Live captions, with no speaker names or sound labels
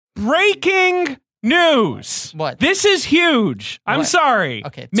Breaking news. What? This is huge. I'm What? sorry.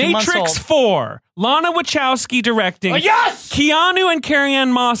 Okay, 2 months Matrix old. 4. Lana Wachowski directing. Oh, yes! Keanu and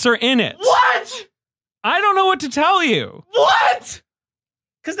Carrie-Anne Moss are in it. What? I don't know what to tell you. What?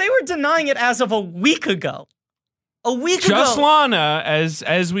 Because they were denying it as of a week ago. A week Just ago. Lana,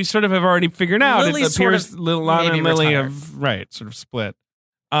 as we sort of have already figured out, Lily it appears sort of Lana maybe and Lily retired. have sort of split.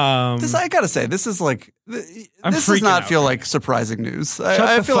 This, I gotta say, this is like this I'm does freaking not out feel right like surprising news. Shut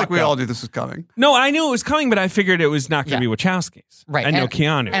I the feel like fuck we up. all knew this was coming. No, I knew it was coming, but I figured it was not going to Yeah. be Wachowski's. Right. I know and,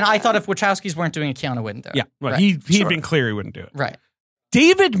 Keanu. And I thought if Wachowskis weren't doing it, Keanu wouldn't do it. Yeah, well, Right. he'd Sure. been clear he wouldn't do it. Right.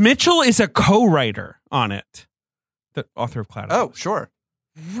 David Mitchell is a co-writer on it. The author of Cloud. Oh, sure.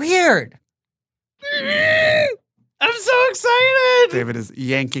 Weird. I'm so excited. David is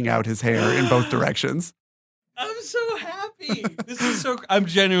yanking out his hair in both directions. I'm so happy. This is so. I'm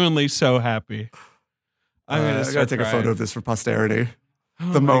genuinely so happy. I'm gonna I gotta take a photo of this for posterity.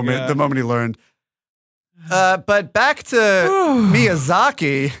 Oh The my moment God. the moment he learned. But back to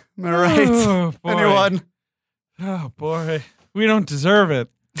Miyazaki. Am I right? Oh, boy. Anyone? Oh boy, we don't deserve it.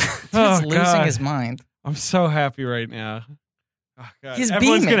 He's Oh, losing God. his mind. I'm so happy right now. Oh, God. He's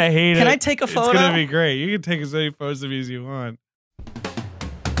Everyone's beaming. gonna hate it. Can I take a photo? It's gonna be great. You can take as many photos of me as you want.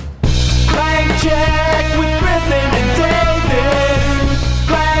 Blank check with Griffin and David.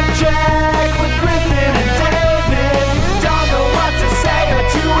 Blank check with Griffin and David. Don't know what to say or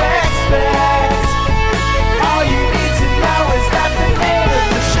to expect. All you need to know is that the name of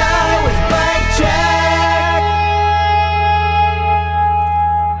the show is Blank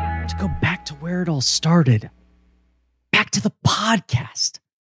Check. To go back to where it all started. Back to the podcast.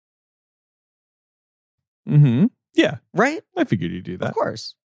 Mm-hmm. Yeah, Right? I figured you'd do that. Of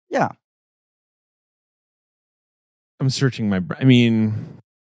course. Yeah. I'm searching my. I mean,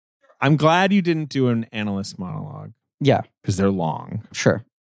 I'm glad you didn't do an analyst monologue Yeah. because they're long. Sure.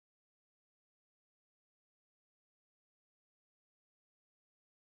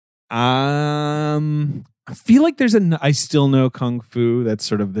 I feel like there's I still know Kung Fu. That's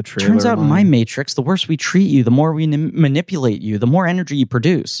sort of the trailer. Turns out in my line. Matrix, the worse we treat you, the more we manipulate you, the more energy you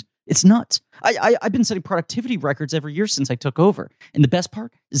produce. It's nuts. I've been setting productivity records every year since I took over. And the best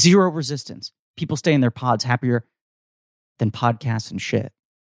part, zero resistance. People stay in their pods happier than podcasts and shit.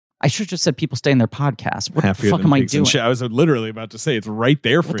 I should have just said people stay in their podcasts. What Happier the fuck than am I pigs and doing? shit. I was literally about to say it's right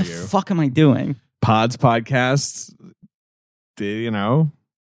there for What the you. fuck am I doing? Pods, podcasts. You know,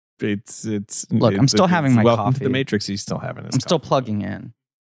 it's. Look, I'm still having my welcome coffee. to the Matrix. He's still having his. I'm still coffee. plugging in.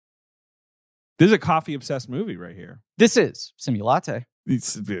 This is a coffee obsessed movie right here. This is Simulate.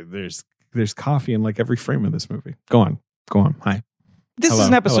 There's coffee in like every frame of this movie. Go on. Hi. This Hello. is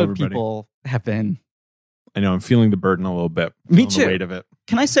an episode Hello, everybody. people have been. I know I'm feeling the burden a little bit. Me Feeling too. The weight of it.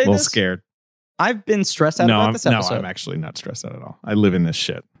 Can I A say little this? scared. I've been stressed out about this episode. I'm actually not stressed out at all. I live in this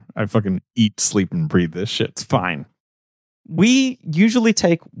shit. I fucking eat, sleep, and breathe this shit. It's fine. We usually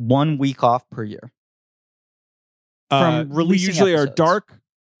take 1 week off per year. From We releasing usually episodes. are dark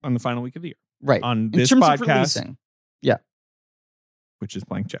on the final week of the year. Right. On In this terms of podcast, releasing. Yeah. which is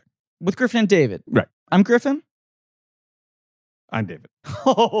Blank Check. With Griffin and David. Right. I'm Griffin. I'm David.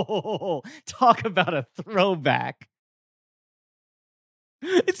 Oh, talk about a throwback.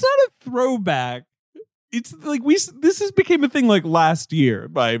 It's not a throwback. It's like this has became a thing like last year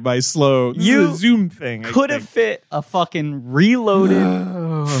by slow. This is You a Zoom thing. I Could have think. fit a fucking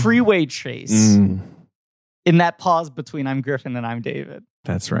reloaded freeway chase in that pause between I'm Griffin and I'm David.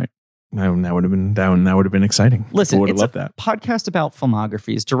 That's right. That would have been exciting. Listen, People would have it's loved a that. podcast about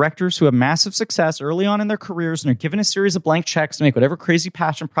filmographies, directors who have massive success early on in their careers and are given a series of blank checks to make whatever crazy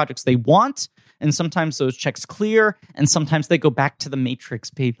passion projects they want. And sometimes those checks clear, and sometimes they go back to the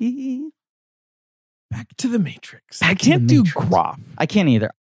Matrix, baby. Back to the Matrix. Back I to the can't do Matrix. Groff. I can't either.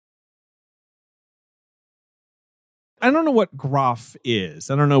 I don't know what Groff is.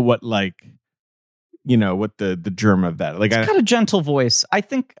 I don't know what what the germ of that. Like It's got a gentle voice. I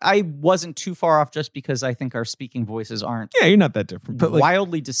think I wasn't too far off just because I think our speaking voices aren't yeah, you're not that different. But like,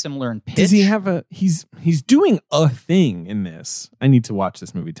 wildly dissimilar in pitch. does he have he's doing a thing in this. I need to watch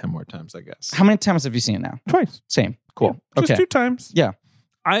this movie 10 more times, I guess. How many times have you seen it now? Twice. Same. Cool. Yeah, just okay. 2 times. Yeah.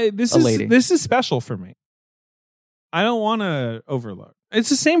 This A lady. is special for me. I don't want to overload. It's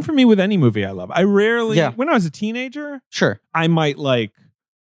the same for me with any movie I love. I rarely, Yeah. when I was a teenager, Sure. I might watch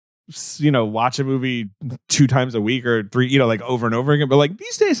a movie 2 times a week or 3, over and over again. But like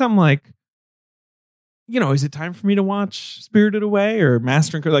these days, I'm like, is it time for me to watch Spirited Away or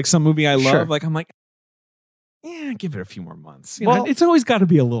Master and like some movie I love? Sure. Like I'm like, yeah, give it a few more months. Well- It's always got to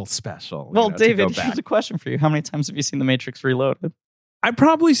be a little special. Well, to David, go back. here's a question for you. How many times have you seen The Matrix Reloaded? I've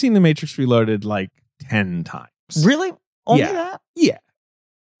probably seen The Matrix Reloaded like 10 times. Really? Only Yeah. that? Yeah.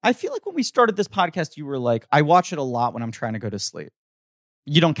 I feel like when we started this podcast, you were like, I watch it a lot when I'm trying to go to sleep.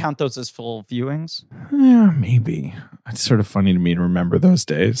 You don't count those as full viewings? Yeah, maybe. It's sort of funny to me to remember those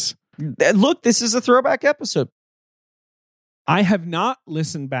days. Look, this is a throwback episode. I have not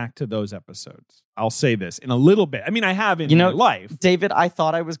listened back to those episodes. I'll say this in a little bit. I mean, I have in my life. David, I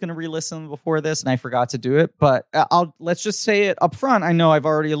thought I was going to re-listen before this, and I forgot to do it. But let's just say it up front. I know I've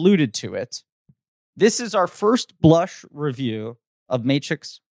already alluded to it. This is our first blush review of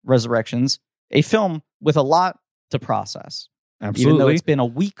Matrix Resurrections, a film with a lot to process. Absolutely. Even though it's been a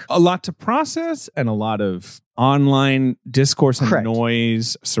week. A lot to process and a lot of online discourse and Correct.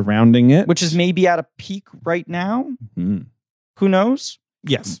 noise surrounding it. Which is maybe at a peak right now. Mhm. Who knows?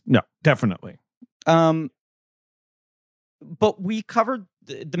 Yes. No, definitely. But we covered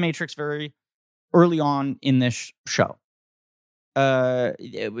the Matrix very early on in this show.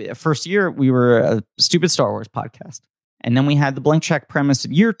 First year, we were a stupid Star Wars podcast. And then we had the Blank Check premise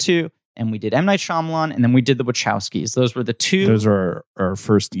in year 2. And we did M. Night Shyamalan. And then we did the Wachowskis. Those were the two. Those are our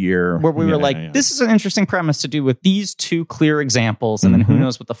first year. Where we were like, this is an interesting premise to do with these two clear examples. And then who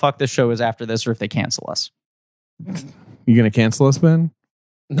knows what the fuck this show is after this or if they cancel us. You going to cancel us, Ben?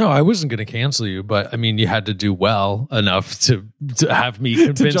 No, I wasn't going to cancel you, but I mean, you had to do well enough to have me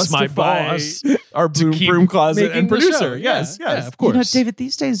convince my boss, our broom closet and making the producer. show. Yes, Yeah, yes, of course. You know, David,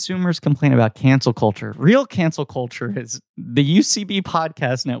 these days Zoomers complain about cancel culture. Real cancel culture is the UCB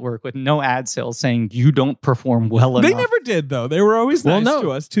podcast network with no ad sales saying you don't perform well enough. They never did, though. They were always nice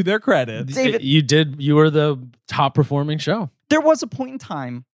to us, to their credit. David- You were the top performing show. There was a point in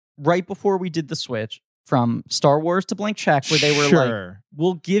time right before we did the switch from Star Wars to Blank Check where they were like,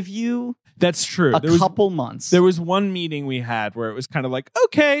 we'll give you That's true. a couple months. There was one meeting we had where it was kind of like,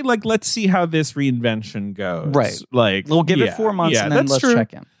 okay, like let's see how this reinvention goes. Right. Like We'll give it 4 months and then let's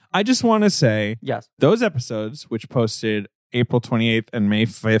check in. I just want to say Yes. those episodes, which posted April 28th and May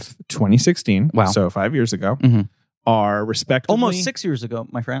 5th, 2016. Wow. So 5 years ago, Mhm. are respectively Almost 6 years ago,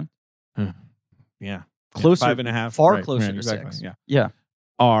 my friend. Yeah. Closer. 5.5. Far right, closer right, to exactly, 6. Yeah. Yeah.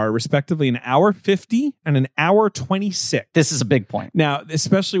 Are respectively an hour 50 and an hour 26. This is a big point. Now,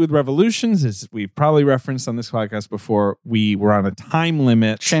 especially with Revolutions, as we've probably referenced on this podcast before, we were on a time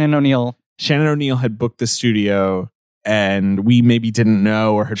limit. Shannon O'Neill had booked the studio, and we maybe didn't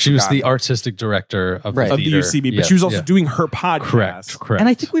know or had She was the forgotten artistic director of Right. the of the theater. UCB, but Yeah, she was also yeah. doing her podcast. Correct. And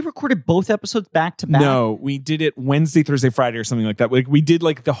I think we recorded both episodes back to back. No, we did it Wednesday, Thursday, Friday, or something like that. Like we did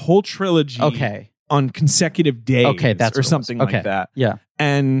like the whole trilogy Okay. on consecutive days, Okay, that's or what it was. something Okay. like that. Yeah.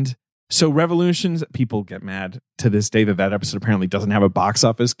 And so Revolutions, people get mad to this day that episode apparently doesn't have a box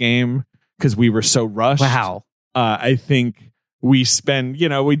office game because we were so rushed. Wow. I think we spend,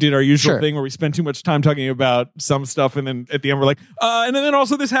 we did our usual Sure. thing where we spend too much time talking about some stuff, and then at the end we're like, and then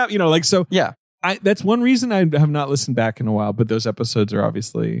also this happened, so. Yeah. That's one reason I have not listened back in a while, but those episodes are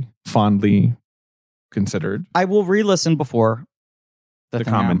obviously fondly considered. I will re-listen before The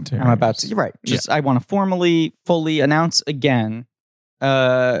thing I'm commentary. about to. Right. Just I want to fully announce again.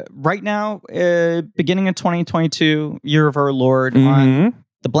 Right now, beginning of 2022, year of our Lord, on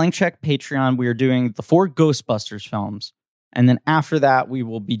the Blank Check Patreon, we are doing the 4 Ghostbusters films, and then after that, we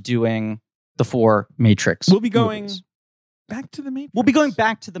will be doing the 4 Matrix. We'll be going movies. back to the Matrix. We'll be going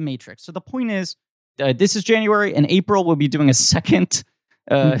back to the Matrix. So the point is, this is January. In April, we'll be doing a second,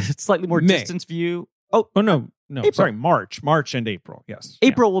 slightly more May. distance view. Oh no, April. sorry, March and April. Yes,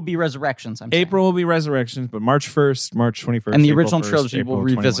 April will be Resurrections. I'm saying. April will be Resurrections, but March 1st, March 21st, And the April original 1st, trilogy April will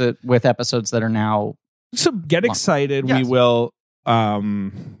 21. revisit with episodes that are now. So get Long. excited. Yes.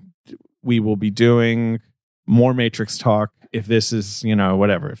 We will be doing more Matrix talk if this is,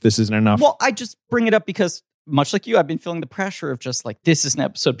 whatever. If this isn't enough. Well, I just bring it up because, much like you, I've been feeling the pressure of just like, this is an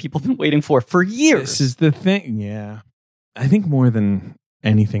episode people have been waiting for years. This is the thing. Yeah. I think more than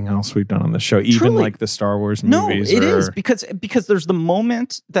anything else we've done on the show, even Truly. like the Star Wars No, movies. it is because there's the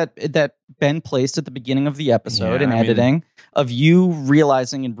moment that Ben placed at the beginning of the episode Yeah, in I mean- editing of you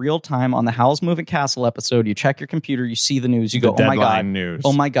realizing in real time on the Howl's Moving Castle episode, you check your computer, you see the news, you the go, oh my Deadline God, news.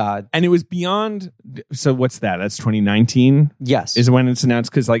 oh my God. And it was beyond. So what's that? That's 2019 Yes. is when it's announced.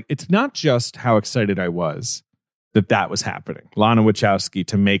 Because it's not just how excited I was that was happening. Lana Wachowski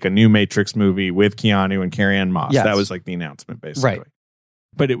to make a new Matrix movie with Keanu and Carrie-Anne Moss. Yes. That was like the announcement, basically. Right.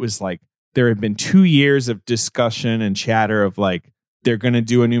 But it was like there have been 2 years of discussion and chatter of like they're going to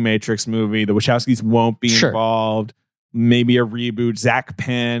do a new Matrix movie. The Wachowskis won't be Sure. involved. Maybe a reboot. Zach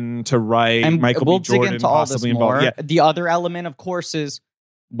Penn to write. And Michael we'll B. Jordan dig into all this possibly more. involved. Yeah. The other element, of course, is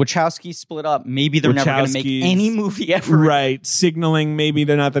Wachowski split up. Maybe they're never going to make Wachowskis, any movie ever. Right. Signaling maybe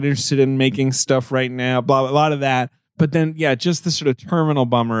they're not that interested in making stuff right now. Blah, blah, a lot of that. But then, yeah, just the sort of terminal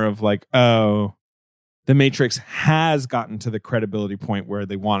bummer of like, oh, The Matrix has gotten to the credibility point where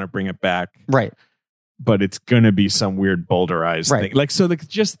they want to bring it back, Right. but it's going to be some weird boulderized Right. thing. Like, so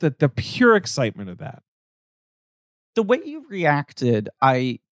just the pure excitement of that. The way you reacted,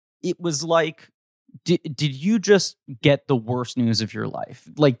 it was like, did you just get the worst news of your life?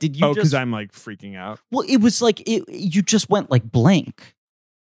 Like, did you Because just... I'm like freaking out. Well, it was like, you just went like blank.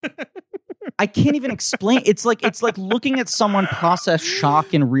 I can't even explain. It's like looking at someone process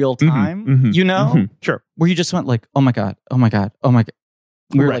shock in real time, you know? Sure. Where you just went like, oh my God, oh my God, oh my God.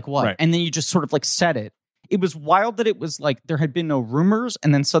 We were Right, like, what? right. And then you just sort of like said it. It was wild that it was like there had been no rumors,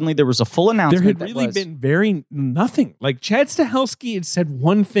 and then suddenly there was a full announcement. There had really been very nothing. Like Chad Stahelski had said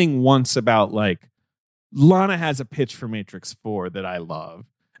one thing once about like, Lana has a pitch for Matrix 4 that I love.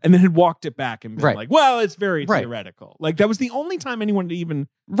 And then had walked it back and been Right. like, well, it's very Right. theoretical. Like that was the only time anyone had even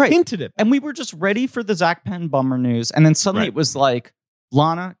right. hinted it. And we were just ready for the Zach Penn bummer news, and then suddenly Right. it was like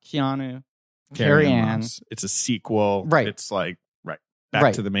Lana, Keanu, Carrie Ann, Moss. It's a sequel. Right. It's like, back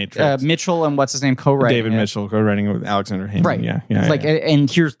Right. to the Matrix. Mitchell and what's his name co-writing David it. Mitchell co-writing it with Alexander Hayman. Right. Yeah. Like, yeah.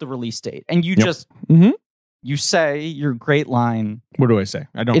 and here's the release date, and you Yep. just Mhm. you say your great line. What do I say?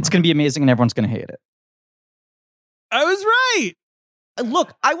 I don't It's going to be amazing, and everyone's going to hate it. I was right.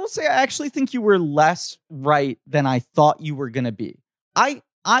 Look, I will say I actually think you were less right than I thought you were going to be.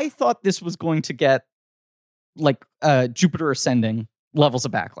 I thought this was going to get like Jupiter Ascending levels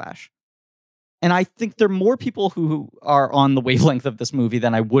of backlash. And I think there are more people who are on the wavelength of this movie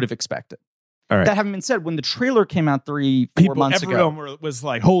than I would have expected. All right. That having been said, when the trailer came out 3-4 months ago, Everyone was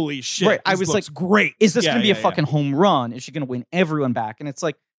like, holy shit. Right, I this was looks like, great. is this Yeah, going to be yeah, a fucking home run? Is she going to win everyone back? And it's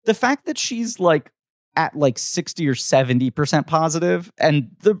like the fact that she's like at like 60 or 70% positive, and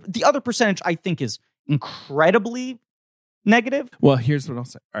the other percentage I think is incredibly negative. Well, here's what I'll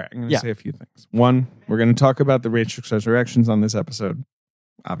say. All right, I'm going to Yeah. say a few things. One, we're going to talk about the Matrix Resurrections on this episode,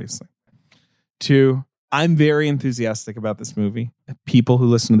 obviously. Two, I'm very enthusiastic about this movie. People who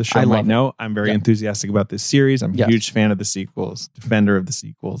listen to the show I might love it. know I'm very Yeah. enthusiastic about this series. I'm a Yes. huge fan of the sequels, defender of the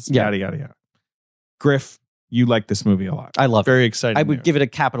sequels, Yeah. yada, yada, yada. Griff, you like this movie a lot. I love it. Very exciting. I would news. give it a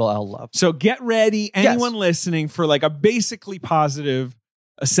capital L love. So get ready, anyone listening, for like a basically positive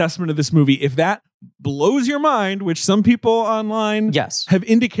assessment of this movie. If that blows your mind, which some people online Yes. have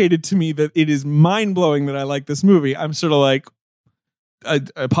indicated to me that it is mind-blowing that I like this movie, I'm sort of like,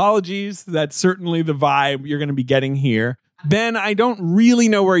 apologies. That's certainly the vibe you're going to be getting here. Ben, I don't really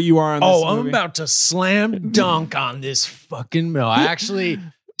know where you are on this I'm movie. about to slam dunk on this fucking mill. I actually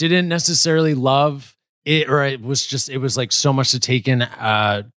didn't necessarily love it, or it was like so much to take in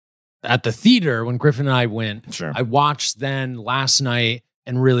at the theater when Griffin and I went. Sure. I watched then last night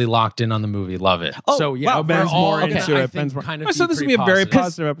and really locked in on the movie. Love it. Oh, so yeah, wow, Ben's we're all more gonna, into I it. think, Ben's more. kind of So this will be a very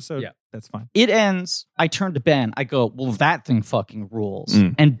positive episode. Yeah. That's fine. It ends. I turn to Ben. I go, well, that thing fucking rules.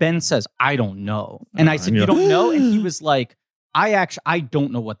 Mm. And Ben says, I don't know. And I and said, you're you don't like, know? And he was like, I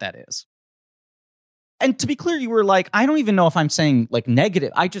don't know what that is. And to be clear, you were like, I don't even know if I'm saying like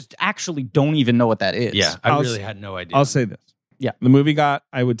negative. I just actually don't even know what that is. Yeah, I I'll really s- had no idea. I'll say this. Yeah. The movie got,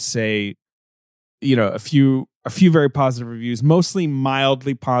 I would say, a few very positive reviews, mostly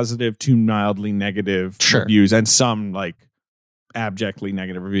mildly positive to mildly negative Sure. reviews, and some like abjectly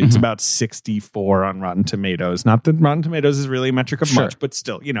negative reviews. It's Mhm. about 64 on Rotten Tomatoes. Not that Rotten Tomatoes is really a metric of Sure. much, but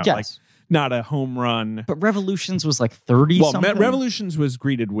still, like Yes. not a home run. But Revolutions was like 30 Well, something. Revolutions was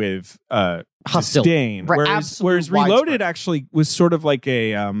greeted with Hostility. disdain, Right, whereas absolute Reloaded widespread. actually was sort of like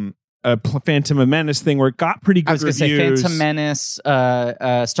a Phantom of Menace thing where it got pretty good I was going to say reviews. Phantom Menace,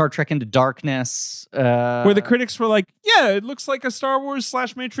 Star Trek Into Darkness. Where the critics were like, yeah, it looks like a Star Wars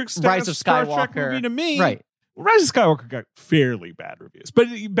 / Matrix Rise of Star Trek Skywalker. movie to me. Right. Rise of Skywalker got fairly bad reviews, but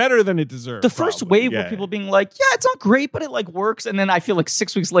better than it deserved. The first probably. wave Yeah. were people being like, yeah, it's not great, but it like works. And then I feel like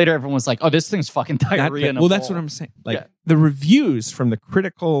 6 weeks later, everyone was like, oh, this thing's fucking diarrhea. in a Well, that's bowl. what I'm saying. Like Yeah. the reviews from the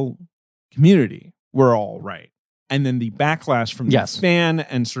critical community were all right. And then the backlash from Yes. the fan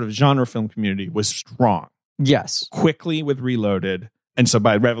and sort of genre film community was strong. Yes. Quickly with Reloaded. And so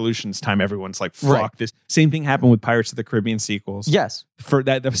by Revolution's time, everyone's like, fuck Right. this. Same thing happened with Pirates of the Caribbean sequels. Yes. For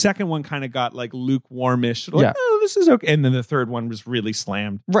that, the second one kind of got like lukewarmish. Like, Yeah. oh, this is okay. And then the third one was really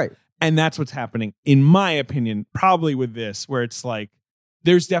slammed. Right. And that's what's happening, in my opinion, probably with this, where it's like,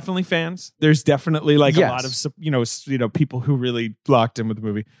 there's definitely fans. There's definitely like Yes. a lot of, people who really locked in with the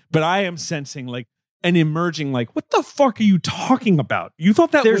movie. But I am sensing like an emerging, like, what the fuck are you talking about? You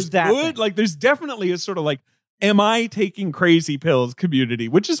thought that There's was that good? thing. Like, there's definitely a sort of like, am I taking crazy pills community,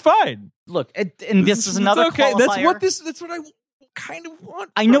 which is fine. Look, and this is It's another okay. qualifier. That's what I kind of want.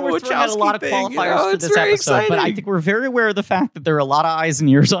 I know from we're throwing out a lot of Wachowski thing, qualifiers for it's this very episode, but I exciting. think we're very aware of the fact that there are a lot of eyes and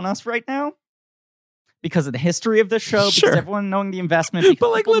ears on us right now. because of the history of the show, Sure. because everyone knowing the investment. Because But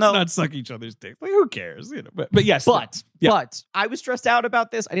like, people let's know, not suck each other's dicks. Like, who cares? You know. But yes. But Yeah. I was stressed out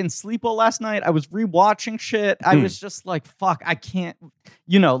about this. I didn't sleep well last night. I was rewatching shit. I was just like, fuck, I can't,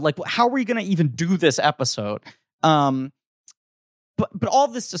 like, how are we going to even do this episode? But all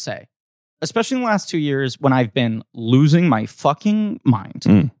this to say, especially in the last 2 years when I've been losing my fucking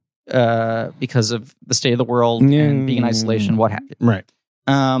mind because of the state of the world and being in isolation, what have you. Right.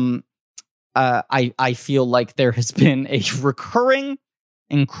 I feel like there has been a recurring,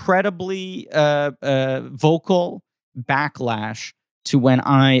 incredibly vocal backlash to when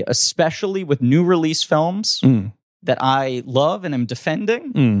I, especially with new release films that I love and am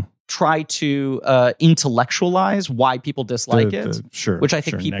defending, try to intellectually why people dislike it. Sure. Which I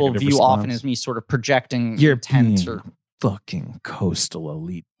think people negative view often response. as me sort of projecting You're intent being or fucking coastal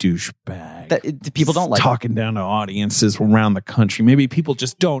elite douchebag. that people don't like. talking down to audiences around the country. Maybe people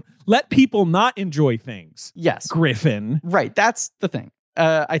just don't let people not enjoy things. Yes. Griffin. Right. That's the thing.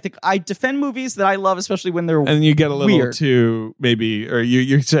 I think I defend movies that I love, especially when they're And you get a little weird. too maybe, or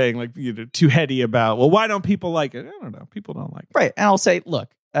you're saying like too heady about. Well, why don't people like it? I don't know. People don't like it. Right. And I'll say, look,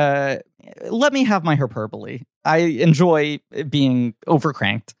 let me have my hyperbole. I enjoy being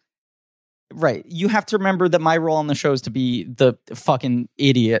overcranked. Right. You have to remember that my role on the show is to be the fucking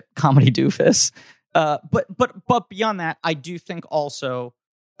idiot comedy doofus. But beyond that, I do think also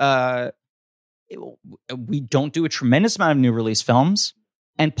we don't do a tremendous amount of new release films.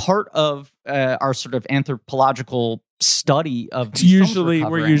 And part of our sort of anthropological study of these films We're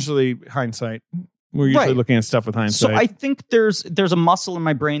covering- usually hindsight. We're usually Right. looking at stuff with hindsight. So I think there's a muscle in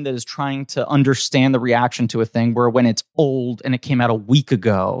my brain that is trying to understand the reaction to a thing where when it's old and it came out a week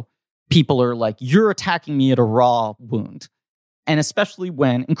ago, people are like, you're attacking me at a raw wound. And especially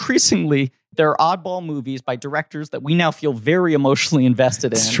when increasingly there are oddball movies by directors that we now feel very emotionally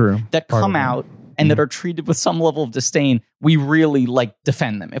invested in It's true. that Part come of it. out and that are treated with some level of disdain. We really like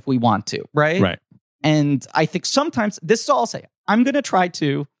defend them if we want to, right? Right. And I think sometimes, this is all I'll say, I'm going to try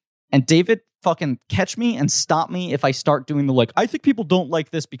to, and David, fucking catch me and stop me if I start doing the like, I think people don't like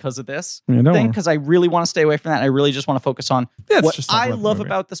this because of this Yeah, don't thing, worry. because I really want to stay away from that. I really just want to focus on Let's what just talk I about the love movie.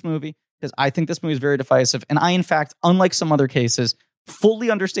 about this movie, because I think this movie is very divisive. And I, in fact, unlike some other cases, fully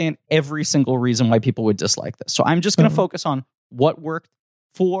understand every single reason why people would dislike this. So I'm just going to focus on what worked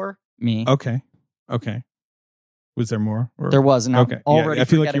for me. Okay. Was there more? Or- There was, and Okay. I'm already I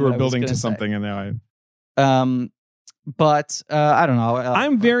feel like forgetting you were what I was building to gonna say. something, and now I. But I don't know.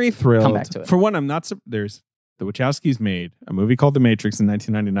 I'm very thrilled. back to it. For one, I'm not. There's the Wachowskis made a movie called The Matrix in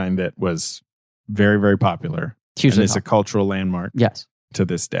 1999 that was very, very popular. hugely And it's a cultural landmark yes. to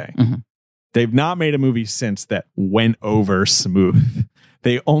this day. Mhm. They've not made a movie since that went over smooth.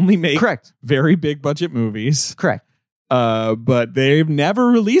 They only make Correct. very big budget movies, Correct. but they've never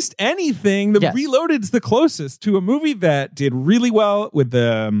released anything. The Yes. Reloaded's the closest to a movie that did really well with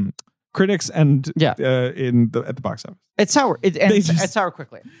the critics and Yeah. at the box office. It's sour. It They ends just- it's sour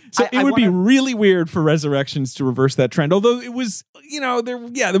quickly. So I it would be wanna- really weird for Resurrections to reverse that trend. Although it was, there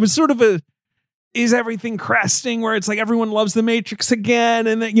was sort of a, is everything cresting where it's like everyone loves the Matrix again,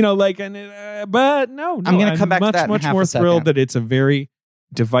 and that but no, I'm gonna come back to much that in much half more a second. thrilled that it's a very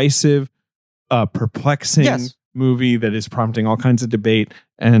divisive, perplexing Yes. movie that is prompting all kinds of debate,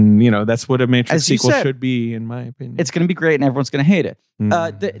 and that's what a Matrix As you sequel said, should be, in my opinion. It's going to be great, and everyone's going to hate it.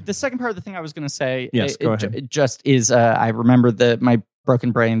 Mm. The second part of the thing I was going to say, Yes, go ahead. it just is. I remember my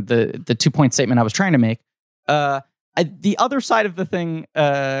broken brain. The 2-point statement I was trying to make. The other side of the thing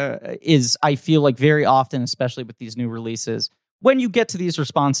is I feel like very often, especially with these new releases, when you get to these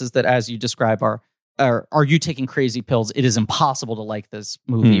responses that, as you describe, are you taking crazy pills? It is impossible to like this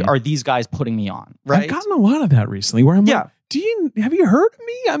movie. Are these guys putting me on? Right? I've gotten a lot of that recently where I'm Yeah. like, have you heard of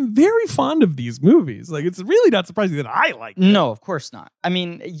me? I'm very fond of these movies. Like, it's really not surprising that I like them. No, of course not. I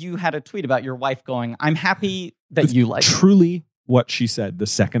mean, you had a tweet about your wife going, I'm happy that It's you like it. truly what she said the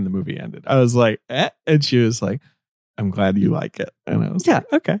second the movie ended. I was like, and she was like, I'm glad you like it. And I was Yeah.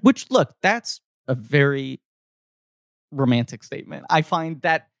 like, okay. Which, look, that's a very romantic statement. I find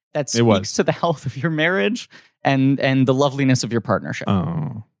that It was. speaks to the health of your marriage and the loveliness of your partnership.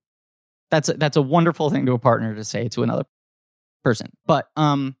 Oh, That's a wonderful thing to a partner to say to another person. But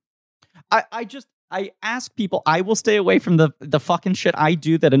I ask people, I will stay away from the fucking shit I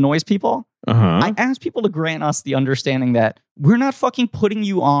do that annoys people. I ask people to grant us the understanding that we're not fucking putting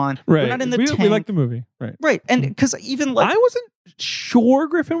you on. right. We're not in the we tank. like the movie. Right. Right. And because even like, I wasn't sure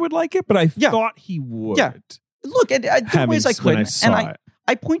Griffin would like it, but I Yeah. thought he would. Yeah. look, I did ways I when could. I saw And it.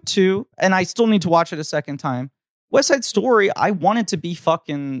 I point to, and I still need to watch it a second time, West Side Story, I wanted to be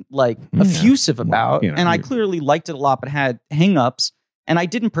fucking like Yeah. effusive about, Well, and I you- clearly liked it a lot, but had hangups. And I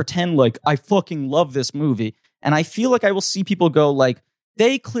didn't pretend like I fucking love this movie. And I feel like I will see people go like,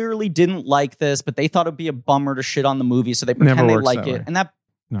 they clearly didn't like this, but they thought it'd be a bummer to shit on the movie, so they pretend Never they works like that it. way.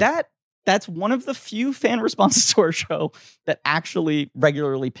 And that's one of the few fan responses to our show that actually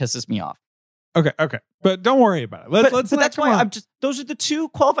regularly pisses me off. Okay. But don't worry about it. Let's that's come why on. those are the two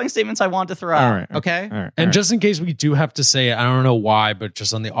qualifying statements I want to throw out. All right. Okay. All right. And just in case we do have to say, I don't know why, but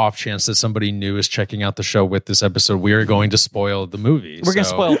just on the off chance that somebody new is checking out the show with this episode, we are going to spoil the movie. We're going to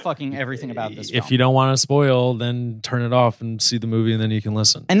So spoil fucking everything about this film. If you don't want to spoil, then turn it off and see the movie, and then you can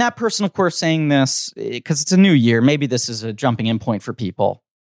listen. And that person, of course, saying this, because it's a new year, maybe this is a jumping in point for people.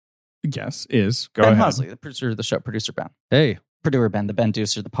 yes, is go Ben ahead. Husley, the producer of the show, producer Ben. Hey, Purdue Ben, the Ben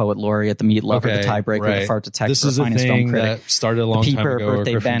Deucer, the poet laureate, the meat lover, okay, the tiebreaker, right. the fart detector, This is the a finest film thing critic. that started a long time Peeper, ago. where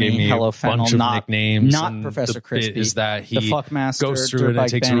Birthday Griffin Benny, gave me Hello a Fennel, bunch of not- nicknames. not and Professor the Crispy, bit is that the he Fuckmaster, goes through it Dirt and it Bike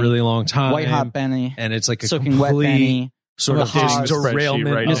takes Benny, a really long time. White Hot Benny, and it's like a Soaking Wet Benny, complete sort the of Haas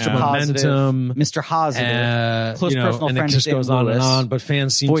derailment right of now. the Mr. Positive, momentum. Mr. Positive, close You know, personal and friend it just of Dan goes on and Lewis, on. But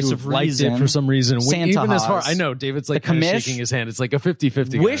fans seem Voice to of have liked Reason, it for some reason. Santa Even as far, Haas, I know David's like The kind of Commish, shaking his hand. It's like a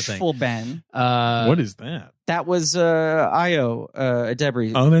 50-50 Wishful Ben. What is that? That was Io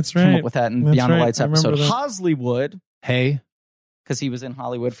Debris. Oh, that's Came right. up with that in That's Beyond the right. Lights I remember episode. that. Hosleywood, Hey, because he was in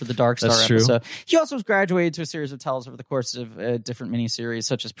Hollywood for the Dark Star That's true. episode. He also was graduated to a series of titles over the course of different miniseries,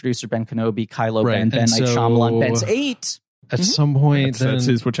 such as producer Ben Kenobi, Kylo Right. Ben, Ben And Night so- Shyamalan, Ben's 8. at some point, That's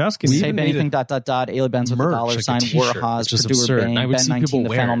then his Wachowski. We Say even anything, made Ailey Benz with merch, a dollar like a sign, t-shirt, War Haas, which is Purdue absurd. Bane, And I would Ben see 19, people the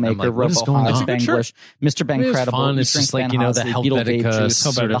wear it, Fennel and I'm Maker, like, what is Robo going Haas, on? Benglish, Mr. Ben It is Credible, fun. It's Eastern just like, Ben you know, the Hosley, Beetle Vape Helvetica Juice,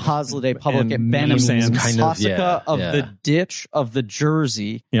 sort the of- Holiday Public and at Ben Memes and kind of, Tosca yeah, of yeah. the ditch of the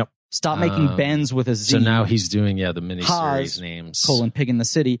Jersey. Yep. Stop making Benz with a Z. So now he's doing the miniseries Haas, names. Pig in the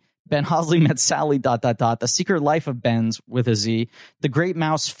City. Ben Hosley met Sally, The Secret Life of Benz with a Z. The Great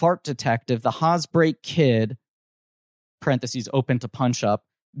Mouse Fart Detective. The Hosbreak Kid, parentheses, open to punch up.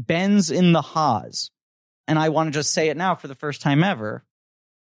 Ben's in the Haas. And I want to just say it now for the first time ever.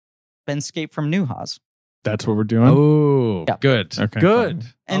 Benscape from New Haas. That's what we're doing. Oh, Yeah. good. Okay, Good.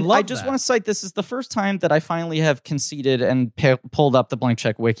 fine. And love I just that. want to cite this is the first time that I finally have conceded and pulled up the Blank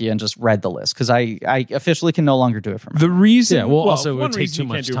Check Wiki and just read the list, because I officially can no longer do it from The reason, Yeah, well, also it would one take reason too you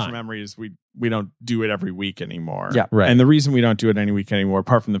much can't do it time. from memory is we don't do it every week anymore. Yeah. Right. And the reason we don't do it any week anymore,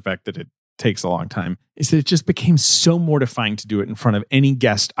 apart from the fact that it takes a long time, is that it just became so mortifying to do it in front of any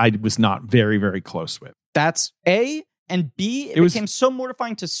guest I was not very, very close with. That's A, and B, it was- became so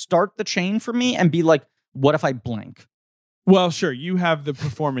mortifying to start the chain for me and be like, what if I blink? Well, sure, you have the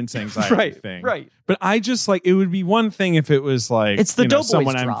performance anxiety thing, Right. But I just like it would be one thing if it was like It's the Doughboys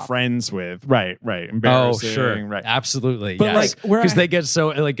someone I'm drop. friends with, right? Oh, Embarrassing, sure. right? Absolutely. But, like, where because I- they get so,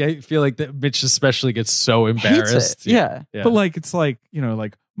 like, I feel like that Mitch especially gets so Hates embarrassed. it. Yeah. Yeah. But like it's like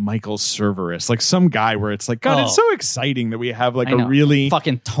like Michael Cerverus, like some guy where it's like, God, Oh. it's so exciting that we have like I a know. really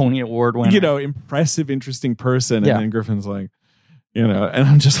Fucking Tony Award winner. impressive, interesting person, Yeah. and then Griffin's like, and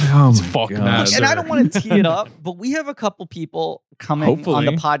I'm just like, oh my fuck God. master. And I don't want to tee it up, but we have a couple people coming on Hopefully.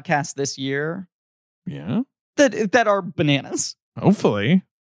 the podcast this year Yeah, that are bananas. hopefully.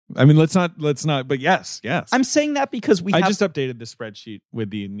 I mean, let's not. But yes. I'm saying that because I just updated the spreadsheet with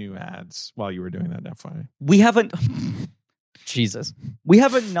the new ads while you were doing that. FYI. we haven't Jesus. We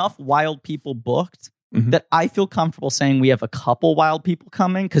have enough wild people booked Mhm. that I feel comfortable saying we have a couple wild people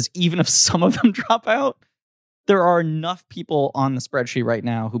coming, because even if some of them drop out, there are enough people on the spreadsheet right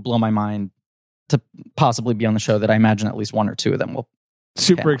now who blow my mind to possibly be on the show that I imagine at least one or two of them will.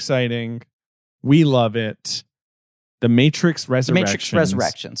 Super Yeah. exciting. We love it. The Matrix The Resurrections. Matrix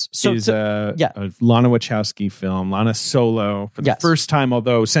Resurrections. So is to- yeah. a Lana Wachowski film. Lana solo for the Yes. first time,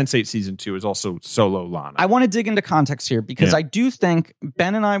 although Sense8 season 2 is also solo Lana. I want to dig into context here, because Yeah. I do think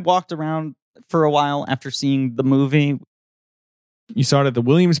Ben and I walked around for a while after seeing the movie. You saw it at the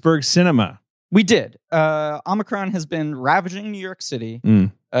Williamsburg Cinema. We did. Omicron has been ravaging New York City.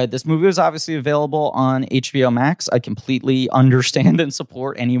 Mm. This movie was obviously available on HBO Max. I completely understand and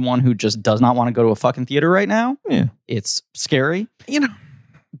support anyone who just does not want to go to a fucking theater right now. Yeah. It's scary.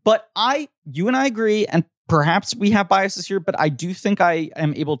 But you and I agree, and perhaps we have biases here, but I do think I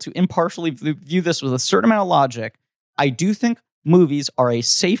am able to impartially view this with a certain amount of logic. I do think movies are a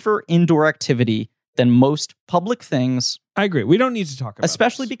safer indoor activity than most public things, I agree. We don't need to talk about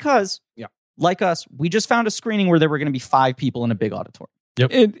especially this. because, Yeah. like us, we just found a screening where there were going to be 5 people in a big auditorium.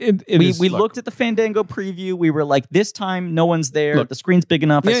 It We looked at the Fandango preview. We were like, this time, no one's there. Look. The screen's big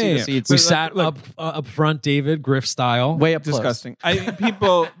enough. I Yeah, see yeah, the yeah. seats. we Look, sat look. up front, David, Griff style. Way up close. disgusting.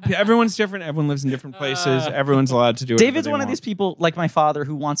 Everyone's different. Everyone lives in different places. Everyone's allowed to do it. David's one of these people, like my father,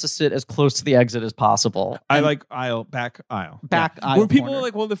 who wants to sit as close to the exit as possible. I And like back aisle. Back aisle When people corner. are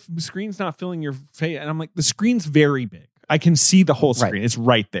like, well, the screen's not filling your face. And I'm like, the screen's very big. I can see the whole Right. screen. It's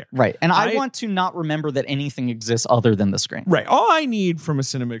right there. Right. And I I- want to not remember that anything exists other than the screen. Right. All I need from a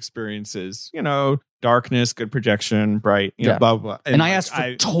cinema experience is, darkness, good projection, bright, Yeah. blah, blah, blah. And I asked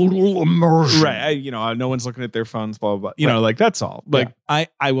for total immersion. Right. no one's looking at their phones, blah, blah, blah. Like that's all. Like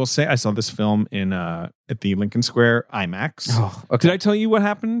I will say I saw this film in at the Lincoln Square IMAX. Oh, okay. Did I tell you what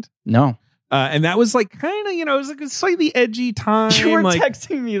happened? No. And that was like kind of, it was like a slightly edgy time. You were like,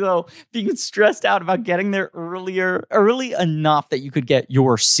 texting me though, being stressed out about getting there early enough that you could get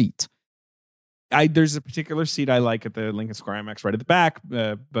your seat. there's a particular seat I like at the Lincoln Square IMAX right at the back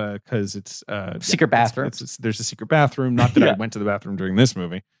because it's Secret bathroom. There's a secret bathroom. Not that I Yeah. went to the bathroom during this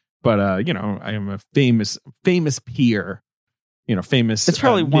movie, but I am a famous peer. Famous. It's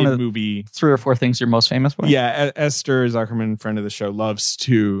probably one of the- movie. 3 or 4 things you're most famous for. Yeah, Esther Zuckerman, friend of the show, loves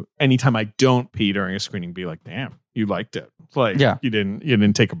to anytime I don't pee during a screening, be like, "Damn, you liked it. Like, Yeah. you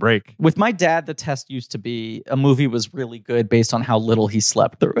didn't take a break." With my dad, the test used to be a movie was really good based on how little he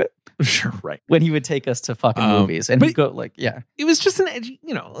slept through it. Sure, right. When he would take us to fucking movies, and but- he'd go like, "Yeah, It was just an edgy,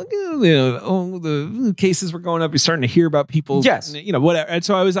 the cases were going up. You're starting to hear about people, Yes. whatever. And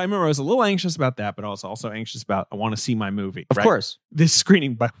so I remember I was a little anxious about that, but I was also anxious about I want to see my movie. of right? course, This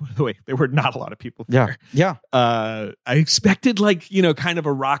screening, by the way, there were not a lot of people there. yeah." I expected kind of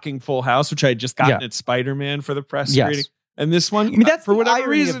a rocking Full House, which I had just gotten Yeah. at Spider-Man for the press Yes. screening. And this one, that's for the whatever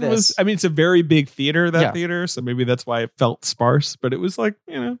irony of reason, this. it's a very big theater, that Yeah. theater. So maybe that's why it felt sparse, but it was like,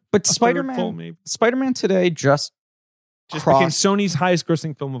 But a third full, Spider-Man, maybe. Spider-Man today just Just crossed became Sony's highest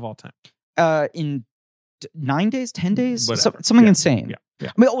grossing film of all time. in 9 days, 10 days, Whatever. something Yeah. insane. Yeah.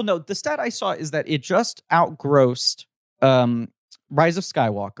 I mean, oh no, the stat I saw is that it just outgrossed Rise of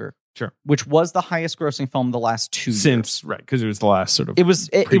Skywalker, Sure. which was the highest grossing film the last 2 years. Since, right, because it was the last sort of. It was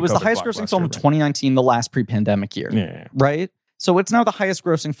the pre-COVID highest grossing film of blockbuster, right. 2019, the last pre-pandemic year. Yeah. Right? So it's now the highest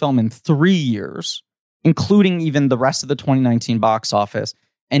grossing film in 3 years, including even the rest of the 2019 box office.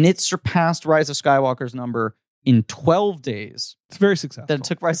 And it surpassed Rise of Skywalker's number in 12 days. It's very successful. That it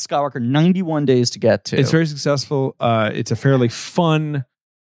took Rise of Skywalker 91 days to get to. It's very successful. It's a fairly fun.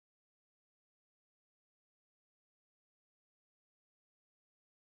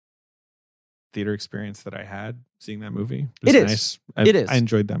 Theater experience that I had seeing that movie. It is. Nice. It is. I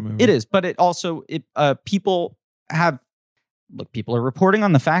enjoyed that movie. It is, but it also people are reporting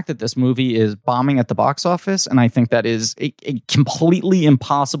on the fact that this movie is bombing at the box office, and I think that is a completely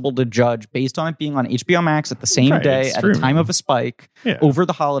impossible to judge based on it being on HBO Max at the same Right, day it's at a true. time of a spike Yeah. over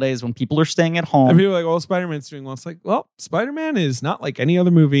the holidays when people are staying at And home. people are like, well, Spider-Man's doing well. It's like, well, Spider-Man is not like any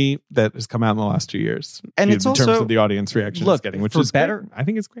other movie that has come out in the last 2 years. And it's in terms also- of the audience reaction look, it's getting, which for is better- great. I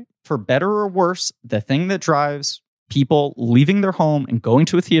think it's great. For better or worse, the thing that drives people leaving their home and going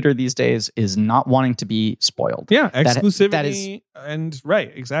to a theater these days is not wanting to be spoiled. Yeah, That- exclusivity that is- and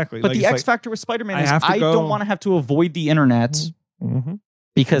right, exactly. But Like, the it's X factor with Spider-Man I is have to I go- don't want to have to avoid the internet. Mhm.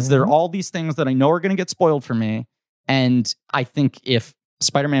 Because there are all these things that I know are going to get spoiled for me. And I think if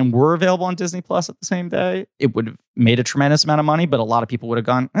Spider-Man were available on Disney Plus at the same day, it would have made a tremendous amount of money, but a lot of people would have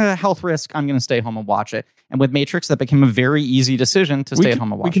gone, health risk, I'm going to stay home and watch it. And with Matrix, that became a very easy decision to stay at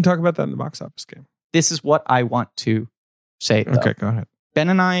home and watch We can it. talk about that in the box office game. This is what I want to say, though. Okay, go ahead. Ben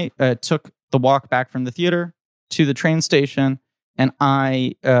and I took the walk back from the theater to the train station, and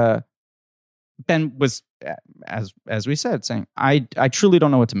Ben was, as we said, saying, I truly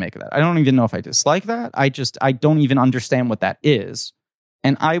don't know what to make of that. I don't even know if I dislike that. I don't even understand what that is.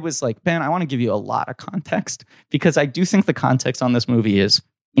 And I was like, Ben, I want to give you a lot of context because I do think the context on this movie is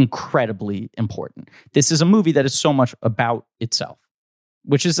incredibly important. This is a movie that is so much about itself,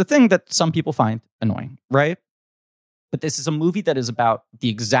 which is a thing that some people find annoying, right? But this is a movie that is about the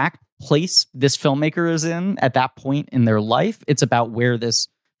exact place this filmmaker is in at that point in their life. It's about where this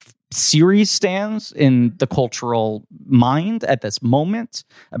series stands in the cultural mind at this moment,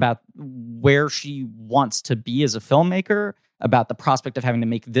 about where she wants to be as a filmmaker, about the prospect of having to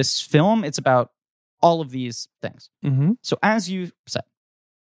make this film. It's about all of these things. Mm-hmm. So as you said,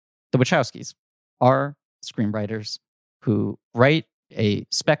 the Wachowskis are screenwriters who write a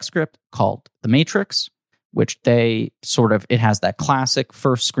spec script called The Matrix, which they sort of, it has that classic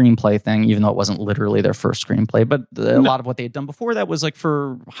first screenplay thing, even though it wasn't literally their first screenplay, but a lot of what they had done before that was like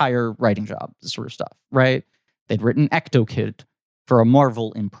for higher writing job, this sort of stuff, right? They'd written Ecto Kid for a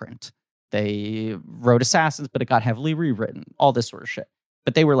Marvel imprint. They wrote Assassins, but it got heavily rewritten, all this sort of shit.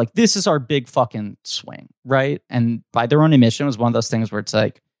 But they were like, this is our big fucking swing, right? And by their own admission, it was one of those things where it's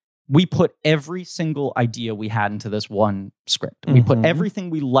like, we put every single idea we had into this one script. We put Mhm. everything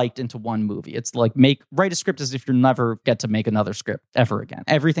we liked into one movie. It's like write a script as if you never get to make another script ever again.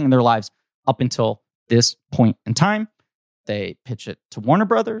 Everything in their lives up until this point in time. They pitch it to Warner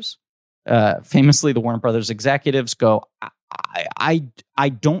Brothers. Famously, the Warner Brothers executives go, I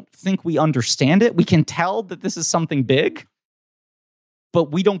don't think we understand it. We can tell that this is something big,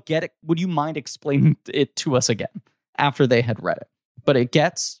 but we don't get it. Would you mind explaining it to us again? After they had read it. But it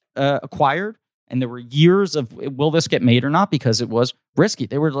gets acquired, and there were years of, will this get made or not? Because it was risky.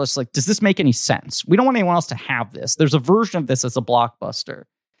 They were just like, does this make any sense? We don't want anyone else to have this. There's a version of this as a blockbuster.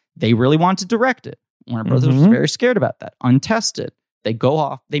 They really want to direct it. Warner Brothers was very scared about that. Untested. They go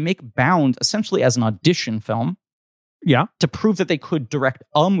off. They make Bound essentially as an audition film. Yeah. To prove that they could direct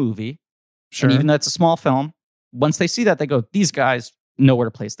a movie. Sure. And even though it's a small film, once they see that, they go, these guys know where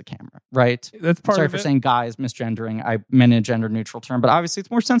to place the camera, right? That's part Sorry of for it. saying guys, misgendering. I meant a gender neutral term, but obviously it's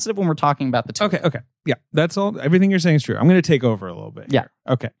more sensitive when we're talking about the two. Okay. Yeah. That's all. Everything you're saying is true. I'm going to take over a little bit. Yeah. Here.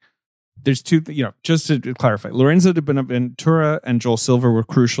 Okay. There's two, just to clarify, Lorenzo de Bonaventura and Joel Silver were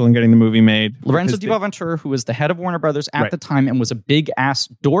crucial in getting the movie made. Lorenzo because de Bonaventura, who was the head of Warner Brothers at Right. the time and was a big ass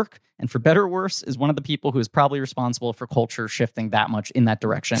dork, and for better or worse, is one of the people who is probably responsible for culture shifting that much in that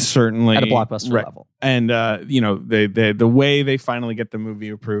direction certainly at a blockbuster right. level. And the way they finally get the movie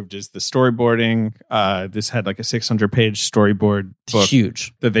approved is the storyboarding. This had like a 600-page storyboard book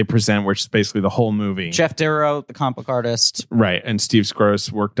Huge. that they present, which is basically the whole movie. Jeff Darrow, the comic book artist. Right, and Steve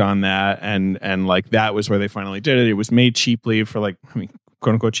Scroce worked on that, and like that was where they finally did it. It was made cheaply for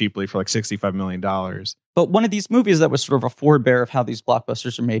quote unquote cheaply for like $65 million. But one of these movies that was sort of a forebear of how these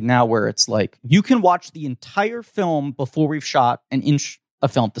blockbusters are made now, where it's like, you can watch the entire film before we've shot an inch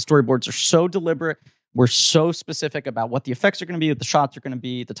of film. The storyboards are so deliberate. We're so specific about what the effects are going to be, what the shots are going to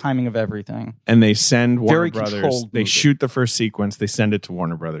be, the timing of everything. And they send Warner Very Brothers. controlled They movie. shoot the first sequence. They send it to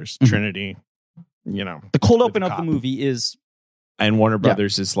Warner Brothers. Trinity, The cold With open the of the cop. movie is, and Warner Yeah.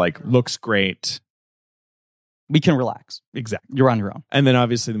 Brothers is like, looks great. we can relax. Exactly. You're on your own. And then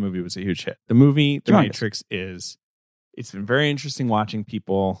obviously the movie was a huge hit. The movie, The Humongous. Matrix, it's been very interesting watching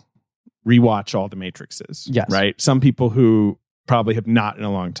people rewatch all the Matrixes. Yes. Right? Some people who probably have not in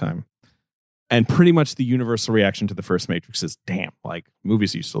a long time. And pretty much the universal reaction to the first Matrix is, damn, like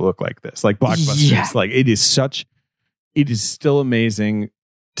movies used to look like this. Like blockbusters. Yeah. Like it is still amazing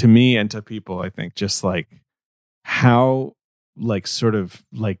to me and to people, I think, just like how like sort of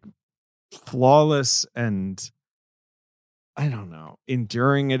like flawless and I don't know,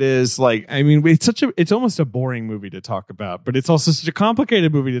 enduring it is. Like, I mean, it's almost a boring movie to talk about, but it's also such a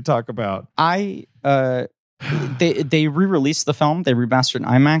complicated movie to talk about. They re-released the film. They remastered in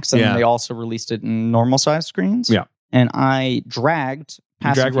IMAX, and Yeah. then they also released it in normal size screens. Yeah. And I dragged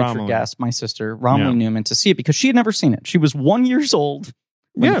past dragged future Romilly. guest, my sister Romilly Yeah. Newman, to see it because she had never seen it. She was 1 year old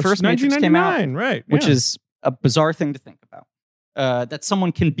when the first Matrix came out, 1999, right? which yeah. is a bizarre thing to think about. That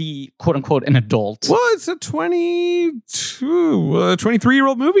someone can be quote unquote an adult. Well, it's a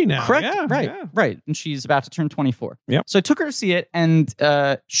 23-year-old movie now. Correct. Yeah, right. yeah. Right. And she's about to turn 24. Yep. So I took her to see it, and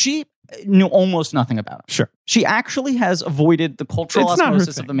she knew almost nothing about it. Sure. She actually has avoided the cultural It's not her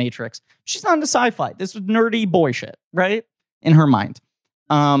osmosis thing. of the Matrix. She's not into sci-fi. This was nerdy boy shit, right? In her mind.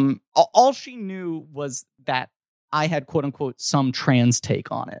 All she knew was that I had quote unquote some trans take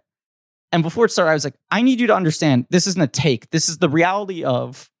on it. And before it started, I was like, I need you to understand this isn't a take. This is the reality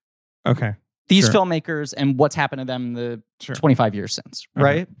of Okay. these Sure. filmmakers and what's happened to them in the Sure. 25 years since, Uh-huh.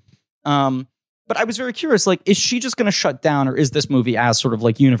 right? But I was very curious, like, is she just going to shut down, or is this movie as sort of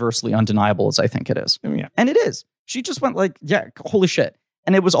like universally undeniable as I think it is? I mean, yeah. And it is. She just went like, yeah, holy shit.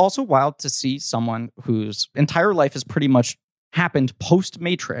 And it was also wild to see someone whose entire life has pretty much happened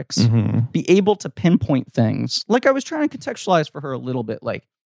post-Matrix Mhm. be able to pinpoint things. Like I was trying to contextualize for her a little bit, like,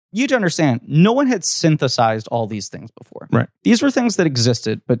 you to understand, no one had synthesized all these things before. Right. These were things that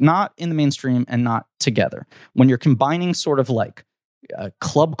existed, but not in the mainstream and not together. When you're combining sort of like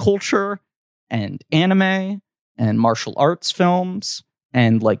club culture and anime and martial arts films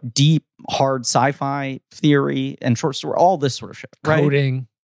and like deep, hard sci-fi theory and short story, all this sort of shit, right? Coding,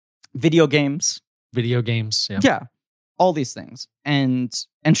 Video games. video games. Yeah. Yeah. All these things. And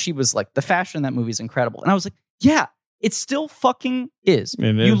she was like, the fashion in that movie is incredible. And I was like, yeah, it still fucking is.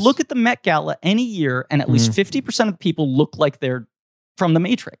 It You is. look at the Met Gala any year, and at least 50% of the people look like they're from the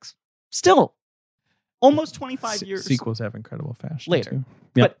Matrix. Still, almost 25 years Sequels have incredible fashion later. too.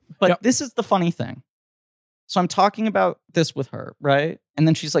 Yep. But Yep. this is the funny thing. So I'm talking about this with her, right? And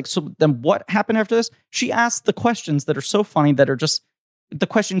then she's like, so then what happened after this? She asked the questions that are so funny, that are just the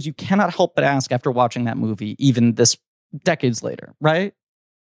questions you cannot help but ask after watching that movie, even this decades later, right?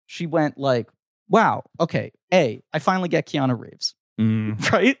 She went like, wow, okay, I finally get Keanu Reeves, Mm,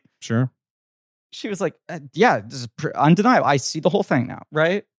 right? sure. She was like, yeah, this is undeniable. I see the whole thing now,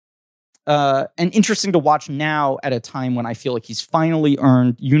 right? and interesting to watch now at a time when I feel like he's finally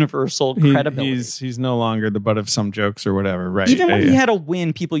earned universal credibility. He's no longer the butt of some jokes or whatever, right? Even when he had a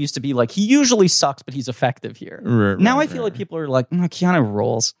win, people used to be like, he usually sucks, but he's effective here. Now I feel like people are like, Keanu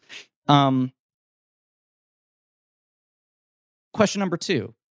rolls. Question number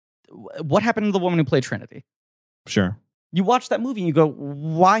 2. What happened to the woman who played Trinity? Sure. You watch that movie and you go,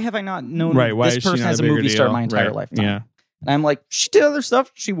 why have I not known Right. Why this is she person not as a a bigger movie star deal? my entire Right. lifetime? Yeah. And I'm like, she did other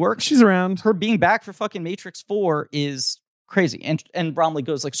stuff. She works. She's around. Her being back for fucking Matrix 4 is crazy. And Romilly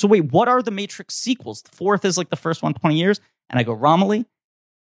goes like, so wait, what are the Matrix sequels? The 4th is like the first one, 20 years. And I go, Romilly,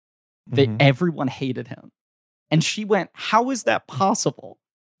 everyone hated him. And she went, how is that possible?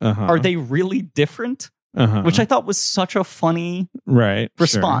 Are they really different? Which I thought was such a funny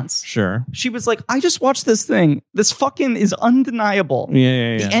response. Sure. She was like, I just watched this thing. This fucking is undeniable.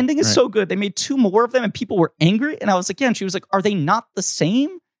 Yeah. The ending is so good. They made 2 more of them and people were angry. And I was like, yeah. And she was like, are they not the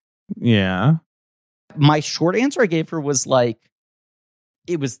same? Yeah. My short answer I gave her was like,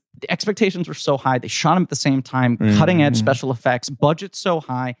 the expectations were so high. They shot them at the same time, cutting edge special effects, budget so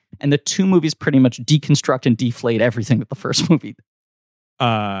high. And the 2 movies pretty much deconstruct and deflate everything that the first movie.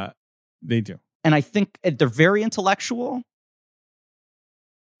 They do. And I think they're very intellectual.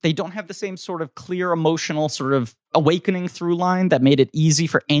 They don't have the same sort of clear emotional sort of awakening through line that made it easy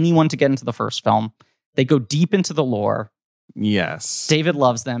for anyone to get into the first film. They go deep into the lore. Yes. David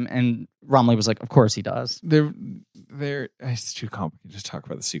loves them. And Romilly was like, of course he does. They're it's too complicated to talk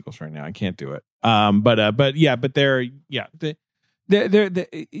about the sequels right now. I can't do it. But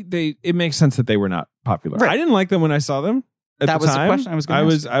it makes sense that they were not popular. Right. I didn't like them when I saw them. That was the question I was going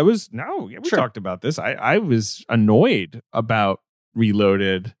to ask. We talked about this. I was annoyed about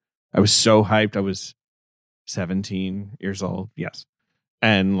Reloaded. I was so hyped. I was 17 years old. Yes.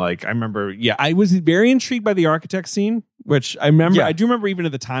 And like, I remember, I was very intrigued by the architect scene, which I remember. I do remember even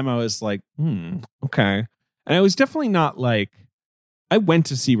at the time I was like, okay. And I was definitely not like, I went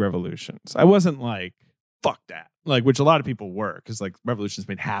to see Revolutions. I wasn't like, fuck that. Like, which a lot of people were, because like Revolutions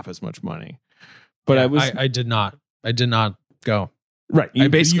made half as much money. But I did not go. Right. I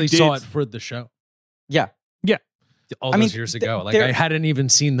basically saw it for the show. Yeah. All those years ago. Like I hadn't even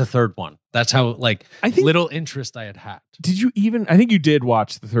seen the third one. That's how little interest I had. Did you even? I think you did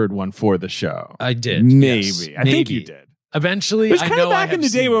watch the third one for the show. I did. Maybe. Yes, I think you did. Eventually, it was kind of back in the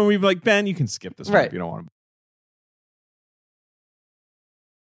day when we were like, Ben, you can skip this one right. if you don't want to.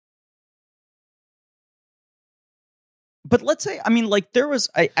 But let's say, I mean, like there was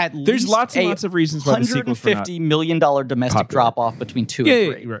there's lots and lots of reasons why the sequels were not $150 million domestic drop off between 2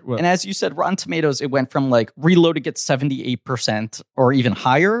 and 3. Right. Well, and as you said, Rotten Tomatoes, it went from like Reloaded gets 78% or even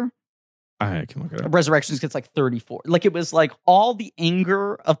higher. I can look it up. Resurrections gets like 34. Like it was like all the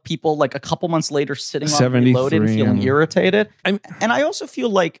anger of people like a couple months later sitting on Reloaded and feeling irritated. And I also feel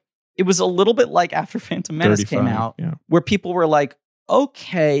like it was a little bit like after Phantom Menace came out, where people were like,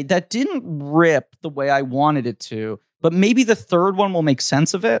 okay, that didn't rip the way I wanted it to. But maybe the third one will make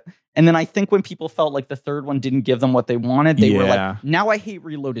sense of it. And then I think when people felt like the third one didn't give them what they wanted, they were like, now I hate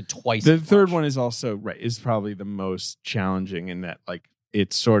Reloaded twice. The third one is also, is probably the most challenging in that, like,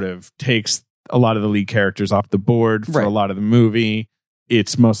 it sort of takes a lot of the lead characters off the board for a lot of the movie.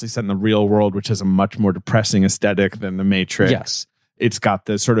 It's mostly set in the real world, which has a much more depressing aesthetic than The Matrix. Yes. It's got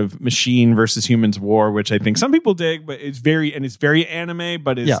the sort of machine versus humans war, which I think some people dig, but it's very anime,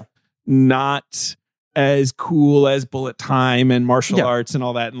 but it's not as cool as bullet time and martial arts and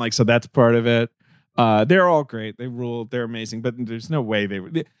all that. And like, so that's part of it. They're all great. They rule. They're amazing, but there's no way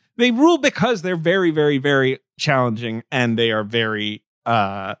they rule because they're very, very, very challenging and they are very,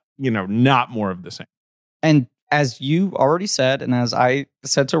 not more of the same. And as you already said, and as I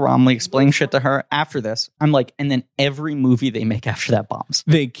said to Romilly, explaining shit to her after this, I'm like, and then every movie they make after that bombs.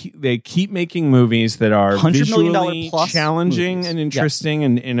 They keep making movies that are $100 million visually plus challenging movies. and interesting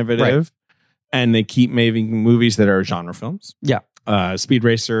and innovative. And they keep making movies that are genre films. Yeah. Speed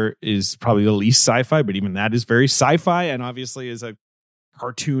Racer is probably the least sci-fi, but even that is very sci-fi and obviously is a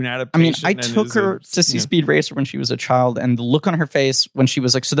cartoon adaptation. I mean, I took her to see Speed Racer when she was a child, and the look on her face when she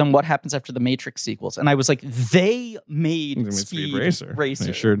was like, so then what happens after the Matrix sequels? And I was like, they made Speed Racer. They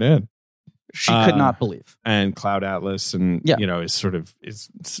sure did. She could not believe. And Cloud Atlas and, is sort of is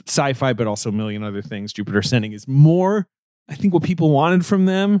sci-fi, but also a million other things. Jupiter Ascending is more, I think, what people wanted from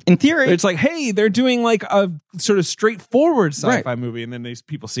them. In theory. It's like, hey, they're doing like a sort of straightforward sci-fi movie. And then these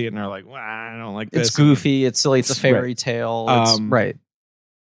people see it and are like, well, I don't like this. It's goofy. It's silly. It's a fairy tale. It's right.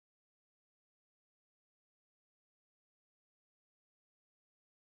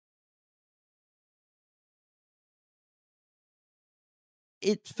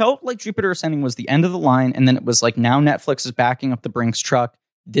 It felt like Jupiter Ascending was the end of the line. And then it was like, now Netflix is backing up the Brinks truck.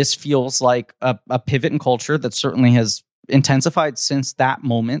 this feels like a pivot in culture that certainly has intensified since that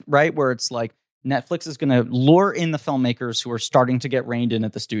moment, right? Where it's like Netflix is going to lure in the filmmakers who are starting to get reined in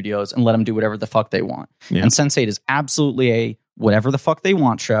at the studios and let them do whatever the fuck they want. Yeah. And Sense8 is absolutely a whatever the fuck they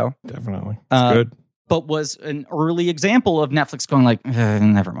want show. Definitely. It's good. But was an early example of Netflix going like,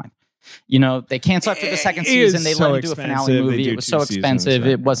 never mind. You know, they canceled after the second season. They let them do a finale movie. It was so expensive.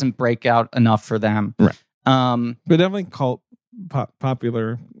 It wasn't breakout enough for them. Right. But definitely cult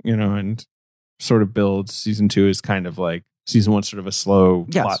popular, you know, and sort of builds. Season 2 is kind of like season 1, sort of a slow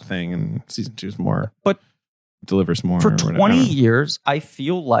plot thing, and season 2 is more, but delivers more. For 20 years, I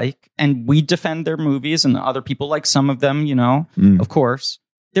feel like, and we defend their movies, and other people like some of them, you know, of course.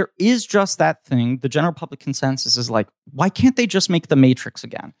 There is just that thing. The general public consensus is like, why can't they just make The Matrix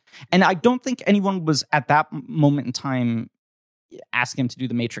again? And I don't think anyone was at that moment in time asking him to do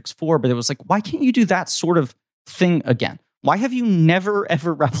The Matrix 4, but it was like, why can't you do that sort of thing again? Why have you never,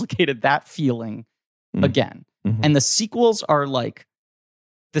 ever replicated that feeling again? Mm-hmm. And the sequels are like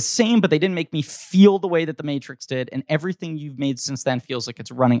the same, but they didn't make me feel the way that The Matrix did. And everything you've made since then feels like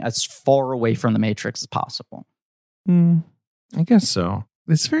it's running as far away from The Matrix as possible. I guess so.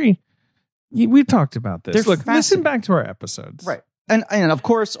 It's very, we've talked about this. Look, listen back to our episodes. Right. And of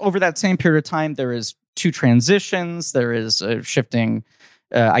course, over that same period of time, there is 2 transitions. There is a shifting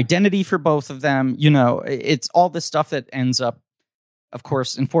identity for both of them. You know, it's all this stuff that ends up, of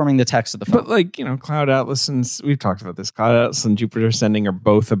course, informing the text of the film. But like, you know, Cloud Atlas and we've talked about this. Cloud Atlas and Jupiter Ascending are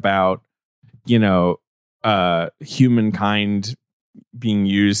both about, you know, humankind being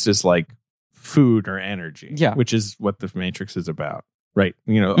used as like food or energy. Yeah. Which is what the Matrix is about. Right.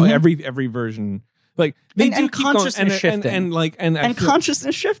 You know, every version, like they do keep consciousness shifting. And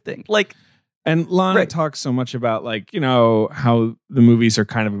consciousness shifting. Like, and Lana talks so much about like, you know, how the movies are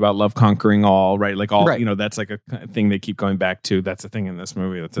kind of about love conquering all, right? Like all, you know, that's like a thing they keep going back to. That's a thing in this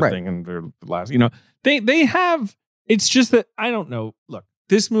movie. That's a thing in their last, you know, they have, it's just that, I don't know. Look,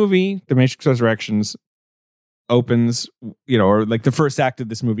 this movie, The Matrix Resurrections, opens, you know, or like the first act of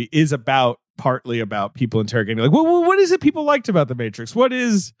this movie is partly about people interrogating, like, what is it people liked about the Matrix? What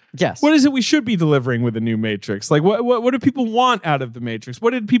is it we should be delivering with a new Matrix? Like, what do people want out of the Matrix?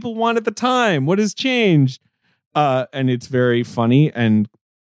 What did people want at the time? What has changed? And it's very funny and,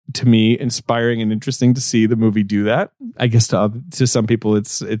 to me, inspiring and interesting to see the movie do that. I guess to some people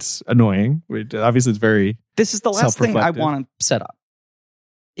it's annoying. Obviously, it's very. This is the last thing I want to set up.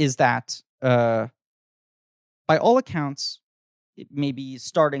 Is that by all accounts, it may be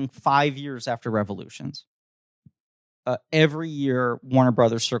starting 5 years after Revolutions. Every year, Warner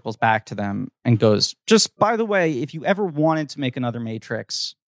Brothers circles back to them and goes, just by the way, if you ever wanted to make another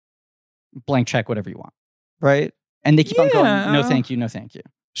Matrix, blank check, whatever you want. Right? And they keep on going, no, thank you, no, thank you.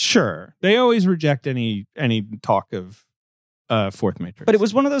 Sure. They always reject any talk of fourth Matrix. But it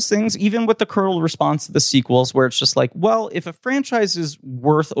was one of those things, even with the kernel response to the sequels, where it's just like, well, if a franchise is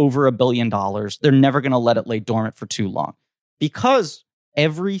worth over $1 billion, they're never going to let it lay dormant for too long. Because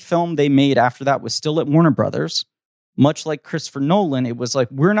every film they made after that was still at Warner Brothers, much like Christopher Nolan, it was like,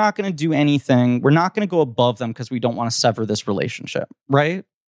 we're not going to do anything. We're not going to go above them because we don't want to sever this relationship, right?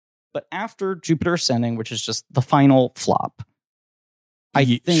 But after Jupiter Ascending, which is just the final flop, I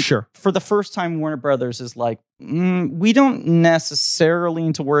think for the first time, Warner Brothers is like, we don't necessarily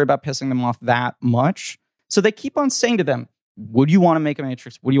need to worry about pissing them off that much. So they keep on saying to them, would you want to make a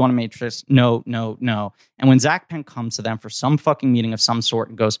Matrix? Would you want a Matrix? No, no, no. And when Zach Penn comes to them for some fucking meeting of some sort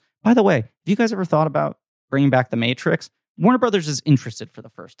and goes, by the way, have you guys ever thought about bringing back the Matrix? Warner Brothers is interested for the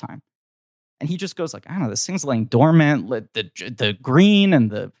first time. And he just goes like, I don't know, this thing's laying dormant. The green and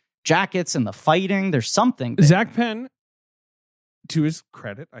the jackets and the fighting, there's something there. Zach Penn, to his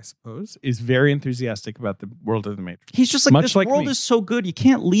credit, I suppose, is very enthusiastic about the world of the Matrix. He's just like, this world is so good, you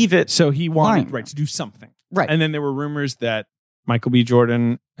can't leave it. So he wanted to do something. Right. And then there were rumors that Michael B.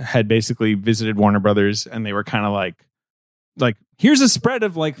 Jordan had basically visited Warner Brothers, and they were kind of like, here's a spread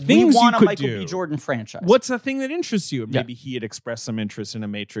of like things you could Michael do. B. Jordan franchise. What's a thing that interests you? Maybe he had expressed some interest in a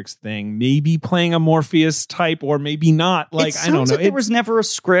Matrix thing, maybe playing a Morpheus type, or maybe not. Like, I don't know. Like there was never a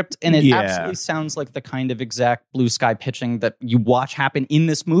script, and it absolutely sounds like the kind of exact blue sky pitching that you watch happen in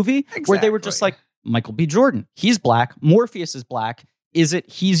this movie, where they were just like, Michael B. Jordan, he's black, Morpheus is black. Is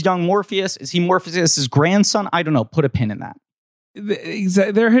it he's young Morpheus? Is he Morpheus' grandson? I don't know. Put a pin in that.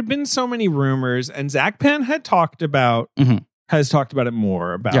 There had been so many rumors, and Zach Penn had talked about has talked about it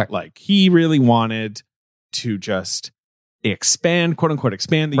more about like he really wanted to just expand, quote unquote,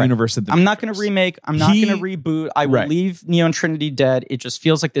 expand the universe of the I'm not going to remake. I'm not going to reboot. I will leave Neo and Trinity dead. It just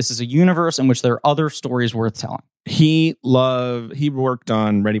feels like this is a universe in which there are other stories worth telling. He worked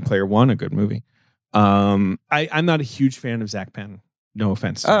on Ready Player One, a good movie. I'm not a huge fan of Zach Penn No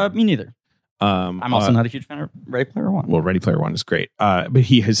offense. to him. Me neither. I'm also not a huge fan of Ready Player One. Well, Ready Player One is great, but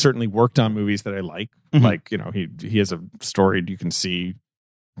he has certainly worked on movies that I like. Mhm. Like, he has a storied, you can see,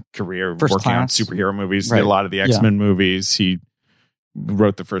 career First working on Class. superhero movies. Right. A lot of the X-Men movies. He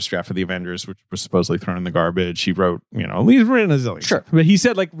wrote the first draft of the Avengers, which was supposedly thrown in the garbage. He wrote, he's written a zillion. Sure. But he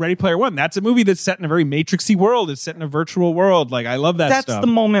said, like, Ready Player One, that's a movie that's set in a very Matrixy world. It's set in a virtual world. Like, I love that That's stuff. the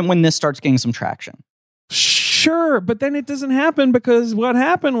moment when this starts getting some traction. Sure, but then it doesn't happen because what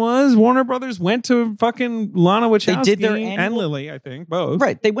happened was Warner Brothers went to fucking Lana Wachowski They did their and annual- Lily, I think, both.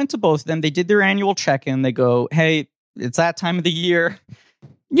 Right. They went to both of them. They did their annual check-in. They go, hey, it's that time of the year.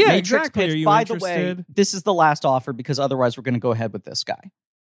 Yeah, Matrix exactly. pitch, Are you by interested? the way, this is the last offer because otherwise we're going to go ahead with this guy.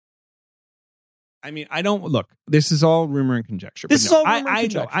 I mean, I don't look. This is all rumor and conjecture. This but is all I, rumor and I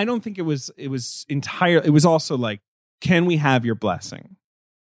conjecture. know. I don't think it was entire. It was also like, can we have your blessing?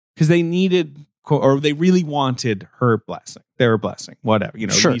 Because they needed, or they really wanted her blessing, their blessing, whatever.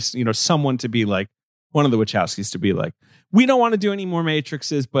 Sure. At least, someone to be like, one of the Wachowskis to be like, we don't want to do any more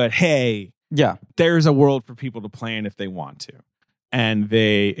Matrixes, but hey, Yeah. there's a world for people to play in if they want to. And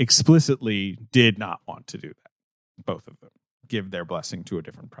they explicitly did not want to do that. Both of them give their blessing to a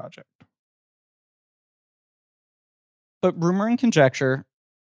different project. But rumor and conjecture,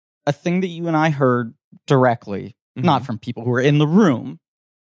 a thing that you and I heard directly, not from people who were in the room,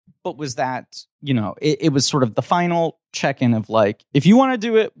 but was that, it was sort of the final check-in of like, if you want to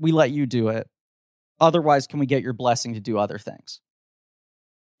do it, we let you do it. Otherwise, can we get your blessing to do other things?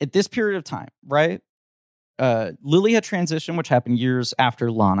 At this period of time, right? Lily had transitioned, which happened years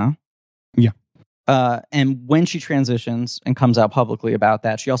after Lana. Yeah. And when she transitions and comes out publicly about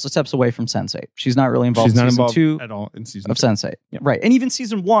that, she also steps away from Sense8. She's not really involved She's in not season involved 2 at all in season of 2. Sense8. Yeah. Right. And even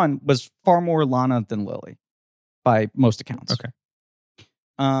season 1 was far more Lana than Lily by most accounts. Okay.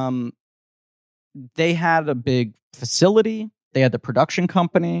 They had a big facility. They had the production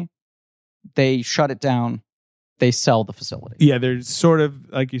company. They shut it down. They sell the facility. Yeah, there's sort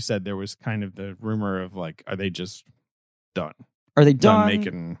of, like you said, there was kind of the rumor of like, are they just done? Are they done?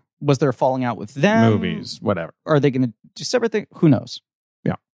 making Was there a falling out with them? movies, whatever. Are they going to do separate things? Who knows?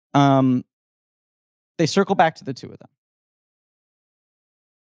 Yeah. They circle back to the two of them.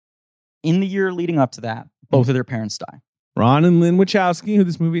 In the year leading up to that, both of their parents die. Ron and Lynn Wachowski, who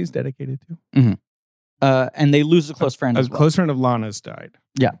this movie is dedicated to. And they lose a close friend A as well. close friend of Lana's died.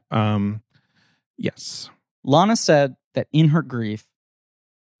 Yeah. Yes. Lana said that in her grief,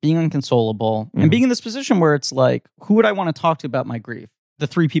 being inconsolable, and being in this position where it's like, who would I want to talk to about my grief? The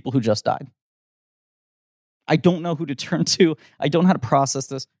 3 people who just died. I don't know who to turn to. I don't know how to process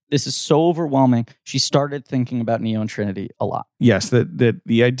this. This is so overwhelming. She started thinking about Neo and Trinity a lot. Yes, that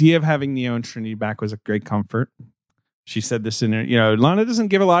the idea of having Neo and Trinity back was a great comfort. She said this in, Lana doesn't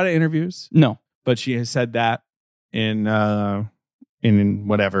give a lot of interviews, No. but she has said that in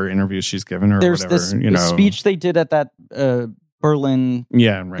whatever interviews she's given or There's whatever. this speech they did at that Berlin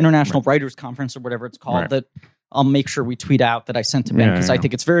International Writers Conference or whatever it's called Right. that I'll make sure we tweet out that I sent to Ben because I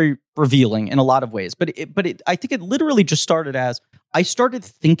think it's very revealing in a lot of ways. But I think it literally just started as I started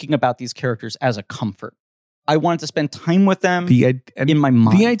thinking about these characters as a comfort. I wanted to spend time with them in my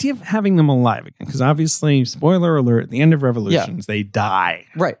mind. The idea of having them alive again, because obviously, spoiler alert, at the end of Revolutions, they die.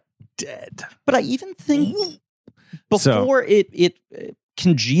 Right. Dead. But I even think before it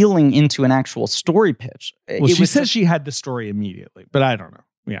congealing into an actual story pitch. Well, she says she had the story immediately, but I don't know.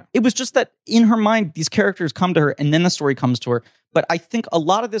 Yeah. It was just that in her mind, these characters come to her and then the story comes to her. But I think a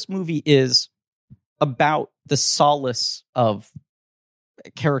lot of this movie is about the solace of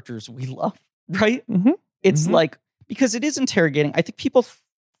characters we love, right? Mm-hmm. It's like, because it is interrogating. I think people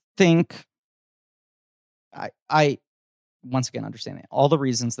think, I once again understanding all the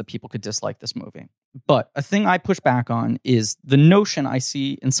reasons that people could dislike this movie. But a thing I push back on is the notion I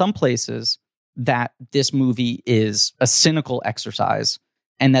see in some places that this movie is a cynical exercise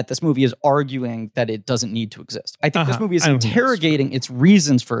and that this movie is arguing that it doesn't need to exist. I think this movie is interrogating its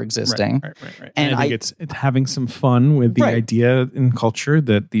reasons for existing. Right. And I think it's having some fun with the idea in culture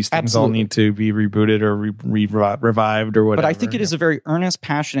that these things all need to be rebooted or revived or whatever. But I think it is a very earnest,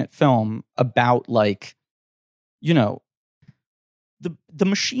 passionate film about the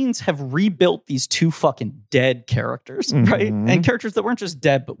machines have rebuilt these 2 fucking dead characters, right? And characters that weren't just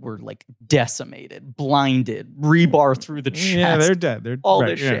dead, but were like decimated, blinded, rebar through the chest. Yeah, they're dead. They're all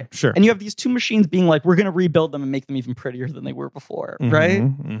this shit. Sure. And you have these 2 machines being like, we're going to rebuild them and make them even prettier than they were before, right?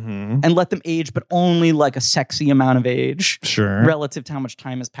 And let them age, but only like a sexy amount of age, relative to how much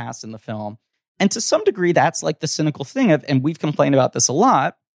time has passed in the film. And to some degree, that's like the cynical thing of, and we've complained about this a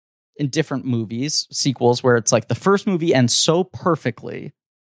lot in different movies, sequels, where it's like the first movie ends so perfectly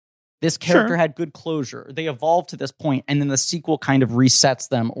This character Sure. had good closure. They evolved to this point, and then the sequel kind of resets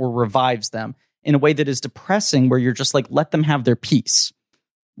them or revives them in a way that is depressing, where you're just like, let them have their peace,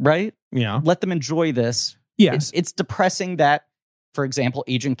 right? Yeah. Let them enjoy this. Yes. It's depressing that, for example,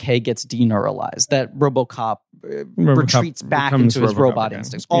 Agent K gets deneuralized, that RoboCop, retreats back becomes into his RoboCop robot again.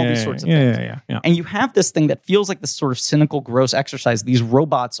 instincts, all these sorts of yeah, things. Yeah. And you have this thing that feels like this sort of cynical, gross exercise. These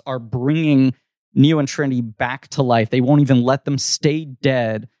robots are bringing Neo and Trinity back to life. They won't even let them stay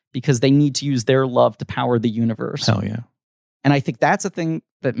dead because they need to use their love to power the universe. Hell yeah. And I think that's a thing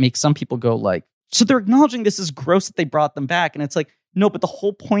that makes some people go like, so they're acknowledging this is gross that they brought them back. And it's like, no, but the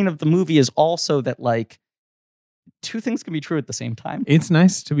whole point of the movie is also that like two things can be true at the same time. It's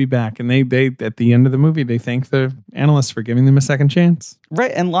nice to be back. And they at the end of the movie, they thank the analysts for giving them a second chance.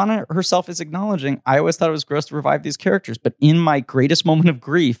 Right. And Lana herself is acknowledging, I always thought it was gross to revive these characters, but in my greatest moment of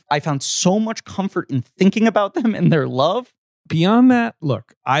grief, I found so much comfort in thinking about them and their love. Beyond that,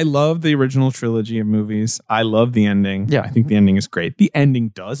 look, I love the original trilogy of movies. I love the ending. Yeah. I think the ending is great. The ending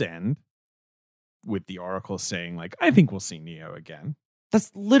does end with the Oracle saying, like, I think we'll see Neo again. That's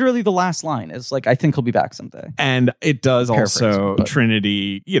literally the last line. It's like, I think he'll be back someday. And it does also, Paraphrasing, but-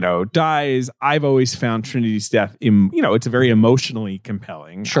 Trinity, dies. I've always found Trinity's death, it's a very emotionally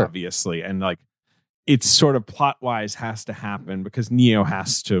compelling, Sure. obviously. And like, it's sort of plot-wise has to happen because Neo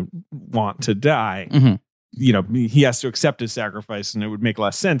has to want to die. Mhm. He has to accept his sacrifice, and it would make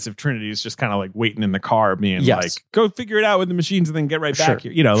less sense if Trinity is just kind of like waiting in the car being Yes. like, go figure it out with the machines and then get right Sure. back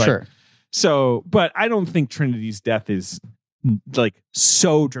here. Sure. So, but I don't think Trinity's death is like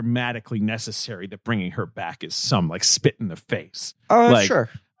so dramatically necessary that bringing her back is some like spit in the face. Like, Sure.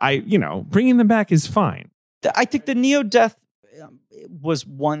 Bringing them back is fine. I think the Neo death was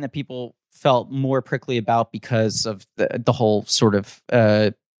one that people felt more prickly about because of the whole sort of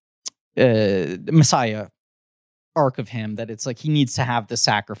Messiah arc of him, that it's like he needs to have the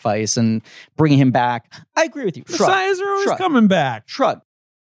sacrifice and bringing him back. I agree with you. Shrug. Messiahs are always Shrug. coming back. Shrug.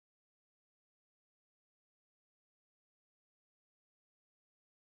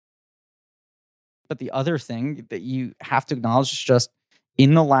 But the other thing that you have to acknowledge is just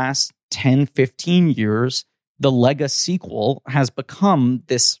in the last 10, 15 years, the Lega sequel has become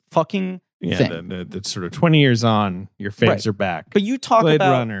this fucking Yeah, thing. the sort of 20 years on, your faves Right. are back. But you talk Blade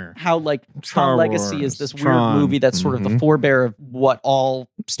about Runner, how like Star Tron Legacy Wars, is this Tron. weird movie that's sort of the Mhm. forebear of what all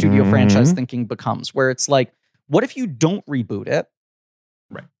studio Mhm. franchise thinking becomes, where it's like, what if you don't reboot it?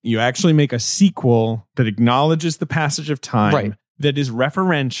 Right. You actually make a sequel that acknowledges the passage of time, Right. that is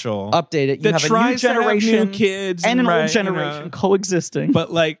referential, Update it. You that have a new tries to have generation new kids and an right, old generation coexisting.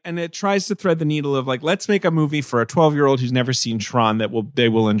 but like, and it tries to thread the needle of like, let's make a movie for a 12-year-old who's never seen Tron that they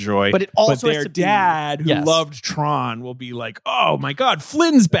will enjoy. But it also has their to be- dad who Yes. loved Tron will be like, oh my God,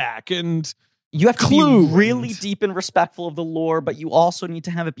 Flynn's back. And you have to Clue be really and- deep and respectful of the lore, but you also need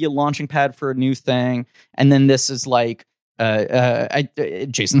to have it be a launching pad for a new thing. And then this is like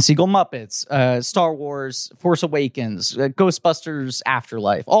Jason Segel Muppets, Star Wars, Force Awakens, Ghostbusters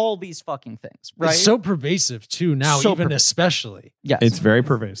Afterlife, all these fucking things, right? It's so pervasive too now, So even pervasive. especially. yes. it's very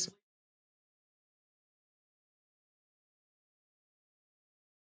pervasive.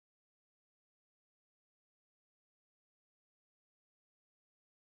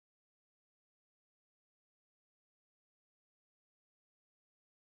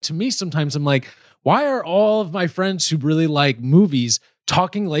 To me, sometimes I'm like, why are all of my friends who really like movies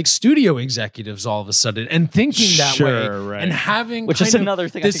talking like studio executives all of a sudden and thinking that way Sure, right. and having Which kind is of another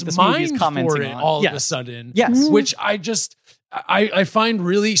thing I this think this movie is mind commenting for it on. all of a Yes. sudden. Yes. Which I find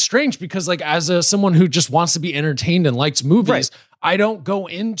really strange because like as someone who just wants to be entertained and likes movies, Right. I don't go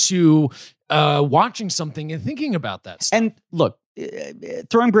into watching something and thinking about that stuff. And look,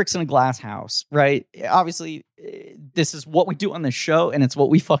 throwing bricks in a glass house, right? Obviously, this is what we do on this show, and it's what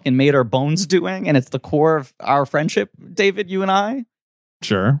we fucking made our bones doing, and it's the core of our friendship, David, you and I.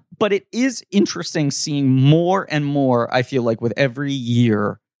 Sure. But it is interesting seeing more and more, I feel like, with every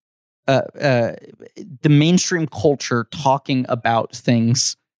year, the mainstream culture talking about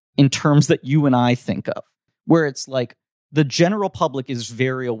things in terms that you and I think of, where it's like the general public is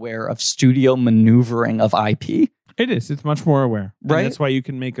very aware of studio maneuvering of IP. It is. It's much more aware. And Right? that's why you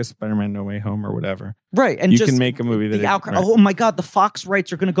can make a Spider-Man No Way Home or whatever. Right. And You just can make a movie that the outcry. right. Oh my God, the Fox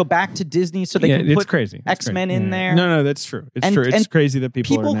rights are going to go back to Disney so they Yeah, can it's put crazy. It's X-Men crazy. in Yeah. there. No, that's true. It's And- true. It's and crazy that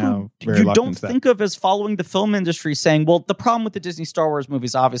people are people now who very you reluctant don't to that. think of as following the film industry saying, well, the problem with the Disney Star Wars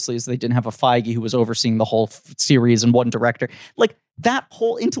movies, obviously, is they didn't have a Feige who was overseeing the whole series and one director. Like that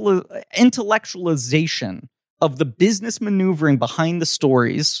whole intellectualization of the business maneuvering behind the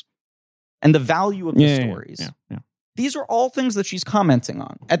stories and the value of the stories. Yeah. These are all things that she's commenting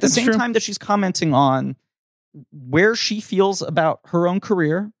on. At the That's same true. time that she's commenting on where she feels about her own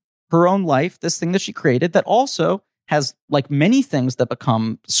career, her own life, this thing that she created that also has, like many things that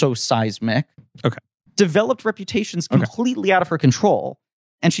become so seismic, Okay. developed reputations Okay. completely out of her control.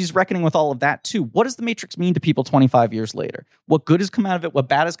 And she's reckoning with all of that too. What does The Matrix mean to people 25 years later? What good has come out of it? What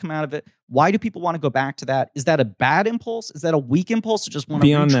bad has come out of it? Why do people want to go back to that? Is that a bad impulse? Is that a weak impulse to just want to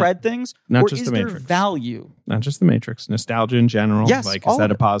Beyond that, retread things? not or just is The there Matrix. value? Not just the Matrix, nostalgia in general. Yes, like, all is that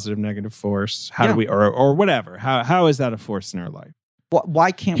of a it. positive, negative force? How Yeah. do we, or whatever? How is that a force in our life?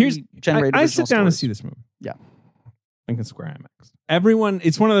 Why can't Here's- we generate I original sit down and stories? see this movie. Yeah. Lincoln Square IMAX. Everyone,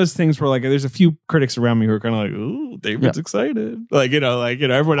 it's one of those things where like there's a few critics around me who are kind of like, "Ooh, David's excited." Like,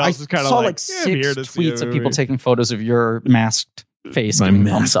 everyone else is kind of saw like, like "Yeah, I'm here six to see tweets a of people movie." taking photos of your masked face. My giving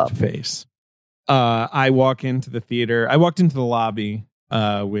thumbs masked up. face. I walk into the theater. I walked into the lobby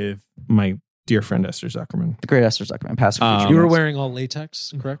with my dear friend Esther Zuckerman. The great Esther Zuckerman, passive feature. You were Yes. wearing all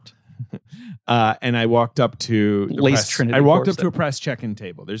latex, correct? And I walked up to the Lace press, Trinity I walked Force up to a press check-in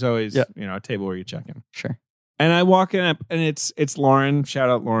table. There's always a table where you check in. Sure. And I walk in up, and it's Lauren. Shout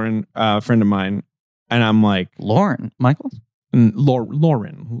out Lauren, a friend of mine. And I'm like, Lauren Michaels. Lauren, Laur,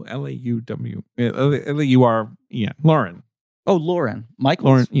 Lauren. Oh, Lauren Michaels.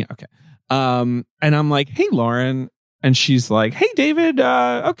 Lauren, yeah, okay. And I'm like, hey, Lauren. And she's like, hey, David,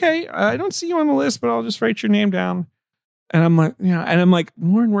 okay, I don't see you on the list, but I'll just write your name down. And I'm like,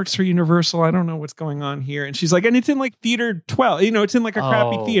 Lauren works for Universal. I don't know what's going on here. And she's like, and it's in like theater 12. It's in like a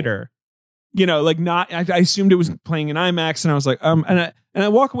crappy Oh. theater. Like not. I assumed it was playing in IMAX, and I was like, and I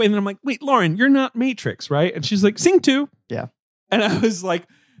walk away, and then I'm like, wait, Lauren, you're not Matrix, right? And she's like, Sing 2. Yeah. And I was like,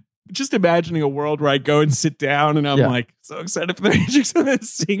 just imagining a world where I go and sit down, and I'm like so excited for the Matrix, and then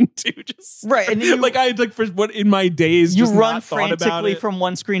Sing 2 just Right, and you- like I had like for what in my days You just run not thought about frantically it. from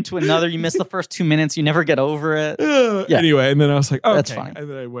one screen to another. You miss the first 2 minutes. You never get over it. Yeah. Anyway, and then I was like, oh, That's okay. fine. And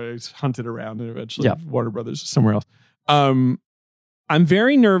then I hunted around, and eventually Yeah. Warner Brothers somewhere else. I'm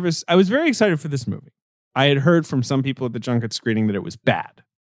very nervous. I was very excited for this movie. I had heard from some people at the junket screening that it was bad.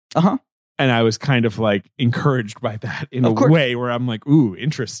 Uh-huh. And I was kind of like encouraged by that in Of a course. way where I'm like, ooh,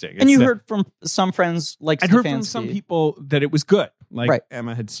 interesting. And you It's- heard from some friends like I'd heard from some Stefanski. people that it was good. Like Right.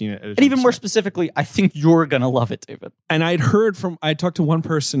 Emma had seen it. At a And even junket more screening. specifically, I think you're going to love it, David. And I talked to one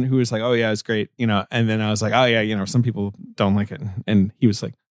person who was like, oh yeah, it's great. And then I was like, oh yeah, some people don't like it. And he was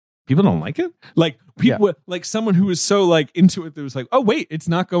like, people don't like it? Like people, like someone who was so like into it that was like, oh wait, it's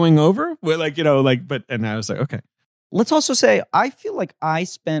not going over? Well, and I was like, okay. Let's also say, I feel like I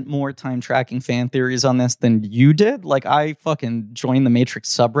spent more time tracking fan theories on this than you did. Like, I fucking joined the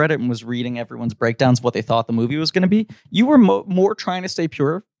Matrix subreddit and was reading everyone's breakdowns of what they thought the movie was going to be. You were more trying to stay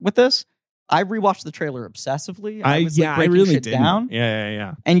pure with this. I rewatched the trailer obsessively. I was I breaking really shit did. down.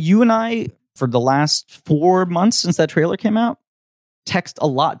 Yeah. And you and I, for the last 4 months since that trailer came out, text a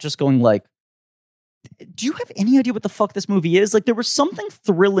lot just going like, do you have any idea what the fuck this movie is? Like, there was something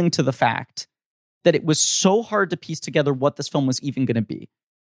thrilling to the fact that it was so hard to piece together what this film was even going to be.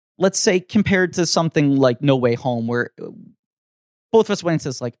 Let's say compared to something like No Way Home, where both of us went into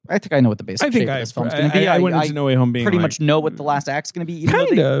this like, I think I know what the basic shape of this film's going to be. I went into No Way Home being pretty like, much know what the last act's going to be. Even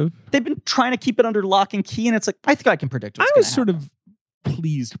kind though of. they've been trying to keep it under lock and key, and it's like, I think I can predict what's I going was to sort happen. of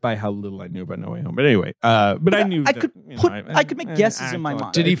pleased by how little I knew about No Way Home. But anyway, but I knew I that, could you know, put- I could make guesses in my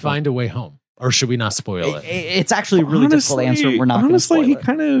mind. Did he find a way home? Or should we not spoil it? It's actually a really difficult to answer. We're not going to honestly, spoil he it.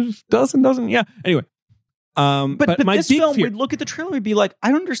 kind of doesn't. Yeah. Anyway, But my this big film, fear, we'd look at the trailer, we'd be like,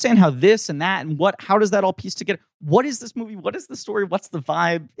 I don't understand how this and that and how does that all piece together? What is this movie? What is the story? What's the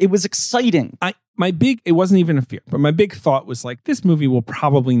vibe? It was exciting. it wasn't even a fear, but my big thought was like, this movie will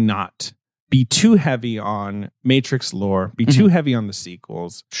probably not be too heavy on Matrix lore, be too heavy on the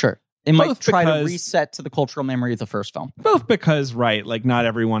sequels. Sure. It might Both try to because- reset to the cultural memory of the first film. Both because, right, like not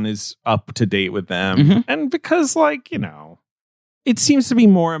everyone is up to date with them. Mhm. And because, like, it seems to be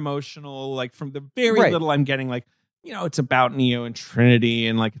more emotional, like from the very Right. little I'm getting, like, it's about Neo and Trinity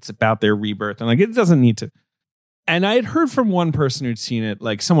and like it's about their rebirth. And like it doesn't need to. And I had heard from one person who'd seen it,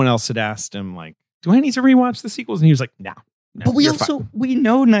 like someone else had asked him, like, do I need to rewatch the sequels? And he was like, no. But we you're also, fine. we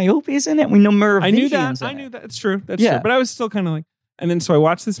know Niobe's in it. We know Merovingian's I knew that. in I it. knew that. It's true. That's Yeah. true. But I was still kind of like, and then so I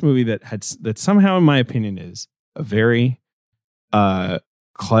watched this movie that somehow, in my opinion, is a very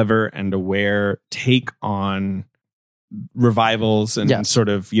clever and aware take on revivals and Yes. sort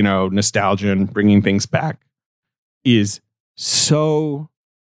of, nostalgia and bringing things back, is so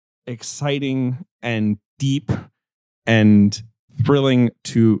exciting and deep and thrilling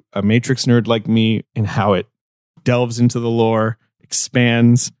to a Matrix nerd like me in how it delves into the lore,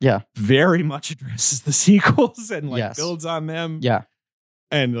 expands, very much addresses the sequels and like Yes. builds on them. Yeah.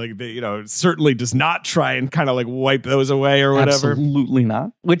 And like they, certainly does not try and kind of like wipe those away or whatever. Absolutely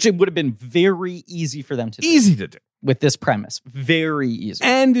not. Which it would have been very easy for them to do. Easy to do. with this premise. Very easily.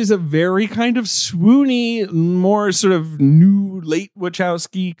 And is a very kind of swoony, more sort of new late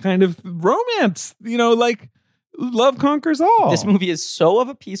Wachowski kind of romance. You know, like love conquers all. This movie is so of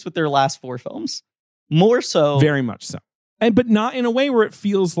a piece with their last 4 films. More so. Very much so. But not in a way where it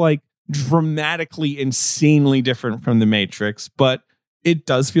feels like dramatically, insanely different from The Matrix, but it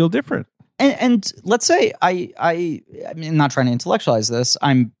does feel different. And let's say I mean, not trying to intellectualize this.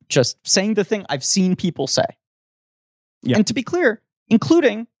 I'm just saying the thing I've seen people say. Yeah. And to be clear,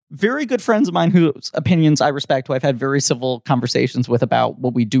 including very good friends of mine whose opinions I respect, who I've had very civil conversations with about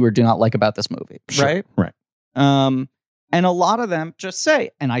what we do or do not like about this movie. Sure. Right? Right. And a lot of them just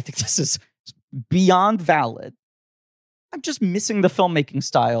say, and I think this is beyond valid, I'm just missing the filmmaking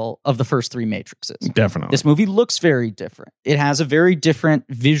style of the first 3 Matrixes. Definitely. This movie looks very different. It has a very different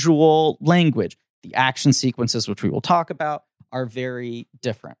visual language. The action sequences, which we will talk about, are very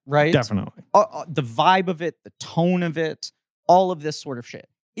different, right? Definitely. The vibe of it, the tone of it, all of this sort of shit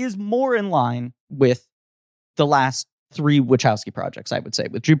is more in line with the last 3 Wachowski projects, I would say,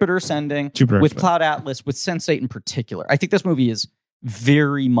 with Jupiter Ascending, with Cloud Atlas, with Sense8 in particular. I think this movie is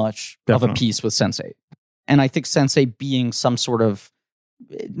very much of a piece with Sense8. And I think Sense8 being some sort of,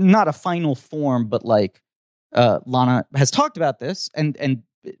 not a final form, but like Lana has talked about this, and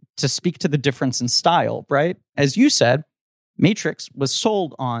to speak to the difference in style, right? As you said, Matrix was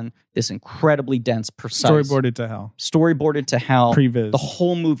sold on this incredibly dense, precise... Storyboarded to hell. Previs. The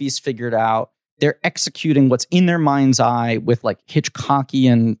whole movie's figured out. They're executing what's in their mind's eye with like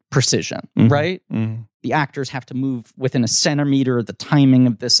Hitchcockian precision, right? Mm-hmm. The actors have to move within a centimeter, the timing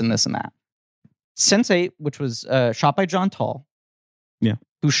of this and this and that. Sense8, which was shot by John Tull,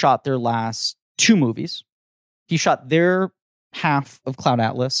 who shot their last 2 movies. He shot their half of Cloud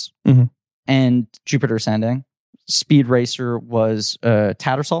Atlas and Jupiter Ascending. Speed Racer was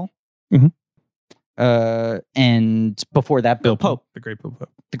Tattersall. And before that, Bill Pope. The great Bill Pope.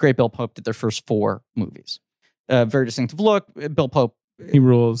 The great Bill Pope did their first 4 movies. Very distinctive look. Bill Pope. He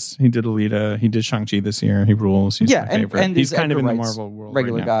rules. He did Alita. He did Shang-Chi this year. He rules. He's my favorite. And he's kind of in the Wright's Marvel world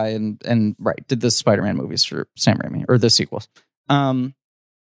regular right guy and did the Spider-Man movies for Sam Raimi, or the sequels. But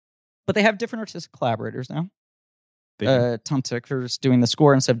they have different artistic collaborators now. Tom Ticker's doing the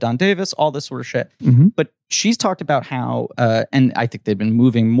score instead of Don Davis, all this sort of shit. But she's talked about how, and I think they've been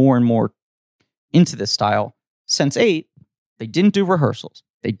moving more and more into this style. Sense8, they didn't do rehearsals.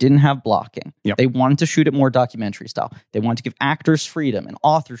 They didn't have blocking. Yep. They wanted to shoot it more documentary style. They wanted to give actors freedom and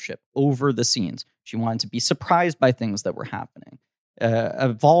authorship over the scenes. She wanted to be surprised by things that were happening,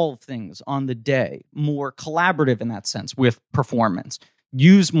 evolve things on the day, more collaborative in that sense with performance.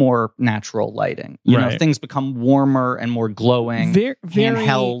 Use more natural lighting. You know, things become warmer and more glowing, very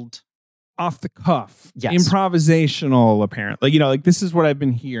handheld. Off the cuff. Yes. Improvisational, apparently. You know, like this is what I've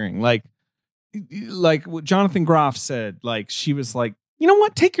been hearing. Like what Jonathan Groff said, like she was like, you know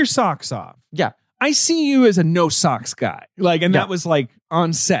what? Take your socks off. Yeah. I see you as a no socks guy. Like, and that was like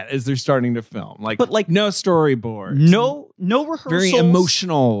on set as they're starting to film. Like, but like no storyboards. No rehearsals. Very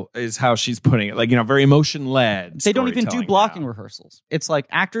emotional is how she's putting it. Like, you know, very emotion led. They don't even do blocking rehearsals. It's like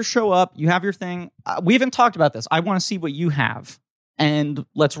actors show up, you have your thing. We haven't talked about this. I want to see what you have. And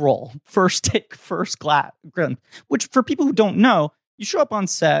let's roll. First take, first glass. Which for people who don't know, you show up on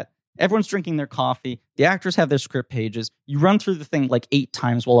set. Everyone's drinking their coffee. The actors have their script pages. You run through the thing like 8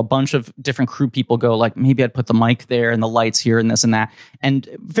 times while a bunch of different crew people go like, maybe I'd put the mic there and the lights here and this and that. And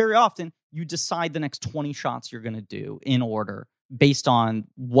very often you decide the next 20 shots you're going to do in order based on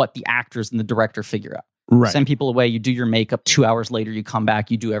what the actors and the director figure out. Right. Send people away. You do your makeup. 2 hours later, you come back.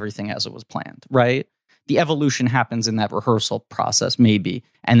 You do everything as it was planned, right? The evolution happens in that rehearsal process, maybe.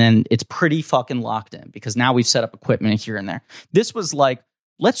 And then it's pretty fucking locked in because now we've set up equipment here and there. This was like,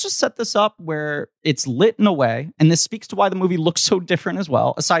 let's just set this up where it's lit in a way, and this speaks to why the movie looks so different as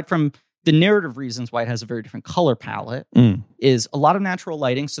well, aside from the narrative reasons why it has a very different color palette, is a lot of natural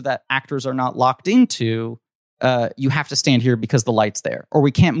lighting so that actors are not locked into, you have to stand here because the light's there, or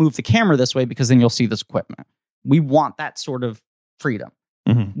we can't move the camera this way because then you'll see this equipment. We want that sort of freedom,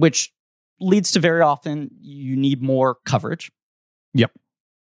 which leads to very often you need more coverage. Yep.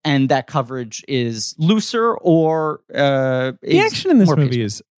 And that coverage is looser or the action in this movie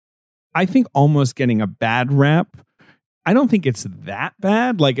is, I think, almost getting a bad rap. I don't think it's that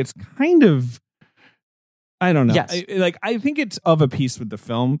bad. Like, it's kind of, I don't know. Yes. I think it's of a piece with the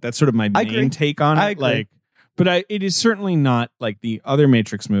film. That's sort of my main take on it. I agree. Like, but it is certainly not like the other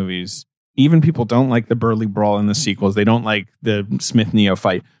Matrix movies. Even people don't like the Burly Brawl in the sequels. They don't like the Smith-Neo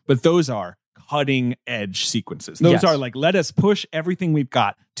fight. But those are cutting edge sequences. Those are like, let us push everything we've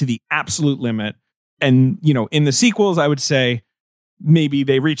got to the absolute limit. And, you know, in the sequels, I would say maybe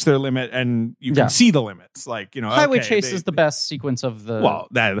they reach their limit and you can see the limits. Like, you know, Highway okay, Chase is the best sequence of the. Well,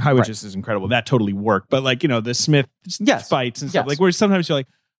 that Highway Right. Chase is incredible. That totally worked. But like, you know, the Smith fights and stuff, Yes. like where sometimes you're like,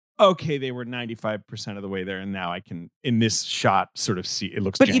 okay, they were 95% of the way there, and now I can, in this shot, sort of see it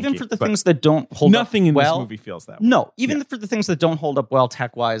looks. But janky, even for the but things that don't hold nothing up in well, this movie feels that way. No, even for the things that don't hold up well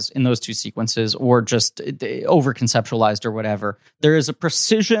tech wise in those two sequences, or just over conceptualized or whatever, there is a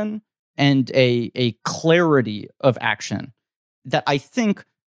precision and a clarity of action that I think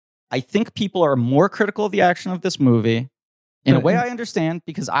people are more critical of the action of this movie. In a way, I understand,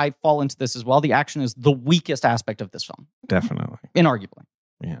 because I fall into this as well. The action is the weakest aspect of this film, Definitely. inarguably.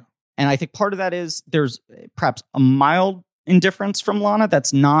 Yeah. And I think part of that is there's perhaps a mild indifference from Lana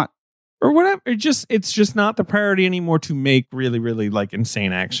that's not. Or whatever. It's just not the priority anymore to make really, really like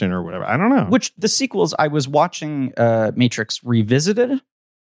insane action or whatever. I don't know. Which the sequels, I was watching Matrix Revisited,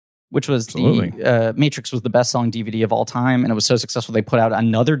 which was the Matrix was the best-selling DVD of all time, and it was so successful they put out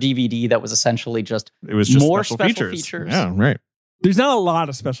another DVD that was essentially just more special features. Yeah, right. There's not a lot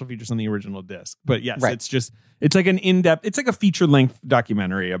of special features on the original disc, but yes, Right. it's like an in-depth, it's like a feature-length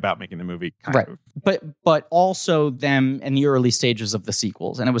documentary about making the movie. Kind of. But also them in the early stages of the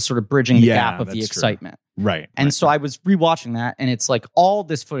sequels, and it was sort of bridging the gap of the that's true. excitement. Right. And so I was rewatching that, and it's like all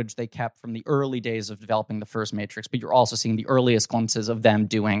this footage they kept from the early days of developing the first Matrix, but you're also seeing the earliest glimpses of them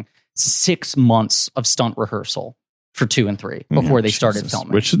doing 6 months of stunt rehearsal for 2 and 3 before they started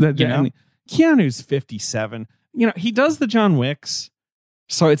filming. Which Keanu's 57. You know, he does the John Wicks,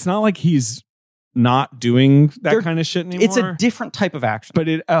 so it's not like he's not doing that kind of shit anymore. It's a different type of action, but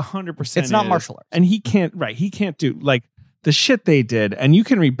it 100%. It's not martial arts, and he can't do like the shit they did. And you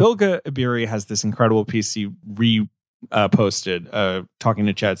can read. Bilge Ebiri has this incredible piece he posted talking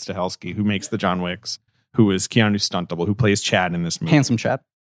to Chad Stahelski, who makes the John Wicks, who is Keanu's stunt double, who plays Chad in this movie. Handsome Chad.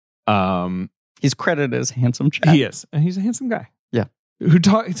 He's credited as Handsome Chad. He is, and he's a handsome guy. Yeah, who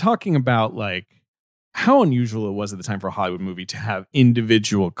talking about like how unusual it was at the time for a Hollywood movie to have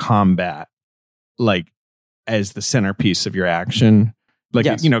individual combat like as the centerpiece of your action.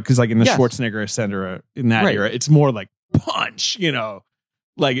 Like, you know, because like in the Schwarzenegger etc. in that era, it's more like punch, you know.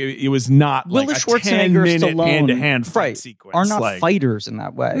 Like it was not like a Schwarzenegger, 10-minute hand-to-hand fight sequence. Are not like, fighters in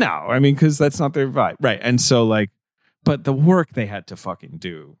that way. No, I mean, because that's not their vibe. Right. And so like, but the work they had to fucking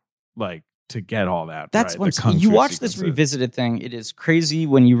do, like, to get all that. That's right, when you watch this revisited thing. It is crazy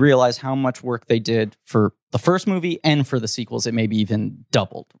when you realize how much work they did for the first movie and for the sequels. It maybe even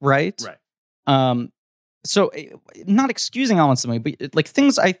doubled, right? Right. So not excusing elements of the movie, but like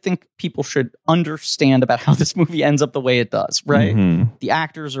things I think people should understand about how this movie ends up the way it does, right? Mm-hmm. The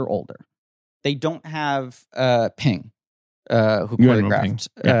actors are older. They don't have Ping, who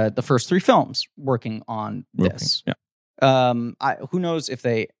choreographed the first 3 films, working on this. Yeah. Who knows if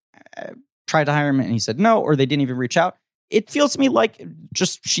they tried to hire him and he said no, or they didn't even reach out. It feels to me like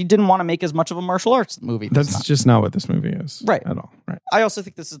just she didn't want to make as much of a martial arts movie. That's just not what this movie is. Right. At all. Right. I also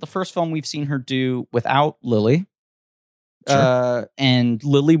think this is the first film we've seen her do without Lily. Sure. And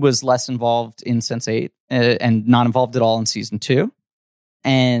Lily was less involved in Sense8 and not involved at all in season 2.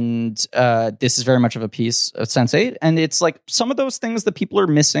 And this is very much of a piece of Sense8. And it's like some of those things that people are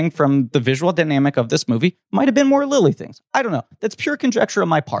missing from the visual dynamic of this movie might have been more Lily things. I don't know. That's pure conjecture on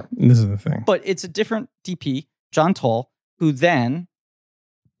my part. This is the thing. But it's a different DP, John Toll, who then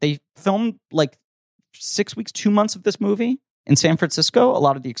they filmed like 6 weeks, 2 months of this movie in San Francisco. A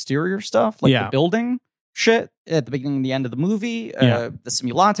lot of the exterior stuff, like the building shit at the beginning and the end of the movie, the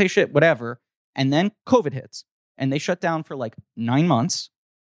Simulante shit, whatever. And then COVID hits and they shut down for like 9 months.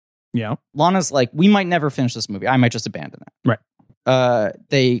 Yeah. Lana's like, we might never finish this movie. I might just abandon it. Right.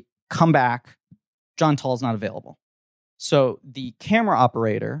 They come back. John Toll's not available. So the camera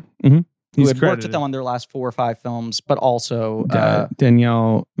operator, who had worked with them on their last 4 or 5 films, but also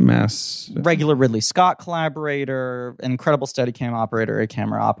Danielle Mass, regular Ridley Scott collaborator, an incredible Steadicam operator, a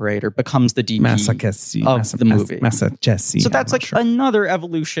camera operator, becomes the DP of the movie. So that's like another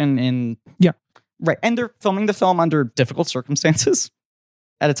evolution in right. And they're filming the film under difficult circumstances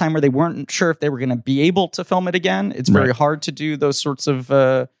at a time where they weren't sure if they were going to be able to film it again. It's very hard to do those sorts of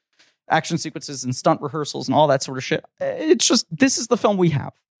action sequences and stunt rehearsals and all that sort of shit. It's just this is the film we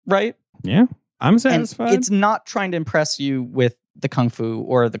have, right? Yeah, I'm satisfied. And it's not trying to impress you with the kung fu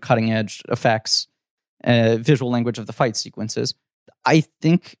or the cutting edge effects, visual language of the fight sequences. I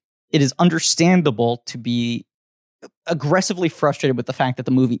think it is understandable to be aggressively frustrated with the fact that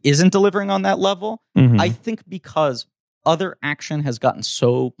the movie isn't delivering on that level. Mm-hmm. I think because other action has gotten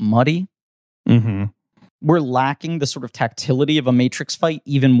so muddy, we're lacking the sort of tactility of a Matrix fight,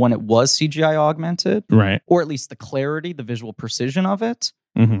 even when it was CGI augmented, right? Or at least the clarity, the visual precision of it.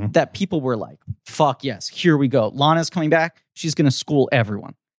 That people were like, fuck yes, here we go. Lana's coming back. she's going to school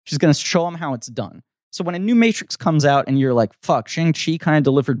everyone. She's going to show them how it's done. So when a new Matrix comes out and you're like, fuck, Shang-Chi kind of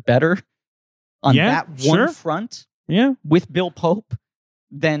delivered better on that one front with Bill Pope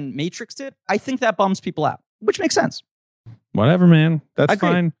than Matrix did, I think that bums people out, which makes sense. Whatever, man. That's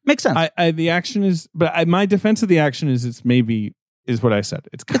fine. Makes sense. The action is, but my defense of the action is is what I said.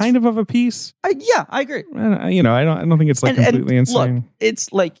 It's kind of a piece. I agree. I don't think it's like completely insane. Look,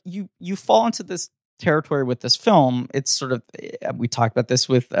 it's like you fall into this territory with this film. It's sort of, we talked about this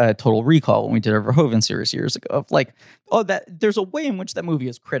with Total Recall when we did our Verhoeven series years ago, of like, that there's a way in which that movie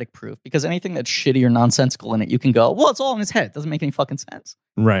is critic proof, because anything that's shitty or nonsensical in it, you can go, well, it's all in his head. It doesn't make any fucking sense.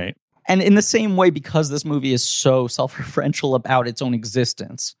 Right. And in the same way, because this movie is so self-referential about its own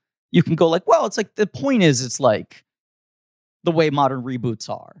existence, you can go like, well, it's like, the point is, it's like the way modern reboots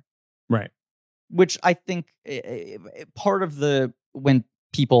are. Right. Which I think part of when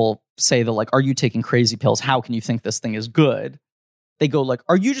people say that, like, are you taking crazy pills? How can you think this thing is good? They go like,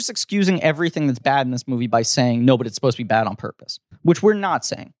 are you just excusing everything that's bad in this movie by saying, no, but it's supposed to be bad on purpose? Which we're not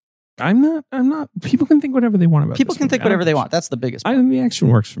saying. I'm not. People can think whatever they want about People this can movie. think whatever they want. That's the biggest part. The action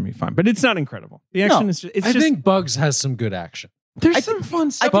works for me fine, but it's not incredible. The action is just, I think Bugs has some good action. There's some fun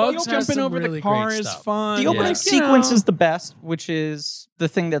stuff. Bugs has Jumping some over really the car great is stuff. fun. The opening sequence is the best, which is the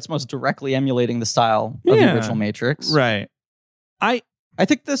thing that's most directly emulating the style of the original Matrix. Right. I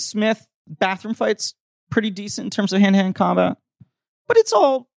think the Smith bathroom fight's pretty decent in terms of hand-to-hand combat, but it's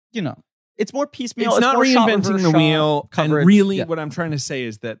all, it's more piecemeal. It's not more reinventing the wheel. And coverage. really, what I'm trying to say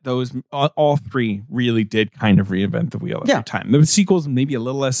is that those all three really did kind of reinvent the wheel every time. The sequels maybe a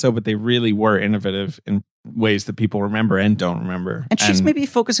little less so, but they really were innovative in ways that people remember and don't remember. And she's maybe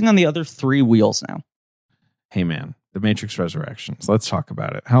focusing on the other three wheels now. Hey, man, The Matrix Resurrections. Let's talk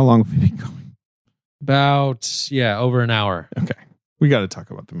about it. How long have we been going? About, over an hour. Okay. We got to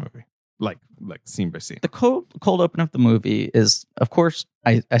talk about the movie. Like scene by scene. The cold open of the movie is, of course,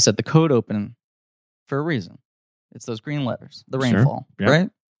 I said the code open for a reason. It's those green letters, the rainfall,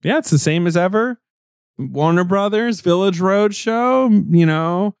 right? Yeah, it's the same as ever. Warner Brothers, Village Roadshow,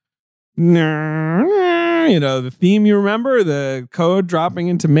 the theme you remember, the code dropping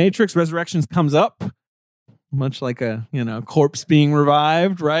into Matrix, Resurrections comes up. Much like a, corpse being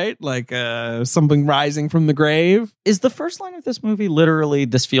revived, right? Like something rising from the grave. Is the first line of this movie literally,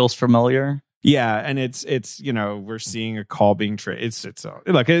 this feels familiar? Yeah, and it's we're seeing a call being it's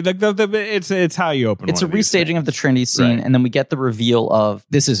how you open. It's a restaging of the Trinity scene, and then we get the reveal of,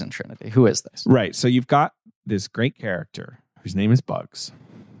 this isn't Trinity. Who is this? Right. So you've got this great character whose name is Bugs,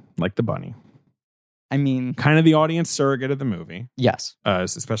 like the bunny. I mean, kind of the audience surrogate of the movie. Yes,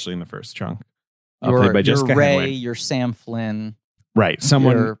 especially in the first chunk. You're by Jessica Ray, Henwick. you're Sam Flynn. Right.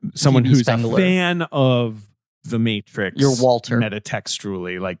 Someone who's Spengler. a fan of the Matrix. You're Walter.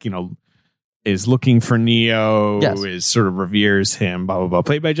 Metatextually, is looking for Neo, is sort of reveres him, blah, blah, blah.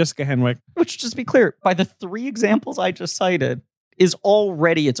 Played by Jessica Henwick. Which, just to be clear, by the three examples I just cited, is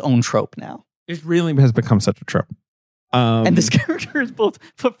already its own trope now. It really has become such a trope. And this character is both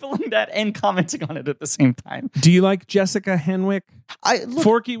fulfilling that and commenting on it at the same time. Do you like Jessica Henwick? Look,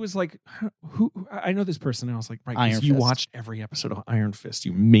 Forky was like, who? I know this person. And I was like, right, Iron you Fist. watched every episode of Iron Fist.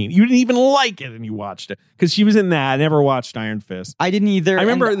 You didn't even like it, and you watched it because she was in that. I never watched Iron Fist. I didn't either. I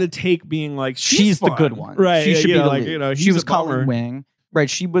remember the take being like, she's the fun. good one, right? She should be the lead. She She was Colin Wing. Right,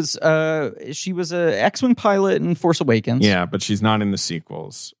 she was a X-Wing pilot in Force Awakens. Yeah, but she's not in the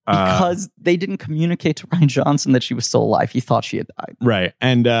sequels because they didn't communicate to Rian Johnson that she was still alive. He thought she had died. Right,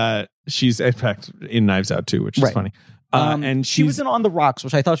 and she's in fact in Knives Out too, which is funny. And she was in On the Rocks,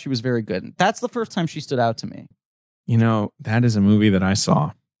 which I thought she was very good in. That's the first time she stood out to me. That is a movie that I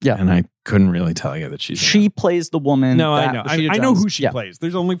saw. Yeah, and I couldn't really tell you that she plays the woman. No, I know. I know who she plays.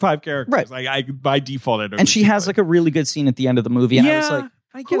 There's only 5 characters. Right. Like I by default, I know. And she has like a really good scene at the end of the movie. And I was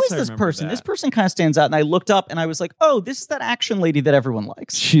like, who is this person? That. This person kind of stands out. And I looked up and I was like, oh, this is that action lady that everyone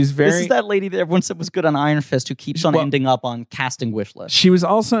likes. This is that lady that everyone said was good on Iron Fist who keeps on ending up on casting wish lists. She was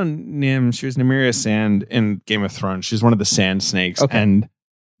also she was Nymeria Sand in Game of Thrones. She's one of the Sand Snakes. Okay. And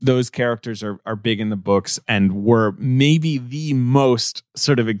those characters are big in the books and were maybe the most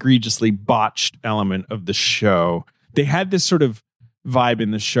sort of egregiously botched element of the show. They had this sort of vibe in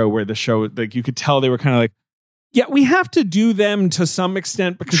the show where the show, like you could tell they were kind of like, yeah, we have to do them to some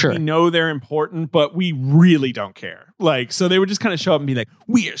extent because we know they're important, but we really don't care. Like, so they would just kind of show up and be like,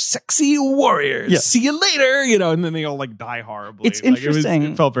 we are sexy warriors. Yeah. See you later. And then they all like die horribly. It's interesting.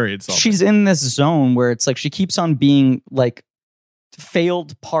 It felt very insulting. She's in this zone where it's like she keeps on being like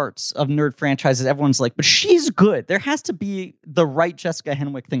failed parts of nerd franchises. Everyone's like, but she's good. There has to be the right Jessica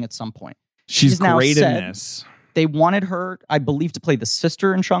Henwick thing at some point. She's great in this. They wanted her, I believe, to play the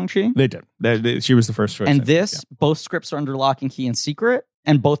sister in Shang-Chi. They did. She was the first choice. And I think, this, both scripts are under lock and key and secret.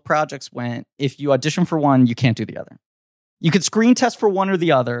 And both projects went, if you audition for one, you can't do the other. You could screen test for one or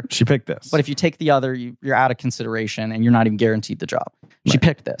the other. She picked this. But if you take the other, you're out of consideration and you're not even guaranteed the job. She Right.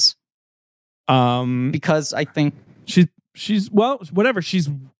 picked this. Because I think she's well, whatever. She's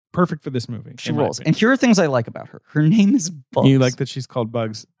perfect for this movie. she in my rolls. opinion. And here are things I like about her. Her name is Bugs. You like that she's called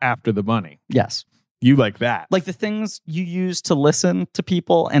Bugs after the bunny. Yes. You like that. Like the things you use to listen to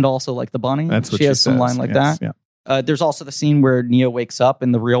people and also like the bunny. That's what she has some says. line like Yes, that. Yeah. There's also the scene where Neo wakes up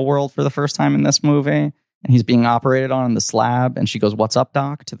in the real world for the first time in this movie, and he's being operated on in the slab, and she goes, "What's up,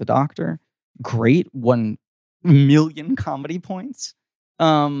 doc?" to the doctor. Great, 1 million comedy points.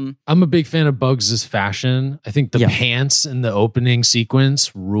 I'm a big fan of Bugs' fashion. I think the Yeah. pants in the opening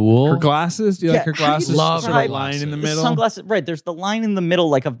sequence rule. Her glasses. Do you like her how do you glasses? Love Sort her of line in the glasses. middle. Sunglasses, right? There's the line in the middle,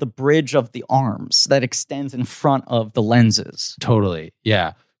 like of the bridge of the arms that extends in front of the lenses. Totally.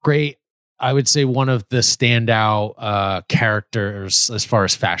 Yeah. Great. I would say one of the standout characters as far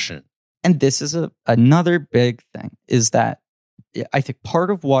as fashion. And this is another big thing is that I think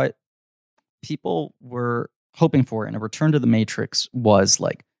part of what people were hoping for in a return to the Matrix was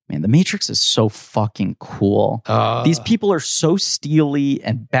like, man, the Matrix is so fucking cool. These people are so steely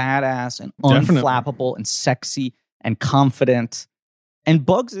and badass and Definitely. unflappable and sexy and confident. And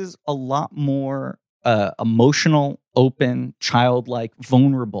Bugs is a lot more emotional, open, childlike,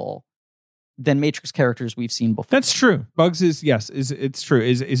 vulnerable than Matrix characters we've seen before. That's true. Bugs is it's true.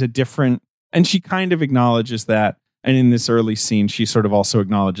 Is a different, and she kind of acknowledges that. And in this early scene, she sort of also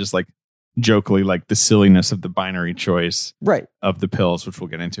acknowledges, like, jokingly, like the silliness of the binary choice Right. of the pills, which we'll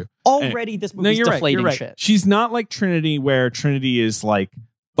get into. Already this movie's you're right. deflating You're right. shit. She's not like Trinity, where Trinity is like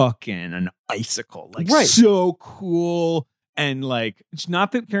fucking an icicle, like Right. so cool. And like, it's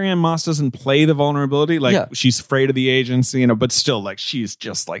not that Carrie-Anne Moss doesn't play the vulnerability, like Yeah. she's afraid of the agents, but still, like, she's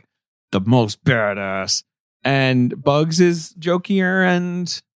just like the most badass. And Bugs is jokier, and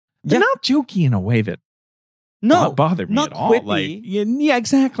they're Yeah. not jokey in a way that No, bothered me not at all. quippy. Like, yeah,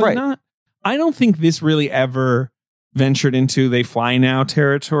 exactly. Right. Not. I don't think this really ever ventured into they fly now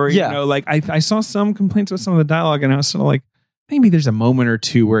territory. Yeah. Like I saw some complaints with some of the dialogue, and I was sort of like, maybe there's a moment or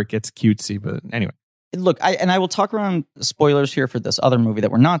two where it gets cutesy, but anyway. Look, I will talk around spoilers here for this other movie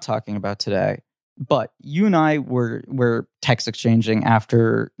that we're not talking about today. But you and I were text exchanging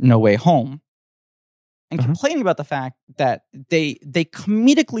after No Way Home and complaining about the fact that they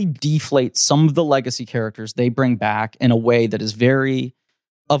comedically deflate some of the legacy characters they bring back in a way that is very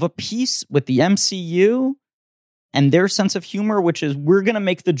of a piece with the MCU and their sense of humor, which is we're going to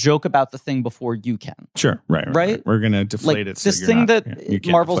make the joke about the thing before you can. Sure. Right. We're going to deflate it. So This you're thing not- that you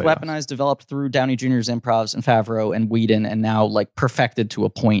can't Marvel's deflate us. weaponized, developed through Downey Jr.'s improvs and Favreau and Whedon, and now like perfected to a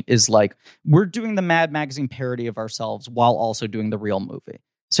point, is like we're doing the Mad Magazine parody of ourselves while also doing the real movie.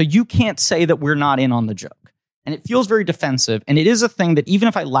 So you can't say that we're not in on the joke. And it feels very defensive. And it is a thing that even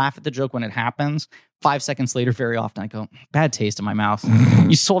if I laugh at the joke when it happens, 5 seconds later, very often I go, bad taste in my mouth.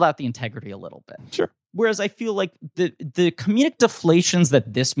 You sold out the integrity a little bit. Sure. Whereas I feel like the comedic deflations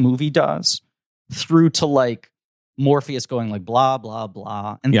that this movie does through to like Morpheus going like blah, blah,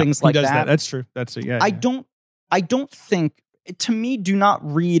 blah, and Yeah, things he like does that. That's true. That's it. Yeah. I don't think, to me, do not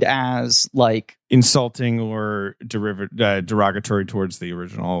read as like insulting or derogatory towards the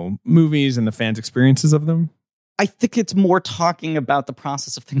original movies and the fans' experiences of them. I think it's more talking about the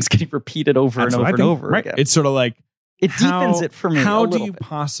process of things getting repeated over That's and what over I and think. over Right. again. It's sort of like, It deepens it for me. How a do little you bit.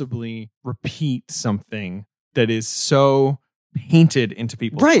 possibly repeat something that is so painted into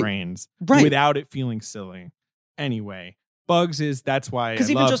people's Right. brains Right. without it feeling silly? Anyway, Bugs is, that's why Because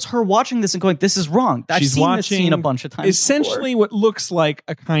I even love, just her watching this and going, "This is wrong." I've She's seen this scene a watching bunch of times. essentially what looks like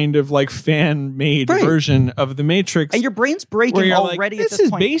a kind of like fan-made Right. version of The Matrix. and your brain's where breaking you're already. like, at this this is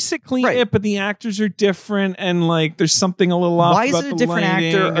point. basically Right. it, but the actors are different, and like there's something a little off. Why is about it a the different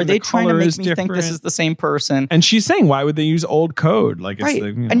lighting, actor? and Are the they trying to color make is me think this different. is the same person? And she's saying, why would they use old code? Like, it's Right.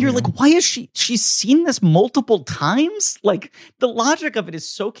 the, And you're like, why is she's seen this multiple times? Like the logic of it is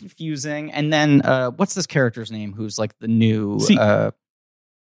so confusing. And then what's this character's name who's like the new Zeke.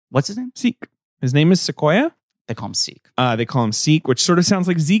 what's his name? Seek. His name is Sequoia. They call him Seek. They call him Seek, which sort of sounds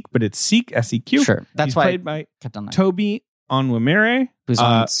like Zeke, but it's Seek, S-E-Q. Sure. That's He's why played I by kept on that. Toby Onwumere, Who's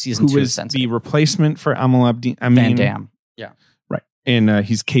on season who 2 of is Sense8. the replacement for Amal Abdi. I Van mean, Damme. right? And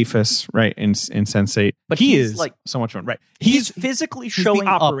he's Caiaphas, right? In Sense8, But he he's is like- so much fun, right? He's physically he's the showing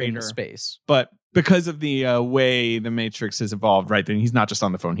up in operator. space. But because of the way the Matrix has evolved, right? Then he's not just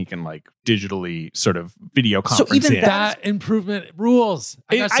on the phone; he can like digitally sort of video So conference. even in. That improvement rules.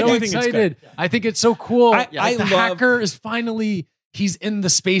 I got I so do think it's excited. I think it's so cool. I the love- hacker is finally he's in the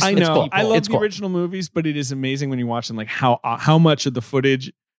space. I with know. people. I love It's the cool. original movies, but it is amazing when you watch them, like how much of the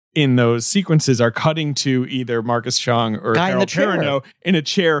footage in those sequences are cutting to either Marcus Chung or Guy in Harold the chair. Perrineau in a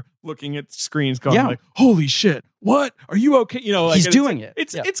chair looking at screens going Yeah. like, holy shit, what? Are you okay? You know, like He's it's doing like-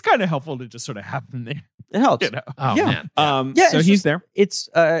 it. Yeah. It's kind of helpful to just sort of have them there. It helps. You know? Oh Yeah. man. Yeah, So it's he's just- there.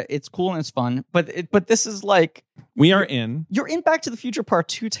 It's cool and it's fun, but this is like We are in. you're in Back to the Future Part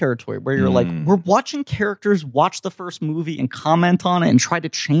 2 territory where you're like, Mm. we're watching characters watch the first movie and comment on it and try to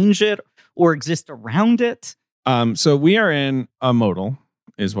change it or exist around it. So we are in a modal,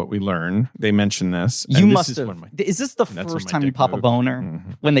 is what we learn. They mention this. You and this must is have. one of my- Is this the that's first when my time you dick pop a moved. boner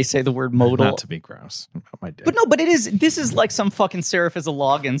Mhm. when they say the word modal? Not to be gross about my dick. But no, but this is like some fucking Seraph as a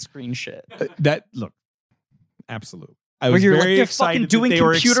login screen shit. That look, absolutely. I Where was you're like, very you're excited fucking that doing they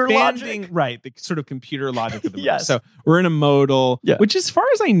were computer expanding, logic? right? The sort of computer logic of the movie. Yes. So we're in a modal, Yeah. which, as far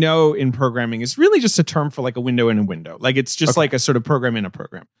as I know, in programming, is really just a term for like a window in a window. Like it's just like a sort of program in a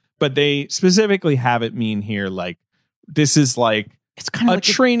program. But they specifically have it mean here like this is like It's kind a of like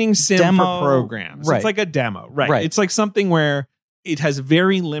training sim demo, for programs. right. It's like a demo, right? Right. It's like something where it has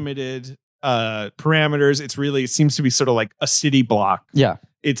very limited parameters. It's really, it seems to be sort of like a city block. yeah,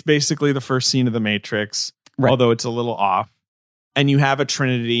 It's basically the first scene of The Matrix, Right. although it's a little off. And you have a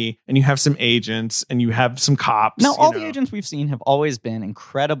Trinity, and you have some agents, and you have some cops. now you all know. the agents we've seen have always been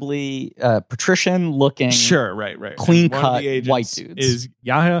incredibly patrician looking. Sure, right. clean And one of cut the agents white dudes. is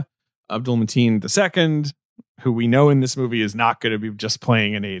Yahya Abdul-Mateen II, who we know in this movie is not going to be just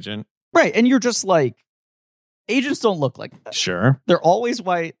playing an agent. Right, and you're just like, agents don't look like that. Sure. They're always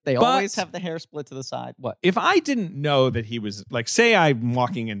white. They But- always have the hair split to the side. What? If I didn't know that he was, like, say I'm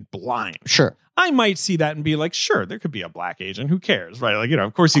walking in blind, Sure. I might see that and be like, sure, there could be a black agent. Who cares? Right. Like, you know,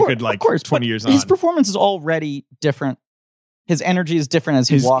 of course you could, like, of course, 20 but years on. his performance is already different. His energy is different as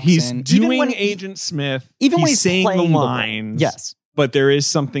he walks he's in. doing Agent Smith. even when he's he's saying the playing the role. lines. Yes. But there is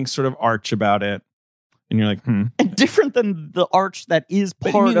something sort of arch about it. And you're like, And different than the arch that is But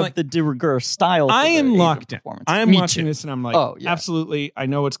you part mean, of like- the de rigueur style. for I the am agent locked in. performance. I am Me watching too. this and I'm like, Oh, yeah. absolutely. I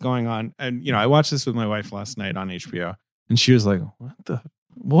know what's going on. And, you know, I watched this with my wife last night on HBO. And she was like,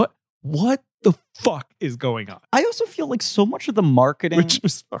 what the fuck is going on? I also feel like so much of the marketing, Which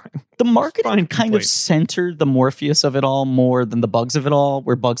was fine. the marketing fine kind complaint. of centered the Morpheus of it all more than the Bugs of it all,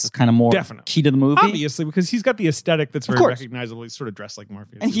 where Bugs is kind of more Definitely. key to the movie. Obviously, because he's got the aesthetic that's Of very course. recognizable. He's sort of dressed like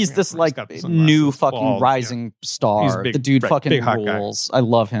Morpheus. And he's You know, this like got the sunglasses, new fucking bald, rising He's star. big, the dude right, fucking big hot guy. rules. I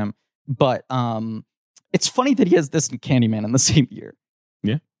love him. But it's funny that he has this and Candyman in the same year.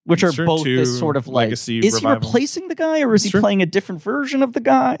 Yeah. Which are It's true. both Two this sort of like, legacy is he revivals. replacing the guy or is It's he true. playing a different version of the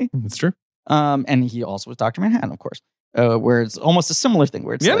guy? That's true. And he also was Dr. Manhattan, of course, where it's almost a similar thing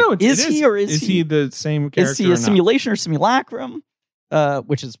where it's Yeah, like, no, it is he or is he the same character? is he or a not? simulation or simulacrum?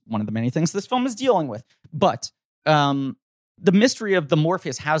 Which is one of the many things this film is dealing with. But the mystery of the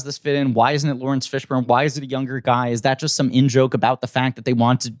Morpheus, how's this fit in? Why isn't it Lawrence Fishburne? Why is it a younger guy? Is that just some in-joke about the fact that they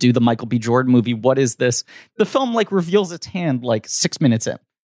want to do the Michael B. Jordan movie? What is this? The film like reveals its hand like 6 minutes in.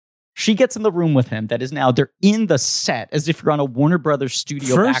 She gets in the room with him. That is now, they're in the set as if you're on a Warner Brothers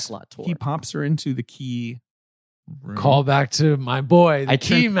studio First, backlot tour. He pops her into the key room. Call back to my boy, the I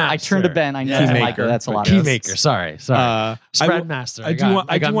Keymaster. turned to Ben. I know Yeah. to Keymaker. Michael. That's a lot. Yes. of Keymaker. Sorry. Spread master. I do want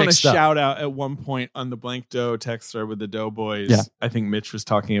to mixed up. shout out at one point on the Blank Dough text thread with the Doughboys. Yeah. I think Mitch was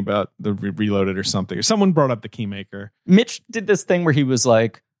talking about the Reloaded or something. Or someone brought up the Keymaker. Mitch did this thing where he was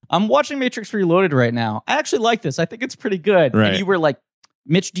like, I'm watching Matrix Reloaded right now. I actually like this. I think it's pretty good. Right. And you were like,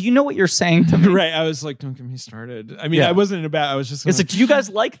 Mitch, do you know what you're saying to me? Right. I was like, don't get me started. I mean, Yeah. I wasn't about. I was just. It's like, do you guys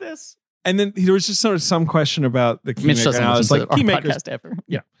like this? and then there was just sort of some question about the Keymaker. Mitch doesn't and I was listen like, to our Keymaker's podcast ever.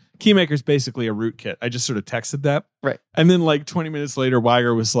 Keymaker's basically a rootkit. I just sort of texted that. Right. And then like 20 minutes later,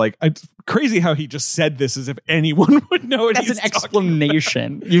 Weiger was like, it's crazy how he just said this as if anyone would know what That's he's an talking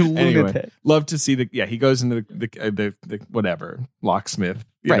explanation. You Anyway. lunatic. Love to see he goes into the whatever locksmith,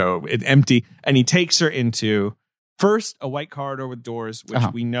 Right. it empty, and he takes her into first a white corridor with doors, which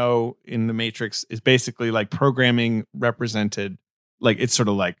Uh-huh. we know in the Matrix is basically like programming represented, like it's sort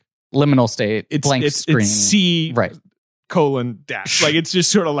of like Liminal state, it's blank screen. it's C Right. colon dash, like it's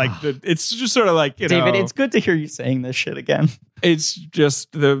just sort of like it's just sort of like David, know, it's good to hear you saying this shit again. it's just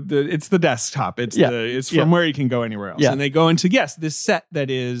it's the desktop. It's Yeah. it's Yeah. from where you can go anywhere else. Yeah. And they go into this set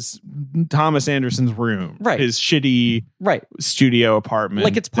that is Thomas Anderson's room. Right. His shitty Right. studio apartment.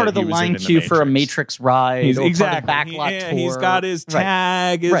 Like it's part of that the he was in line the cue for a Matrix. Matrix ride He's or exactly. part of the backlot tour. He's got his Right.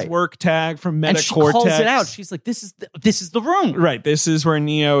 tag, his Right. work tag from And she Metacortex. calls it out. She's like, this is the room. Right. This is where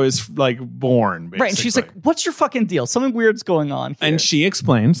Neo is like born. Basically. Right. And she's like, what's your fucking deal? Something weird's going on here. and she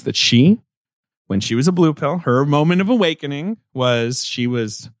explains that when she was a blue pill, her moment of awakening was she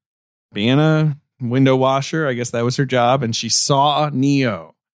was being a window washer. I guess that was her job. And she saw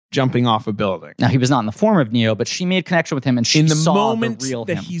Neo jumping off a building. Now, he was not in the form of Neo, but she made connection with him, and she In the saw moment the real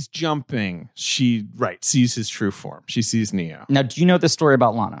that him. he's jumping, she sees his true form. She sees Neo. Now, do you know this story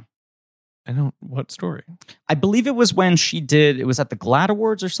about Lana? I don't. What story? I believe it was when it was at the GLAAD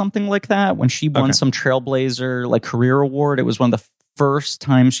Awards or something like that, when she won Okay. some Trailblazer like career award. It was one of the first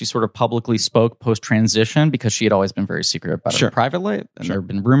times she sort of publicly spoke post-transition, because she had always been very secret about Sure. her private life. And there have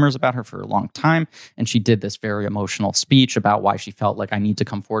been rumors about her for a long time. And she did this very emotional speech about why she felt like, I need to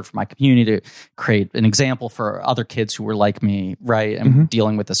come forward for my community to create an example for other kids who were like me, right? And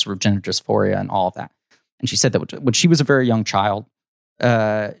dealing with this sort of gender dysphoria and all of that. And she said that when she was a very young child,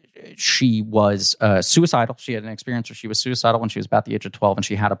 she was suicidal. She had an experience where she was suicidal when she was about the age of 12, and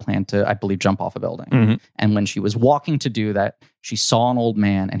she had a plan to, I believe, jump off a building. Mhm. And when she was walking to do that, she saw an old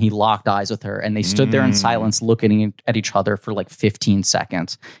man, and he locked eyes with her, and they stood there in silence looking at each other for like 15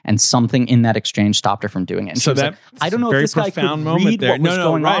 seconds. And something in that exchange stopped her from doing it. And she was like, I don't know if very this guy could profound moment read there. what was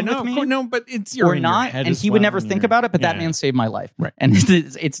going on with of me course, no, but it's you're or in your not. head And as he would well, never and think you're- about it, but that yeah. man saved my life. Right. And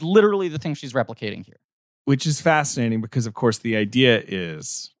it's literally the thing she's replicating here. Which is fascinating because, of course, the idea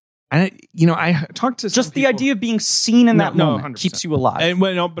is, and I talked to some Just the people- idea of being seen in that No, moment 100%. keeps you alive. and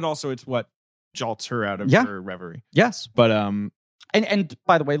well, no, but also it's what jolts her out of Yeah. her reverie. Yes. But And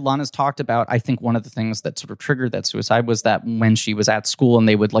by the way, Lana's talked about, I think one of the things that sort of triggered that suicide was that when she was at school and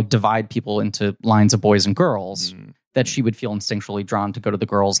they would like divide people into lines of boys and girls, that she would feel instinctually drawn to go to the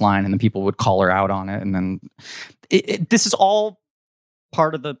girls' line, and then people would call her out on it. And then this is all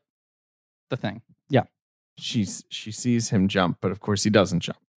part of the thing. Yeah. she sees him jump, but of course he doesn't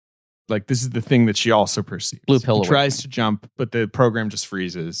jump. Like, this is the thing that she also perceives. Blue pill He tries to jump, but the program just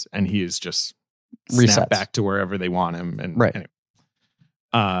freezes, and he is just Resets. snapped back to wherever they want him. And Right. anyway.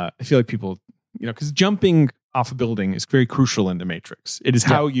 I feel like people, because jumping off a building is very crucial in the Matrix. It is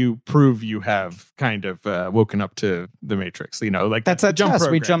how you prove you have kind of woken up to the Matrix. Like That's the that jump test.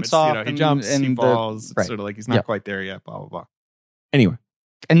 program. He jumps It's, off he and- jumps, he and the- falls. It's right. sort of like he's not Yeah. quite there yet. Blah blah blah. Anyway,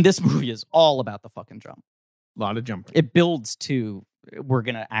 And this movie is all about the fucking jump. a lot of jumping. It builds to, we're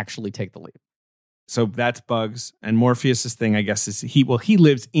going to actually take the leap. So that's Bugs, and Morpheus's thing, I guess, is he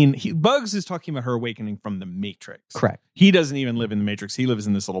lives in. Bugs is talking about her awakening from the Matrix. Correct. He doesn't even live in the Matrix. He lives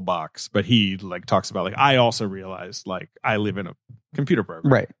in this little box, but he like talks about like, I also realized like I live in a computer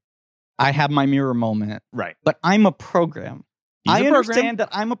program. Right. I have my mirror moment, Right. but I'm a program. He's I a program. understand that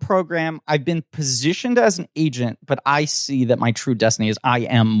I'm a program. I've been positioned as an agent, but I see that my true destiny is I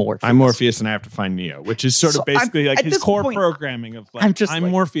am Morpheus. I'm Morpheus, and I have to find Neo, which is sort So of basically I'm- like at his this core point, programming of like, I'm just I'm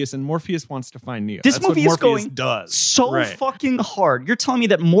like- Morpheus, and Morpheus wants to find Neo. This That's movie what is Morpheus going does so right. fucking hard. You're telling me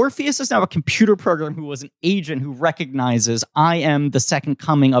that Morpheus is now a computer program who was an agent who recognizes I am the second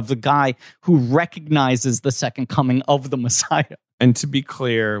coming of the guy who recognizes the second coming of the Messiah. And to be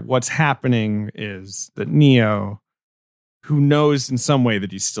clear, what's happening is that Neo, who knows in some way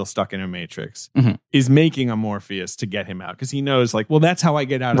that he's still stuck in a Matrix, Mhm. is making a Morpheus to get him out. Because he knows, like, well, that's how I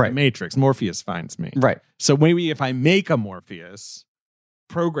get out of Right. the Matrix. Morpheus finds me. Right. So maybe if I make a Morpheus,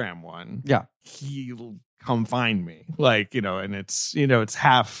 program one, Yeah. he'll come find me. Like, and it's, it's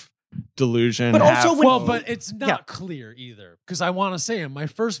half delusion. But also half when- Well, hope. but it's not clear either. Because I want to say, in my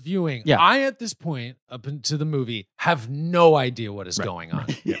first viewing, Yeah. I, at this point, up into the movie, have no idea what is going on.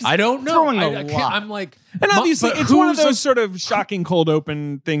 I don't know. Throwing a I can't- lot. I'm like, And obviously, but it's one of who's those sort of shocking cold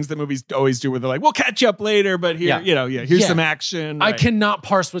open things that movies always do, where they're like, "We'll catch you up later," but here, Yeah. here's Yeah. some action. I Right. cannot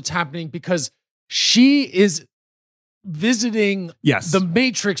parse what's happening because she is visiting yes, the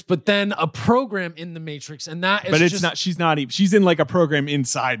Matrix, but then a program in the Matrix, and that is but it's just, not. She's not even. She's in like a program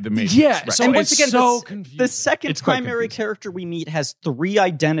inside the Matrix. Yeah, Right. so And once it's again, so the confusing. second It's quite primary confusing. character we meet has 3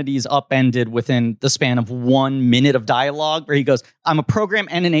 identities upended within the span of 1 minute of dialogue, where he goes, "I'm a program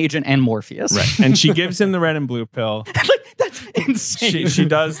and an agent and Morpheus." right, and she gives him the red and blue pill. Like, that's insane. She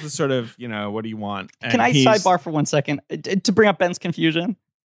does the sort of what do you want? And Can I he's- sidebar for 1 second to bring up Ben's confusion?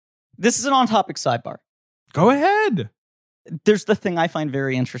 This is an on-topic sidebar. Go ahead. There's the thing I find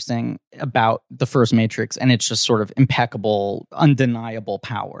very interesting about the first Matrix, and it's just sort of impeccable, undeniable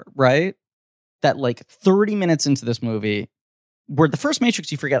power, right? That like 30 minutes into this movie, where the first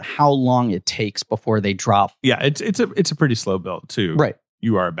Matrix, you forget how long it takes before they drop. Yeah, it's a pretty slow build too. Right.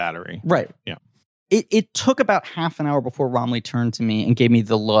 You are a battery. Right. Yeah. It took about half an hour before Romley turned to me and gave me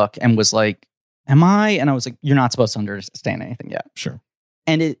the look and was like, "Am I?" And I was like, "You're not supposed to understand anything yet." Sure.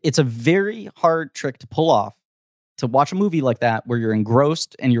 And it's a very hard trick to pull off, to watch a movie like that where you're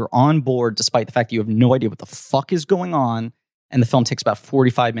engrossed and you're on board despite the fact that you have no idea what the fuck is going on, and the film takes about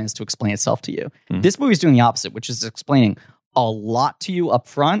 45 minutes to explain itself to you. Mhm. This movie is doing the opposite, which is explaining a lot to you up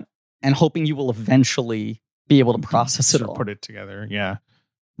front and hoping you will eventually be able to process it Sort of all. put it together. Yeah.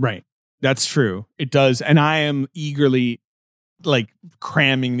 Right. That's true. It does. And I am eagerly like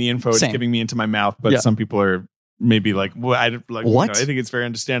cramming the info it's Same. giving me into my mouth. But Yeah. some people are maybe like, well, What? I think it's very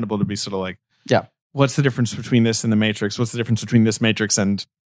understandable to be sort of like, Yeah. what's the difference between this and the Matrix? What's the difference between this Matrix and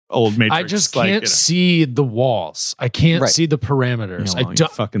old Matrix? I just Like, can't see the walls. I can't Right. see the you parameters. know, I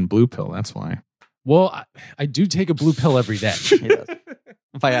don't. fucking blue pill. That's why. Well, I do take a blue pill every day. He does.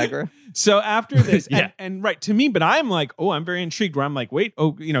 Viagra. So after this, Yeah. and right to me, but I'm like, oh, I'm very intrigued. Where I'm like, wait,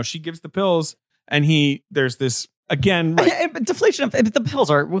 she gives the pills, and there's this again. Right. But deflation of the pills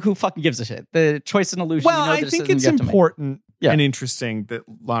are who fucking gives a shit. The choice and illusion. Well, you know, I the think decision it's you have to make. important Yeah. and interesting that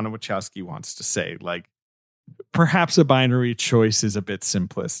Lana Wachowski wants to say, like, perhaps a binary choice is a bit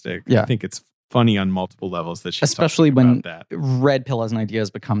simplistic. Yeah. I think it's funny on multiple levels that she's Especially talking when about that. red pill as an idea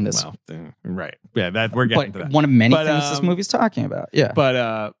has become this. Well, right, yeah, that we're getting But to that. one of many But, things this movie's talking about. Yeah.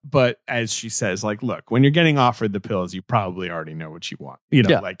 But as she says, like, look, when you're getting offered the pills, you probably already know what you want. You know,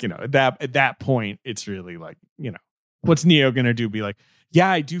 Yeah. like, at that point, it's really like, what's Neo gonna do? Be like, yeah,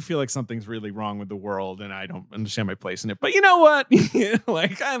 I do feel like something's really wrong with the world, and I don't understand my place in it. But you know what?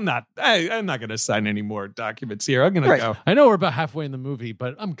 Like, I'm not gonna sign any more documents here. I'm gonna Right. go. I know we're about halfway in the movie,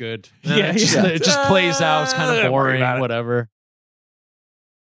 but I'm good. Yeah, it just, yeah. it just plays out. It's kind of Don't worry boring, about it. whatever.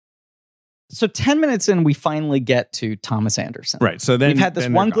 So 10 minutes in, we finally get to Thomas Anderson. Right. So then We've had this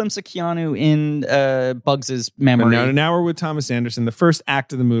then one they're gone. glimpse of Keanu in Bugs's But memory. now we're with Thomas Anderson. The first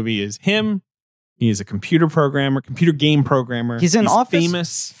act of the movie is him. He is a computer game programmer. He's in office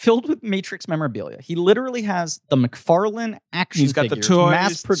famous. filled with Matrix memorabilia. He literally has the McFarlane action He's got the figures, toys,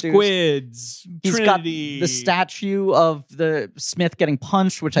 mass-produced. squids, He's Trinity. got the statue of the Smith getting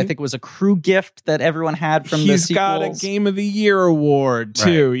punched, which I think was a crew gift that everyone had from the He's sequels. got a Game of the Year award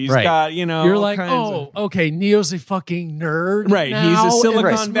too. Right, He's right. got You're all like, kinds oh, okay, Neo's a fucking nerd. right. now He's a in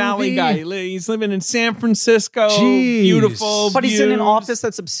Silicon this Valley movie? guy. He's living in San Francisco. Jeez. Beautiful, But he's in an views. office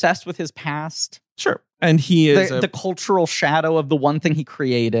that's obsessed with his past. Sure, and he is The cultural shadow of the one thing he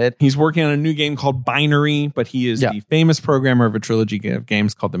created. He's working on a new game called Binary, but he is Yeah. the famous programmer of a trilogy of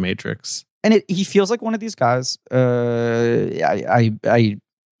games called The Matrix. And he feels like one of these guys. I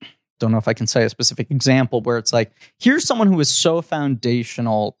don't know if I can say a specific example where it's like, here's someone who is so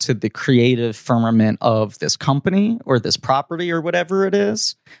foundational to the creative firmament of this company or this property or whatever it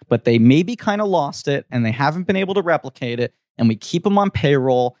is, but they maybe kind of lost it and they haven't been able to replicate it. And we keep them on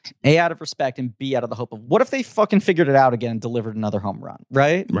payroll, A, out of respect, and B, out of the hope of what if they fucking figured it out again and delivered another home run,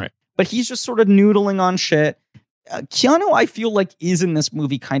 right? Right. But he's just sort of noodling on shit. Keanu, I feel like, is in this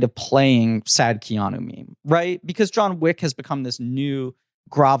movie kind of playing sad Keanu meme, right? Because John Wick has become this new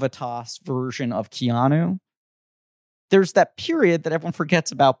gravitas version of Keanu. There's that period that everyone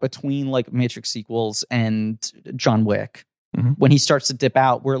forgets about between like Matrix sequels and John Wick, Mhm. when he starts to dip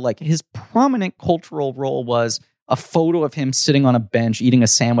out, where like his prominent cultural role was a photo of him sitting on a bench eating a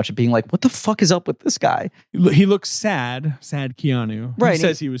sandwich and being like, what the fuck is up with this guy? He looks sad Keanu. Right, He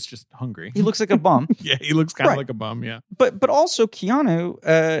says he was just hungry. He looks like a bum. Yeah, he looks kind of Right. like a bum. Yeah. But also Keanu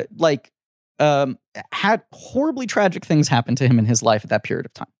had horribly tragic things happen to him in his life at that period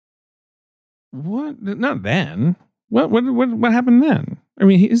of time. What? Not then. What happened then? I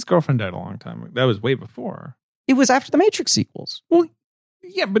mean, his girlfriend died a long time ago. That was way before. It was after the Matrix sequels. Well,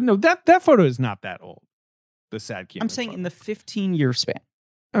 yeah, but no, that photo is not that old. The sad Keanu. I'm saying photo. in the 15-year span.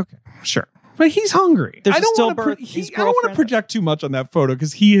 Okay, sure. But he's hungry. There's I a don't want stillbirth, to. his I don't want to girlfriend- project too much on that photo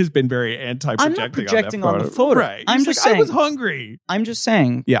because he has been very anti-projecting. I'm not projecting on the photo. Right. I'm He's just like, I was saying- hungry. I'm just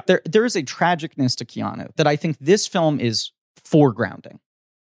saying, Yeah. there is a tragicness to Keanu that I think this film is foregrounding.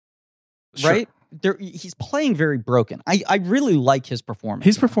 Sure. Right? He's playing very broken. I really like his performance.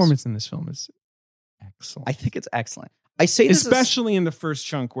 His in this. performance in this film is excellent. I think it's excellent. I say this Especially in the first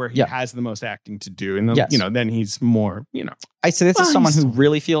chunk where he Yeah. has the most acting to do, and Yes. then he's more, I say this Well, as someone he's- who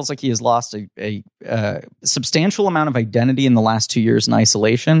really feels like he has lost a substantial amount of identity in the last 2 years in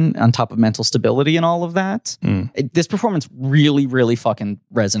isolation, on top of mental stability and all of that. Mm. This performance really, really fucking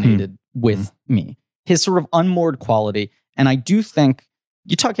resonated with me. His sort of unmoored quality, and I do think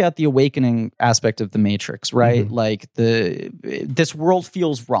you talk about the awakening aspect of the Matrix, right? Mhm. Like this world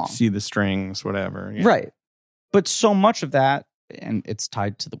feels wrong, see the strings, whatever. Yeah. right? But so much of that, and it's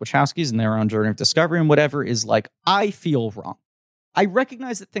tied to the Wachowskis and their own journey of discovery and whatever, is like, I feel wrong. I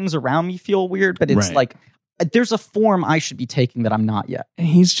recognize that things around me feel weird, but it's Right. like there's a form I should be taking that I'm not yet. And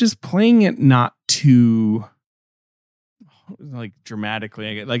he's just playing it not too like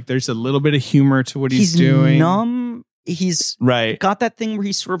dramatically. Like there's a little bit of humor to what he's doing. numb. He's Right. got that thing where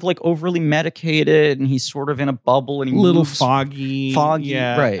he's sort of like overly medicated and he's sort of in a bubble and he Little moves foggy. foggy,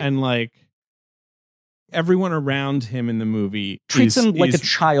 Yeah. right. And like everyone around him in the movie Treats him like a is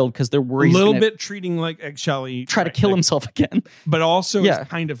child because they're a worried. little he's gonna bit treating like eggshelly, try to kill himself again. but also Yeah. it's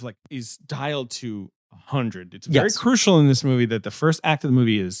kind of like is dialed to 100. It's very Yes. crucial in this movie that the first act of the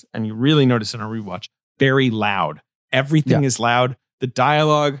movie is, and you really notice in a rewatch, very loud. Everything is loud. The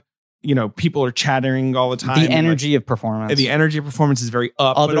dialogue, people are chattering all the time. The and, energy of performance. the energy of performance is very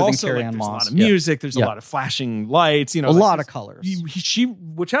up, Other but than also Carrie-Anne there's a lot Moss. of music. There's a Yeah. lot of flashing lights. a lot of colors.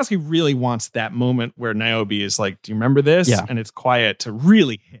 Wachowski really wants that moment where Niobe is like, "Do you remember this?" Yeah. And it's quiet to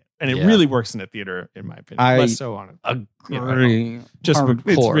really hit, and it Yeah. really works in a theater, in my opinion. I Less so on it. Agree. Just Hardcore.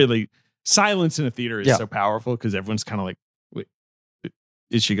 it's really silence in a theater is Yeah. so powerful because everyone's kind of like, "Wait,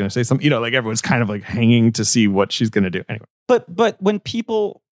 is she going to say something?" Like everyone's kind of like hanging to see what she's going to do. Anyway, But when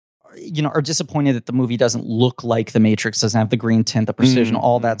people are disappointed that the movie doesn't look like The Matrix, doesn't have the green tint, the precision,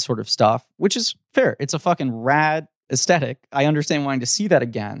 all that sort of stuff, which is fair. It's a fucking rad aesthetic. I understand wanting to see that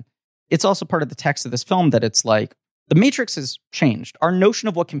again. It's also part of the text of this film that it's like The Matrix has changed. Our notion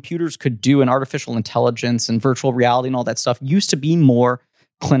of what computers could do and artificial intelligence and virtual reality and all that stuff used to be more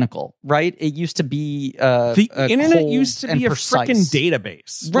clinical, right? It used to be the internet cold used to and be a precise. freaking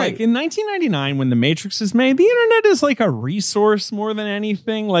database. Right. Like in 1999, when The Matrix is made, the internet is like a resource more than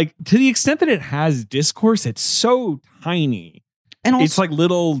anything. Like to the extent that it has discourse, it's so tiny. And also, It's like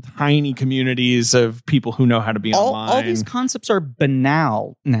little tiny communities of people who know how to be online. all these concepts are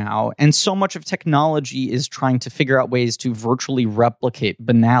banal now, and so much of technology is trying to figure out ways to virtually replicate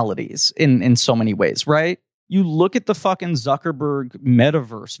banalities in so many ways, right? You look at the fucking Zuckerberg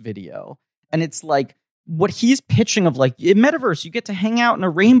metaverse video, and it's like what he's pitching of like in metaverse, you get to hang out in a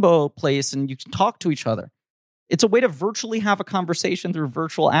rainbow place and you can talk to each other. It's a way to virtually have a conversation through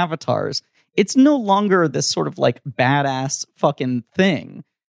virtual avatars. It's no longer this sort of like badass fucking thing.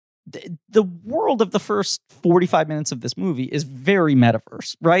 The world of the first 45 minutes of this movie is very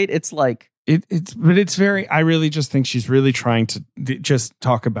metaverse, right? It's like it's very, I really just think she's really trying to just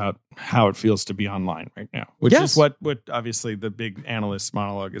talk about how it feels to be online right now, which Yes. is what obviously the big analyst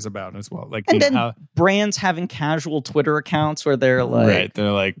monologue is about as well. Like, and then how, brands having casual Twitter accounts where they're like, right,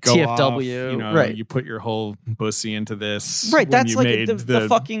 they're like, go TFW, off, right. You put your whole pussy into this. right, when that's you like made the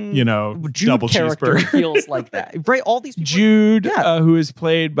fucking Jude double character cheeseburger. feels like that, right? All these people, Jude, Yeah. who is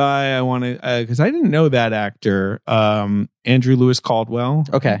played by, I want to, because I didn't know that actor, Andrew Lewis Caldwell.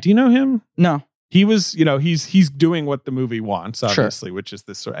 Okay. Do you know him? no, He was, he's doing what the movie wants, obviously, which is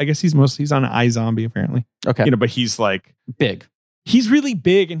this sort. I guess he's on iZombie apparently. okay, But he's like, big, he's really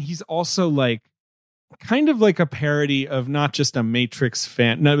big, and he's also like, kind of like a parody of not just a Matrix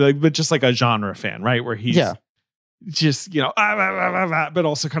fan, but just like a genre fan, right? Where he's just but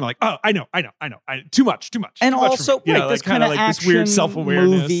also kind of like, oh, I know, too much, and too much also for me. right, this kind of like action this weird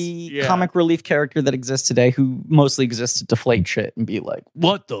self-awareness movie comic relief character that exists today, who mostly exists to deflate shit and be like,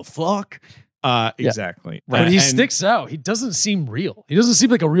 what the fuck? Exactly. But he And sticks out. He doesn't seem real. He doesn't seem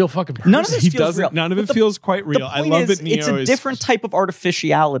like a real fucking person. None of this he feels doesn't. real. None of But it feels quite real. The I point love is, that Neo it's a is different type of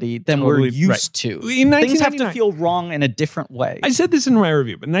artificiality than we're Totally used to. In Things have to 1999 feel wrong in a different way. I said this in my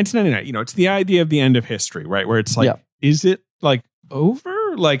review, but 1999, it's the idea of the end of history, right? Where it's like, Yeah. is it like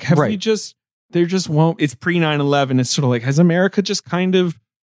over? Like, have we Right. there just won't, it's pre 9/11. It's sort of like, has America just kind of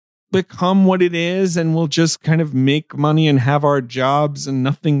become what it is and we'll just kind of make money and have our jobs and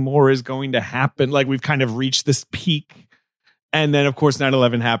nothing more is going to happen? Like, we've kind of reached this peak. And then, of course,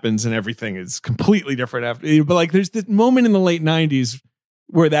 9/11 happens and everything is completely different after. But like, there's this moment in the late 90s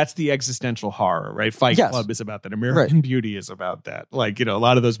where that's the existential horror, right? Fight Yes. Club is about that. American Beauty is about that. Like, a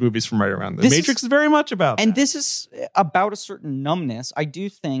lot of those movies from right around the This Matrix is very much about And that. this is about a certain numbness. I do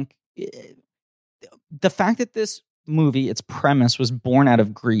think the fact that this movie, its premise, was born out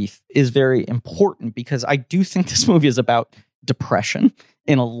of grief is very important, because I do think this movie is about depression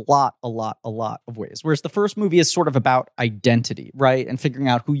in a lot of ways. Whereas the first movie is sort of about identity, right? And figuring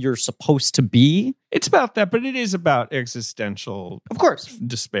out who you're supposed to be. It's about that, but it is about existential Of course.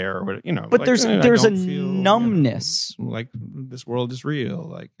 despair, or But like, there's I a don't feel, numbness. like this world is real.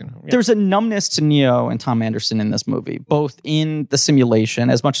 Like, yeah. There's a numbness to Neo and Tom Anderson in this movie, both in the simulation.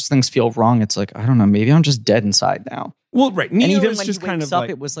 As much as things feel wrong, it's like, I don't know, maybe I'm just dead inside now. well, right. Neo And even is when just he kind wakes of up, like,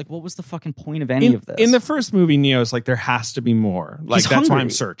 it was like, what was the fucking point of any of this? in the first movie, Neo's like, there has to be more. Like, He's that's why I'm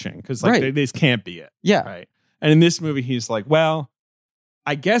hungry. searching, because like Right. this can't be it. yeah. Right. And in this movie, he's like, well,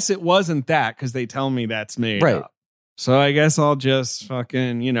 I guess it wasn't that, because they tell me that's made Right. up. So I guess I'll just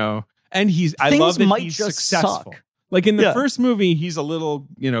fucking, and I Things love that might he's just successful. suck. Like in the Yeah. first movie, he's a little,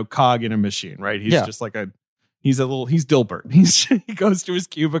 cog in a machine, right? He's Yeah. just like he's Dilbert. He goes to his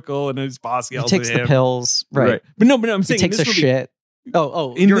cubicle and his boss He yells takes at the him. pills. Right. But no, I'm He saying takes in a this movie, shit.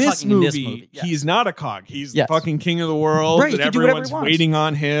 Oh, In you're this, talking movie, in this movie. Yes. he's not a cog. He's Yes. the fucking king of the world, Right, he and can do whatever he everyone's wants. waiting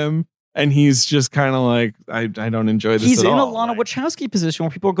on him. And he's just kind of like, I don't enjoy this He's at in all. a Lana Wachowski position where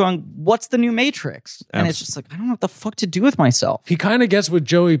people are going, what's the new Matrix? And it's just like, I don't know what the fuck to do with myself. He kind of gets what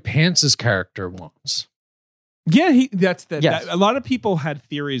Joey Pants's character wants. Yeah, that's that. Yes. A lot of people had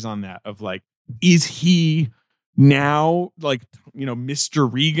theories on that of like, is he now like,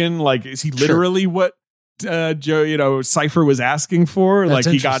 Mr. Regan? Like, is he literally what Joe, Cypher was asking for? That's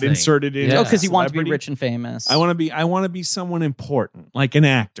like he got interesting. inserted in. Yeah. Oh, because he wants to be celebrity? rich and famous. I want to be someone important, like an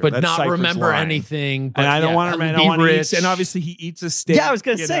actor, But That's not Cypher's remember line. anything. But And I don't want to. I don't want to rich. eat. And obviously, he eats a steak. Yeah, I was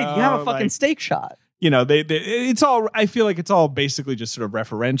gonna say you have a fucking steak shot. It's all. I feel like it's all basically just sort of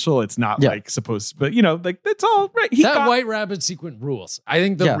referential. It's not like supposed, but like that's all right. That White Rabbit sequence rules. I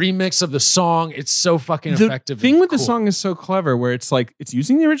think the remix of the song, it's so fucking the effective. thing and with the cool. song is so clever, where it's like it's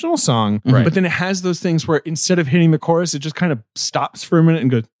using the original song, Right. but then it has those things where instead of hitting the chorus, it just kind of stops for a minute and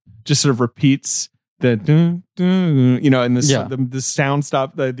goes, just sort of repeats the, dun, dun, and the sound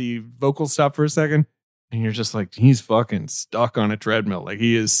stop, the vocal stop for a second. And you're just like, he's fucking stuck on a treadmill. Like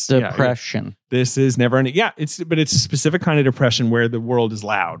he is Depression. This is never ending. Yeah, it's a specific kind of depression where the world is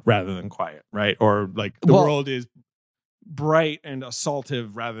loud rather than quiet, right? Or like the world is bright and assaultive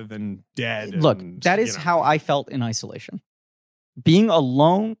rather than dead. Look, and, that is how I felt in isolation. Being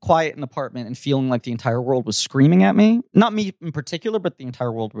alone, quiet in an apartment and feeling like the entire world was screaming at me. Not me in particular, but the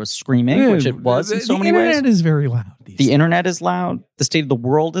entire world was screaming, which it was in so many ways. The internet is very loud. The internet is loud. The state of the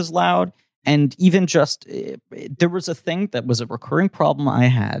world is loud. And even just, there was a thing that was a recurring problem I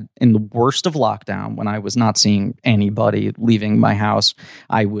had in the worst of lockdown when I was not seeing anybody leaving my house.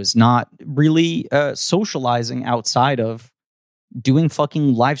 I was not really socializing outside of doing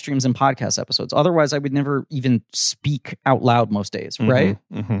fucking live streams and podcast episodes. Otherwise, I would never even speak out loud most days, right?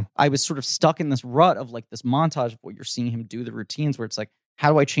 Mm-hmm. I was sort of stuck in this rut of like this montage of what you're seeing him do, the routines where it's like,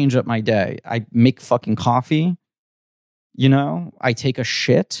 how do I change up my day? I make fucking coffee, I take a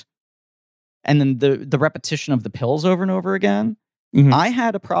shit. And then the repetition of the pills over and over again. Mm-hmm. I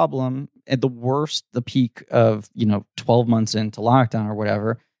had a problem at the peak of, 12 months into lockdown or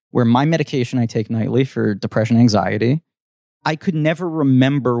whatever, where my medication I take nightly for depression, anxiety, I could never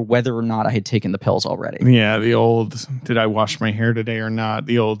remember whether or not I had taken the pills already. Yeah, the old, did I wash my hair today or not?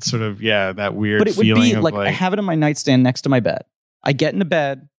 The old sort of, that weird But it would feeling be of like, I have it on my nightstand next to my bed. I get into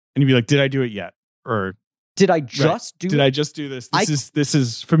bed. And you'd be like, did I do it yet? Or did I just do Did I just do this? This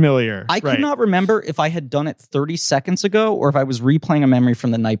is familiar. I could not remember if I had done it 30 seconds ago or if I was replaying a memory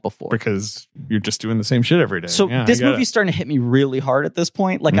from the night before. Because you're just doing the same shit every day. So this movie's starting to hit me really hard at this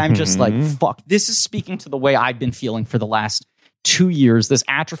point. Like I'm just like, fuck, this is speaking to the way I've been feeling for the last 2 years, this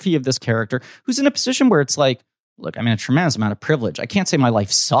atrophy of this character who's in a position where it's like, look, I'm in a tremendous amount of privilege. I can't say my life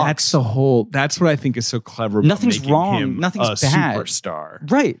sucks. That's what I think is so clever about Nothing's making wrong. him Nothing's a bad.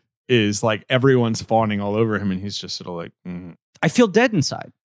 superstar. Right. Is like everyone's fawning all over him and he's just sort of like, I feel dead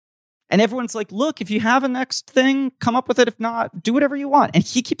inside. And everyone's like, look, if you have a next thing, come up with it. If not, do whatever you want. And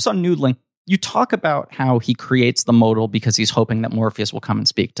he keeps on noodling. You talk about how he creates the modal because he's hoping that Morpheus will come and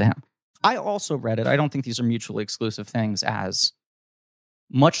speak to him. I also read it. I don't think these are mutually exclusive things, as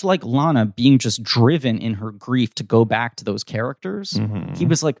much like Lana being just driven in her grief to go back to those characters. He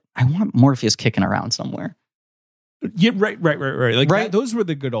was like, I want Morpheus kicking around somewhere. Yeah, right. Like those were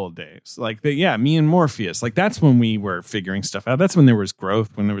the good old days. Like, me and Morpheus. Like that's when we were figuring stuff out. That's when there was growth,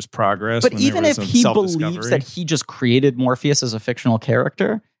 when there was progress. But when even there if was he self-discovery. believes that he just created Morpheus as a fictional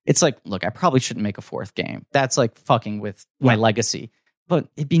character, it's like, look, I probably shouldn't make a fourth game. That's like fucking with my legacy. But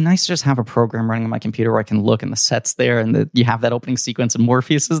it'd be nice to just have a program running on my computer where I can look and the set's there and you have that opening sequence and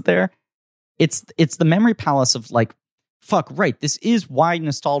Morpheus is there. It's the memory palace of like, fuck, right. This is why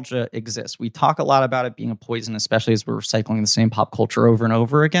nostalgia exists. We talk a lot about it being a poison, especially as we're recycling the same pop culture over and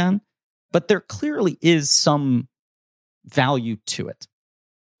over again. But there clearly is some value to it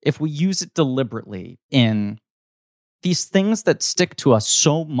if we use it deliberately in these things that stick to us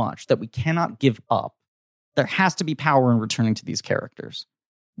so much that we cannot give up. There has to be power in returning to these characters.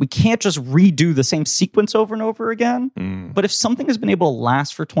 We can't just redo the same sequence over and over again. But if something has been able to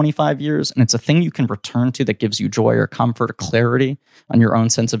last for 25 years and it's a thing you can return to that gives you joy or comfort or clarity on your own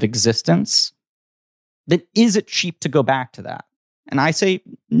sense of existence, then is it cheap to go back to that? And I say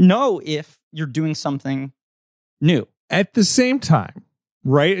no if you're doing something new. At the same time,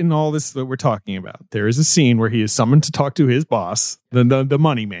 right in all this that we're talking about, there is a scene where he is summoned to talk to his boss, the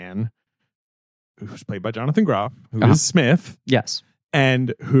money man, who's played by Jonathan Groff, who is Smith. Yes.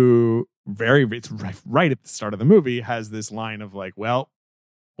 And who it's right at the start of the movie has this line of like, well,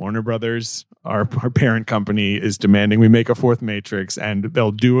 Warner Brothers, our parent company, is demanding we make a fourth Matrix and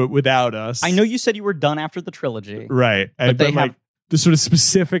they'll do it without us. I know you said you were done after the trilogy. Right. But they like the sort of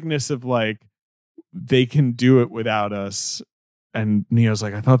specificness of like, they can do it without us And Neo's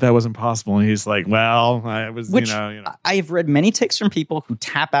like, I thought that wasn't possible. And he's like, well, I was, Which you know. I've read many takes from people who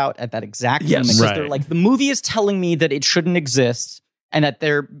tap out at that exact Yes. moment because Right. they're like, the movie is telling me that it shouldn't exist and that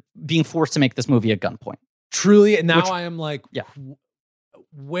they're being forced to make this movie at gunpoint. Truly, and now Which- I am like, Yeah.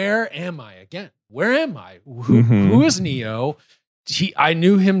 Where am I again? Where am I? Who Mhm. who is Neo? I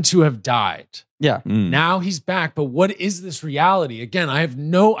knew him to have died. Yeah. Mm. Now he's back, but what is this reality? Again,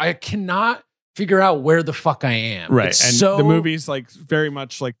 I cannot figure out where the fuck I am. Right. It's And so, the movie's like very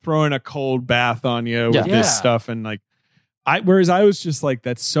much like throwing a cold bath on you with Yeah. this Yeah. stuff. And like, whereas I was just like,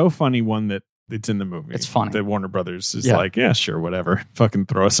 that's so funny. One that it's in the movie. It's funny. That Warner Brothers is Yeah. like, yeah, sure, whatever. Fucking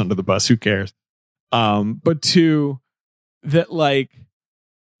throw us under the bus. Who cares? But two, that like,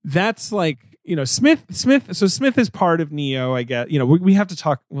 that's like, you know, Smith. So Smith is part of Neo, I guess. You know, we have to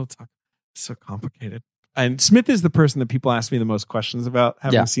talk. We'll talk. It's so complicated. And Smith is the person that people ask me the most questions about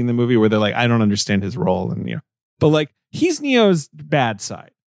having Yeah. seen the movie, where they're like, I don't understand his role. And, you know, but like, he's Neo's bad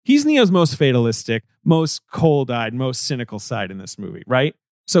side. He's Neo's most fatalistic, most cold-eyed, most cynical side in this movie, right?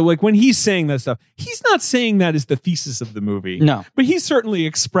 So like when he's saying that stuff, he's not saying that is the thesis of the movie. No. But he's certainly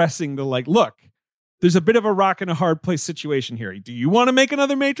expressing the like, look, there's a bit of a rock and a hard place situation here. Do you want to make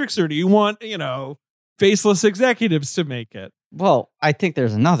another Matrix, or do you want, you know, faceless executives to make it? Well, I think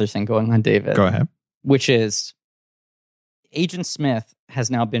there's another thing going on, David. Go ahead. Which is Agent Smith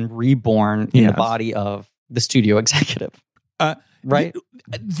has now been reborn in the Yes. body of the studio executive. Right?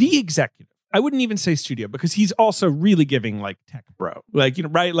 The executive. I wouldn't even say studio, because he's also really giving like tech bro. Like, you know,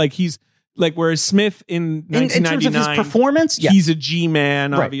 right? Like he's like, whereas Smith in In terms of 1999, his performance, yeah. he's a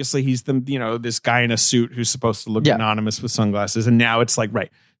G-man. Right. Obviously, he's the, you know, this guy in a suit who's supposed to look Yeah. anonymous with sunglasses. And now it's like, right,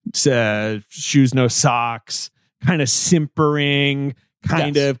 it's, shoes, no socks, kind of simpering,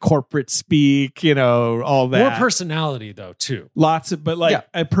 kind Yes. of corporate speak, you know, all that. more personality though too. Lots of, but like Yeah.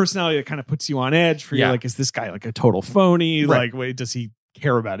 a personality that kind of puts you on edge for you. Yeah. Like, is this guy like a total phony? Right. Like, wait, does he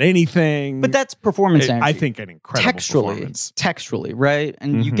care about anything? But that's performance energy. I think an incredible textually, performance. right?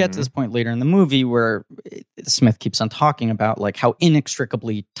 And you get to Mhm. this point later in the movie where Smith keeps on talking about like how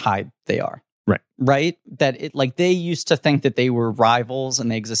inextricably tied they are. Right? That it like they used to think that they were rivals and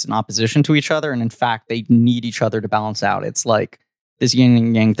they exist in opposition to each other. And in fact, they need each other to balance out. It's like this yin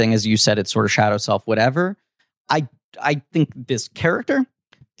and yang thing, as you said, it's sort of shadow self, whatever. I think this character,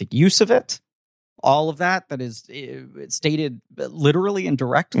 the use of it, all of that is stated literally and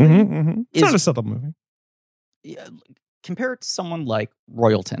directly. It's Is- not a subtle movie. Compare it to someone like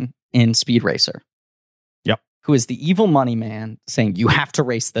Royalton in Speed Racer. Yep. Who is the evil money man saying, you have to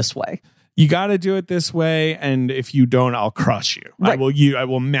race this way. You got to do it this way, and if you don't, I'll crush you. Right. I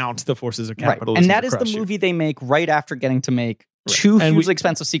will mount the forces of Right. capitalism. And that to is the crush you. movie they make right after getting to make Right. two And hugely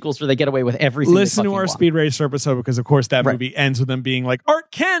expensive sequels where they get away with everything. Listen they to our fucking want. Speed Racer episode, because of course that Right. movie ends with them being like,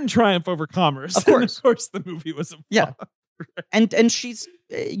 art can triumph over commerce. Of And course. of course, the movie was a Yeah. flop. And she's,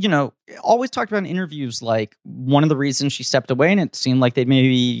 you know, always talked about in interviews like one of the reasons she stepped away and it seemed like they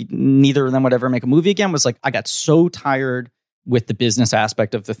maybe neither of them would ever make a movie again was like, I got so tired with the business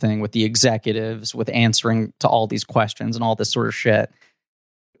aspect of the thing, with the executives, with answering to all these questions and all this sort of shit.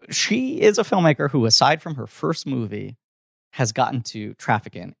 She is a filmmaker who, aside from her first movie, has gotten to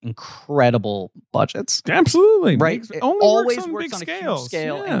traffic in incredible budgets. Absolutely. Right? It It only always works on works big on scales. a huge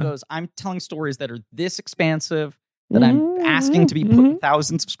scale Yeah. and goes, I'm telling stories that are this expansive, that I'm asking to be put in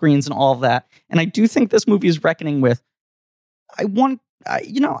thousands of screens and all of that. And I do think this movie is reckoning with,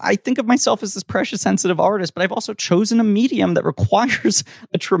 I think of myself as this precious, sensitive artist, but I've also chosen a medium that requires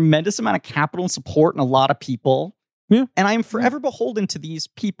a tremendous amount of capital and support and a lot of people. Yeah. And I am forever beholden to these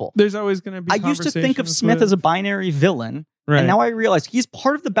people. There's always going to be I used to think of conversations Smith with- as a binary villain. right. And now I realize he's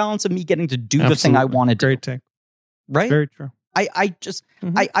part of the balance of me getting to do the thing I Absolutely. want to do. Great take. Right? Very true. I just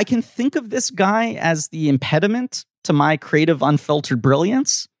Mhm. I can think of this guy as the impediment to my creative unfiltered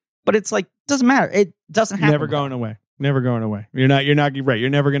brilliance, but it's like doesn't matter. It doesn't happen. Never going away. Never going away. You're not right. You're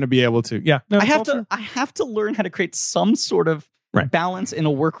never going to be able to. Yeah. No, I it's have all to true. I have to learn how to create some sort of Right. balance in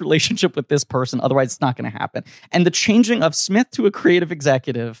a work relationship with this person. Otherwise, it's not going to happen. And the changing of Smith to a creative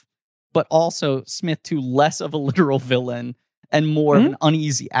executive, but also Smith to less of a literal villain and more of an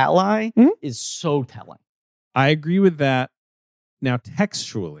uneasy ally Mhm. is so telling. I agree with that. Now,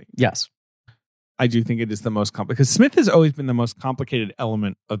 textually, Yes. I do think it is the most complicated, because Smith has always been the most complicated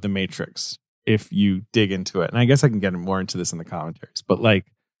element of the Matrix if you dig into it. And I guess I can get more into this in the commentaries, but like,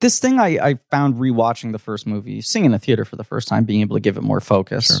 This thing I found rewatching the first movie, seeing in the theater for the first time, being able to give it more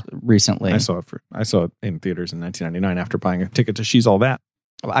focus Sure. recently. I saw it in theaters in 1999 after buying a ticket to She's All That.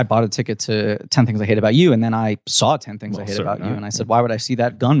 I bought a ticket to 10 Things I Hate About You, and then I saw 10 Things Well, I Hate so About did You, I. and I said, why would I see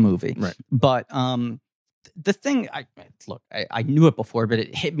that gun movie? Right. But the thing, I knew it before, but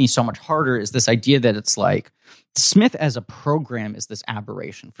it hit me so much harder is this idea that it's like Smith as a program is this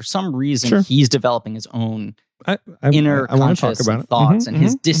aberration. For some reason, Sure. he's developing his own inner I wanna talk conscious about and it. thoughts Mhm, and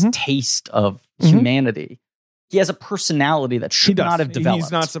his mhm, mhm. distaste of humanity. He has a personality that He should does. not have developed.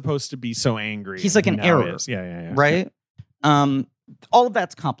 He's not supposed to be so angry. He's like and an now he error. is. Yeah. right? All of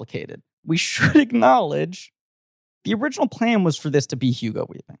that's complicated. We should acknowledge the original plan was for this to be Hugo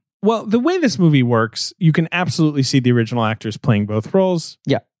Weaving. Well, the way this movie works, you can absolutely see the original actors playing both roles.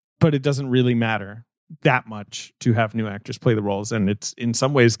 Yeah. But it doesn't really matter that much to have new actors play the roles. And it's in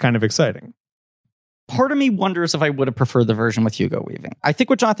some ways kind of exciting. Part of me wonders if I would have preferred the version with Hugo Weaving. I think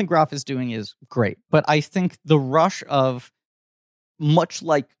what Jonathan Groff is doing is great, but I think the rush of, much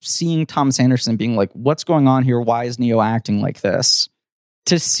like seeing Thomas Anderson being like, what's going on here? Why is Neo acting like this?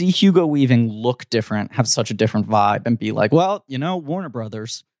 To see Hugo Weaving look different, have such a different vibe, and be like, well, Warner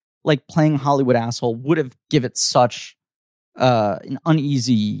Brothers, like playing Hollywood asshole, would have given it such an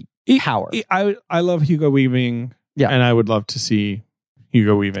uneasy power. I love Hugo Weaving. Yeah. And I would love to see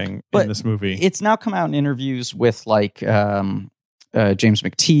Hugo Weaving But in this movie. It's now come out in interviews with like James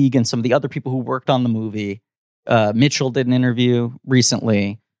McTeague and some of the other people who worked on the movie. Mitchell did an interview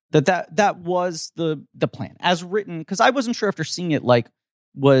recently that was the plan as written, because I wasn't sure after seeing it,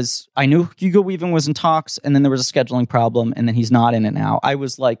 I knew Hugo Weaving was in talks, and then there was a scheduling problem, and then he's not in it now. I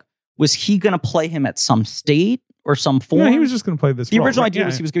was like, was he going to play him at some state or some form? No, he was just going to play this The role, original right? idea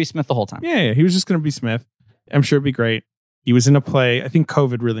was he was going to be Smith the whole time. Yeah, he was just going to be Smith. I'm sure it'd be great. He was in a play. I think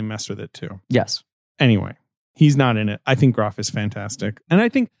COVID really messed with it too. Yes. Anyway, he's not in it. I think Groff is fantastic. And I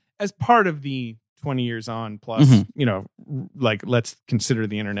think as part of the 20 years on plus, let's consider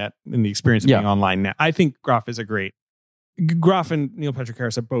the internet and the experience of being online now. I think Groff is Groff and Neil Patrick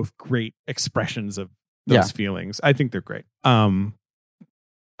Harris are both great expressions of those feelings. I think they're great.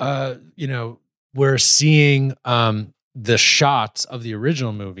 We're seeing the shots of the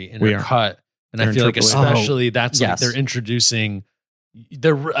original movie intercut, and They're I feel like interpolated. especially that's like yes. they're introducing.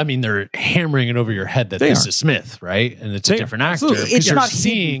 They're hammering it over your head that this is Smith, right? And it's a different actor. Absolutely. 'cause It's you're not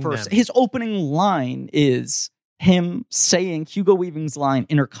seeing hidden first. them. His opening line is him saying Hugo Weaving's line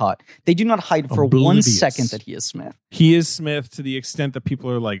intercut. They do not hide for 1 Oblivious. second that he is Smith. He is Smith to the extent that people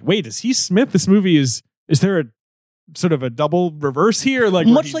are like, wait, is he Smith? This movie is there a sort of a double reverse here? Like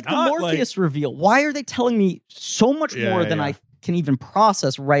where Much he's like the not, Morpheus reveal. Why are they telling me so much more than I can even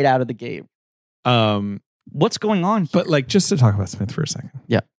process right out of the gate? What's going on here? But just to talk about Smith for a second.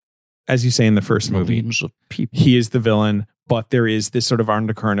 Yeah. As you say in the first movie, Millions of people. he is the villain, but there is this sort of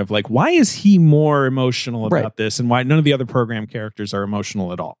undercurrent of why is he more emotional about Right. this, and why none of the other program characters are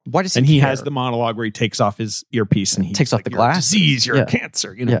emotional at all? Why does he And he care? has the monologue where he takes off his earpiece and he Takes off the "You're glasses." a disease, you're Yeah. a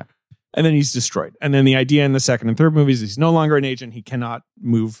cancer, Yeah. And then he's destroyed. And then the idea in the second and third movies is he's no longer an agent. He cannot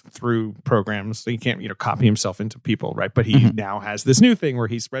move through programs. So he can't, copy himself into people, right? But he now has this new thing where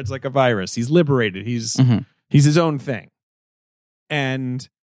he spreads like a virus. He's liberated. He's his own thing. And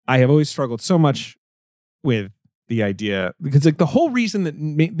I have always struggled so much with the idea, because the whole reason that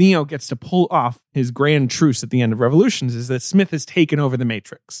Neo gets to pull off his grand truce at the end of Revolutions is that Smith has taken over the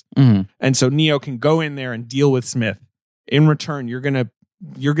Matrix. And so Neo can go in there and deal with Smith. In return, you're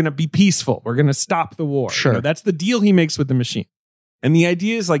gonna be peaceful. We're gonna stop the war. Sure. That's the deal he makes with the machine. And the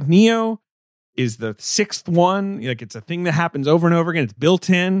idea is Neo is the sixth one. It's a thing that happens over and over again. It's built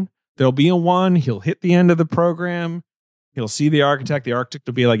in. There'll be a one. He'll hit the end of the program. He'll see the architect. The architect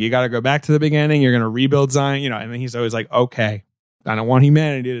will be like, you got to go back to the beginning. You're going to rebuild Zion, and then he's always like, okay, I don't want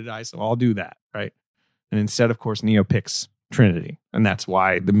humanity to die, so I'll do that. Right. And instead, of course, Neo picks Trinity. And that's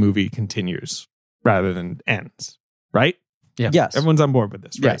why the movie continues rather than ends. Right. Yeah. Yes. Everyone's on board with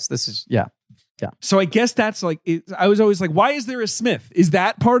this. Right. Yes. This is, yeah. So I guess that's I was always like, why is there a Smith? Is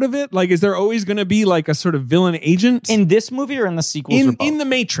that part of it? Is there always going to be a sort of villain agent In this movie or in the sequels? or both? in the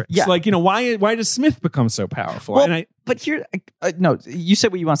Matrix? Yeah. Why does Smith become so powerful? Well, And but here, no, you say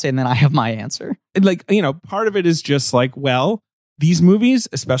what you want to say, and then I have my answer. part of it is just these movies,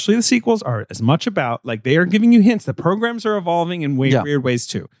 especially the sequels, are as much about they are giving you hints that programs are evolving in weird ways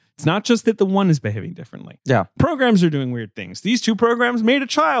too. It's not just that the one is behaving differently. Yeah. Programs are doing weird things. These two programs made a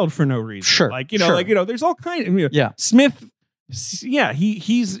child for no reason. Sure. There's all kinds of, Yeah. Smith,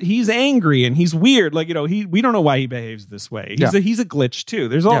 he's angry and he's weird. We don't know why he behaves this way. He's a glitch too.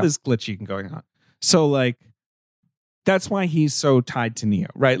 There's all this glitching going on. So that's why he's so tied to Neo,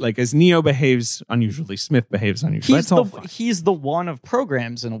 right? As Neo behaves unusually, Smith behaves unusually. He's the one of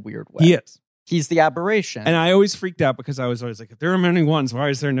programs in a weird way. He is. He's the aberration. And I always freaked out because I was always like, if there are many ones, why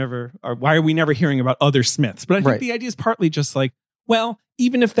are we never hearing about other Smiths? But I think the idea is partly just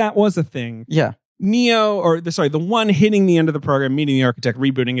even if that was a thing, yeah. the one hitting the end of the program, meeting the architect,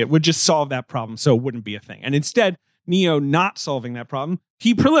 rebooting it would just solve that problem, so it wouldn't be a thing. And instead, Neo not solving that problem,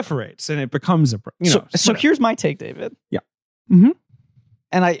 he proliferates and it becomes So here's my take, David. Yeah. Mm-hmm.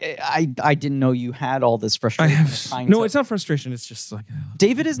 And I didn't know you had all this frustration. It's not frustration. It's just like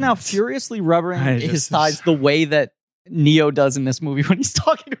David is now furiously rubbing his thighs the way that Neo does in this movie when he's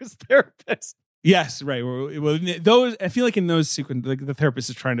talking to his therapist. Yes, right. Well, those I feel like in those sequences, like the therapist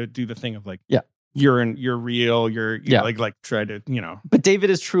is trying to do the thing of like, yeah, you're real. You're like try to But David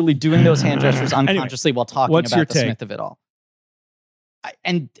is truly doing those hand gestures unconsciously while talking about the Smith of it all.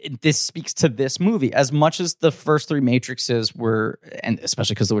 And this speaks to this movie as much as the first three Matrixes were, and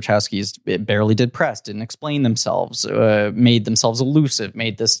especially because the Wachowskis barely did press, didn't explain themselves, made themselves elusive,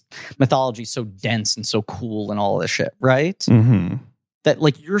 made this mythology so dense and so cool and all this shit, right? Mm-hmm. That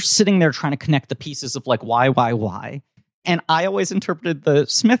like you're sitting there trying to connect the pieces of like why, and I always interpreted the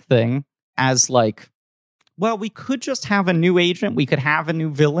Smith thing as like, well, we could just have a new agent, we could have a new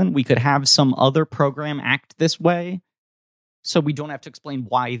villain, we could have some other program act this way. So we don't have to explain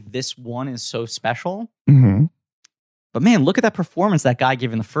why this one is so special. Mm-hmm. But man, look at that performance that guy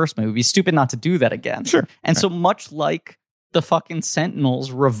gave in the first movie. It'd be stupid not to do that again. Sure. And so much like the fucking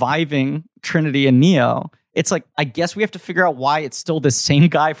Sentinels reviving Trinity and Neo, it's like, I guess we have to figure out why it's still the same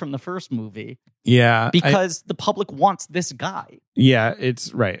guy from the first movie. Yeah. Because the public wants this guy. Yeah,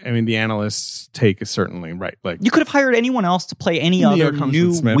 it's right. I mean, the analyst's take is certainly right. Like, you could have hired anyone else to play any Neo other comes new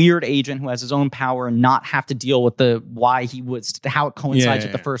with Smith. weird agent who has his own power and not have to deal with the why he was, how it coincides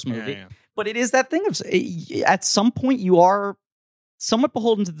with the first movie. Yeah. But it is that thing of at some point you are somewhat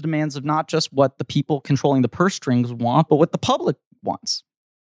beholden to the demands of not just what the people controlling the purse strings want, but what the public wants.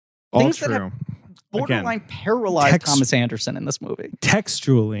 All Things true. that have borderline Again, paralyzed Thomas Anderson in this movie.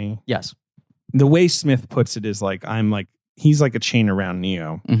 Textually, Yes. the way Smith puts it is like, he's like a chain around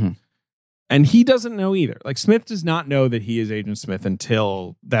Neo. Mm-hmm. And he doesn't know either. Like, Smith does not know that he is Agent Smith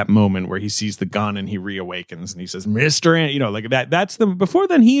until that moment where he sees the gun and he reawakens and he says, Mr. like that. That's before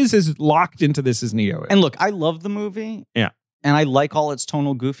then he is as locked into this as Neo is. And look, I love the movie. Yeah. And I like all its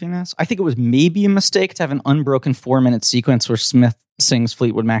tonal goofiness. I think it was maybe a mistake to have an unbroken 4-minute sequence where Smith sings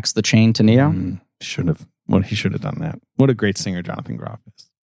Fleetwood Mac's The Chain to Neo. He should have done that. What a great singer Jonathan Groff is.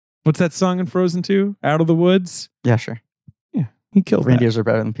 What's that song in Frozen 2? Out of the Woods? Yeah, sure. Yeah, he killed that. Reindeers are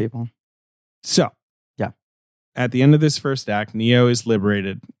better than people. So, yeah. At the end of this first act, Neo is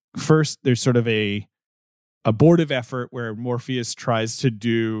liberated. First, there's sort of a abortive effort where Morpheus tries to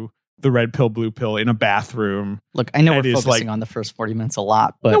do the red pill, blue pill in a bathroom. Look, I know That we're is focusing like- on the first 40 minutes a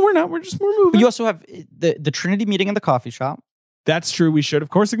lot, but No, we're not. We're moving. you also have the Trinity meeting in the coffee shop. That's true. We should, of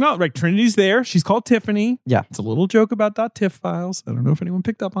course, acknowledge. Right, Trinity's there. She's called Tiffany. Yeah. It's a little joke about .tiff files. I don't know if anyone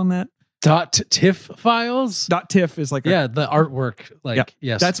picked up on that. .tiff files? .tiff is like Yeah, the artwork. Like,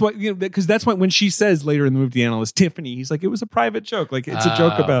 yes. That's what, because that's what, when she says later in the movie, the analyst, Tiffany, he's like, it was a private joke. Like, it's a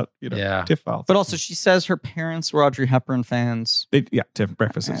joke about, yeah. TIFF files. But also, she says her parents were Audrey Hepburn fans. TIFF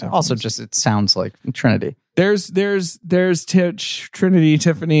breakfast. is Also, just it sounds like Trinity. There's Trinity,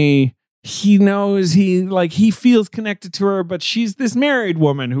 Tiffany. He knows he feels connected to her, but she's this married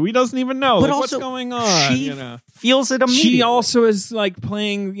woman who he doesn't even know. But Like, also, what's going on? She feels it immediately. She also is like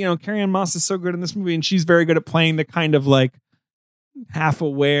playing, Carrie-Anne Moss is so good in this movie, and she's very good at playing the kind of like half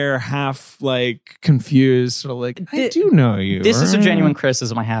aware, half like confused, sort of like, I do know you. This is a right? genuine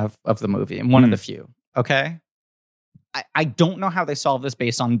criticism I have of the movie, and one of the few. Okay, I don't know how they solve this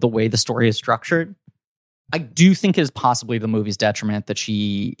based on the way the story is structured. I do think it is possibly the movie's detriment that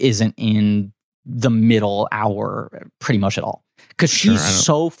she isn't in the middle hour pretty much at all, because she's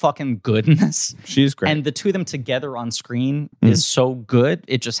so fucking good in this. She's great, and the two of them together on screen is so good.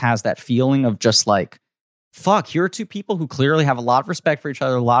 It just has that feeling of just like, fuck, here are two people who clearly have a lot of respect for each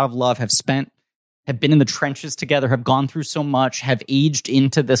other, a lot of love, have been in the trenches together, have gone through so much, have aged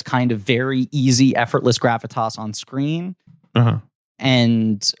into this kind of very easy, effortless gravitas on screen. Uh-huh.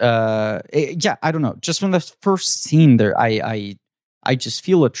 And I don't know. Just from the first scene there, I just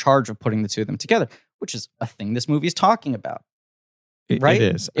feel a charge of putting the two of them together, which is a thing this movie is talking about. Right?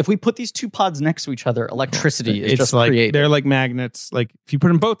 It is. If we put these two pods next to each other, electricity is It's just like created. they're like magnets. Like if you put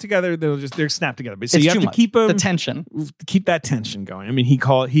them both together, they're snapped together. But so It's you have too to much. keep them The tension. Keep that tension going. I mean,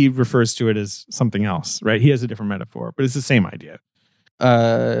 he refers to it as something else, right? He has a different metaphor, but it's the same idea.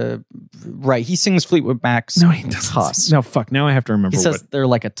 Right. He sings Fleetwood Mac's tusk. No, fuck. Now I have to remember. He says they're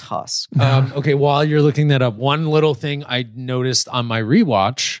like a tusk. Okay, while you're looking that up, one little thing I noticed on my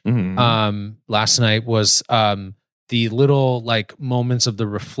rewatch last night was the little like moments of the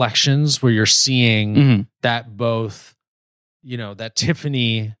reflections where you're seeing that both, that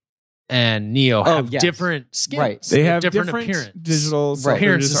Tiffany and Neo Oh, have yes. different skins. Right. They have different different appearance. digital Right.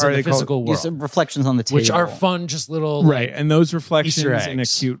 appearances in the physical You world, see reflections on the table, which are fun, just little right, and those reflections Easter in a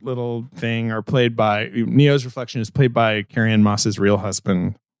eggs. cute little thing are played by Neo's reflection is played by Carrie-Anne Moss's real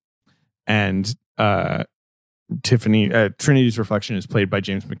husband, and Trinity's reflection is played by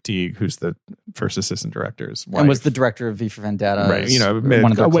James McTeague, who's the first assistant director's wife. and was the director of V for Vendetta, Right, you know,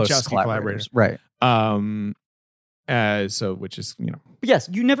 one of their a closest Wachowski collaborators, right? So which is But yes,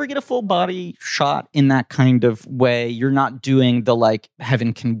 you never get a full body shot in that kind of way. You're not doing the like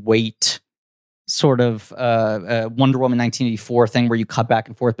heaven can wait sort of Wonder Woman 1984 thing where you cut back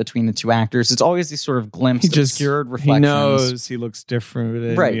and forth between the two actors. It's always these sort of glimpses, obscured reflections. he knows he looks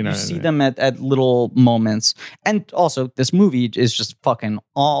different, Right, you see them at little moments. And also, this movie is just fucking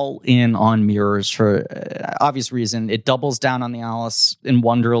all in on mirrors for obvious reason. It doubles down on the Alice in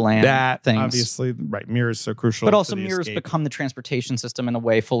Wonderland that things. obviously, right? Mirrors so crucial, But also to the mirrors escape. become the transportation system in a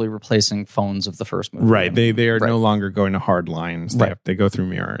way, fully replacing phones of the first movie. Right. They are Right. no longer going to hard lines. Right. They go through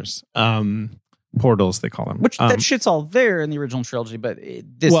mirrors. Portals, they call them. Which that shit's all there in the original trilogy, but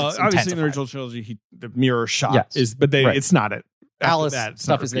this well, is obviously in the intensified. original trilogy, the mirror shot Yes. is, but Right. it's not it. After Alice that, it's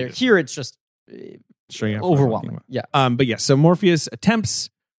stuff not is there. repeated. Here, it's just Showing up what I'm talking overwhelming. about. Yeah. But yeah, so Morpheus attempts,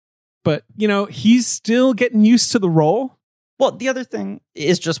 but he's still getting used to the role. Well, the other thing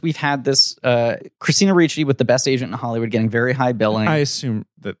is just we've had this Christina Ricci with the best agent in Hollywood getting very high billing. I assume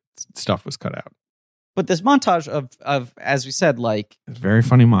that stuff was cut out. But this montage of as we said, like It's a very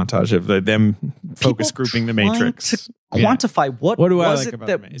funny montage of them focus people grouping the trying Matrix. to Yeah. quantify what do I was like it about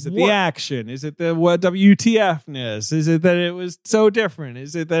that it? Is it what- the action? Is it the WTF-ness? Is it that it was so different?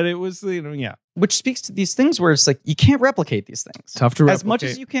 Is it that it was, yeah. which speaks to these things where it's like you can't replicate these things. Tough to As much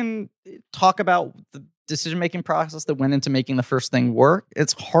replicate. as you can talk about the decision-making process that went into making the first thing work,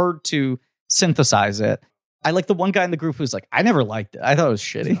 it's hard to synthesize it. I like the one guy in the group who's like, I never liked it. I thought it was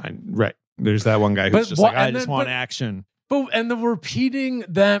shitty. Right. There's that one guy who's But just what- like, I and just then- want but- action. But and the repeating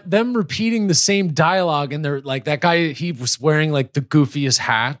them repeating the same dialogue, and they're like that guy. He was wearing like the goofiest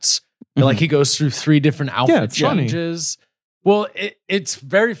hats. Like he goes through 3 different outfit it's funny. changes. Well, it's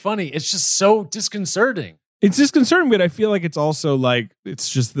very funny. It's just so disconcerting. It's disconcerting, but I feel like it's also like it's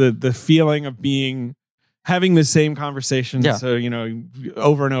just the feeling of having the same conversation. Yeah. So,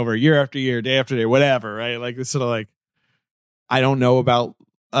 over and over, year after year, day after day, whatever, right? Like this sort of like, I don't know about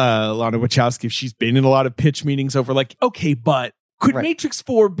Lana Wachowski if she's been in a lot of pitch meetings over like, okay, but could Right. Matrix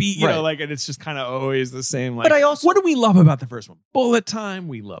 4 be, Right. and it's just kind of always the same. Like, But I also- what do we love about the first one? Bullet time.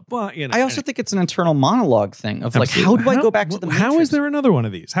 We love, I also think it's an internal monologue thing of like, Absolutely. how do I go back to the How Matrix? is there another one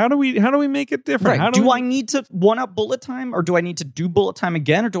of these? How do we make it different? Right. How Do we- I need to one up bullet time, or do I need to do bullet time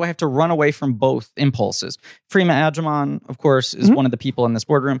again, or do I have to run away from both impulses? Freema Agyeman, of course, is Mhm. one of the people in this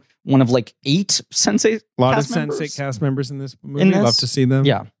boardroom, one of like 8 Sensei A lot cast of members. Sense8 cast members in this movie. In this? Love to see them.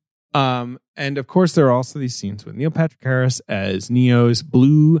 Yeah. And of course, there are also these scenes with Neil Patrick Harris as Neo's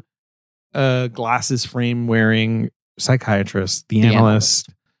blue glasses frame wearing psychiatrist, the analyst,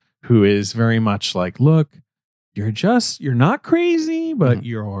 who is very much like, look, you're not crazy, but Mhm.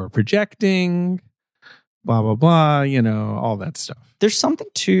 you're projecting, blah, blah, blah, all that stuff. There's something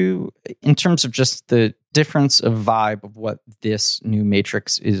to, in terms of just the difference of vibe of what this new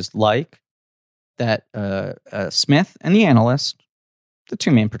Matrix is like, that Smith and the analyst, the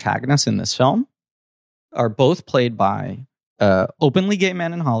 2 main protagonists in this film, are both played by openly gay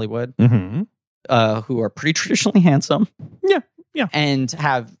men in Hollywood Mm-hmm. who are pretty traditionally handsome. Yeah. And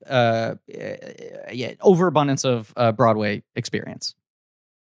have overabundance of Broadway experience.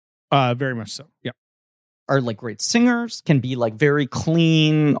 Very much so. Yeah. Are like great singers, can be like very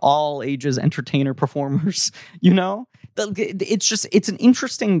clean, all ages entertainer performers, It's an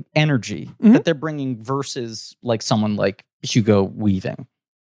interesting energy Mhm. that they're bringing versus like someone like Hugo Weaving.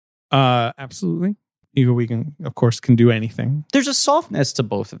 Absolutely. Hugo Weaving, of course, can do anything. There's a softness to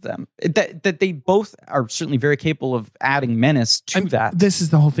both of them that they both are certainly very capable of adding menace to that. This is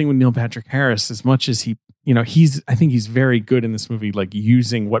the whole thing with Neil Patrick Harris. As much as I think he's very good in this movie, like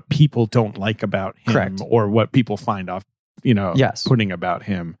using what people don't like about him, Correct. or what people find off, Yes. putting about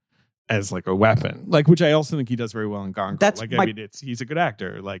him as like a weapon, like, which I also think he does very well in Gone Girl. That's like, my- he's a good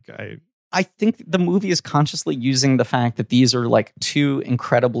actor. Like, I think the movie is consciously using the fact that these are like 2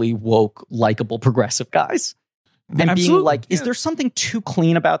 incredibly woke, likable, progressive guys. And being Absolutely, like, is yeah. there something too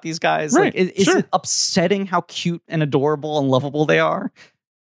clean about these guys? Right, Like, is sure. it upsetting how cute and adorable and lovable they are?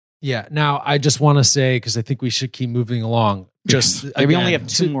 Yeah. Now, I just want to say, because I think we should keep moving along. Just we only again, have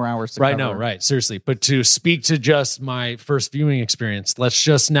 2 more hours to right cover. now, right? Seriously, but to speak to just my first viewing experience, let's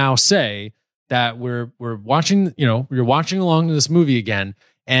just now say that we're watching. You're watching along to this movie again,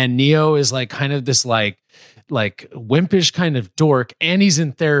 and Neo is like kind of this like like wimpish kind of dork, and he's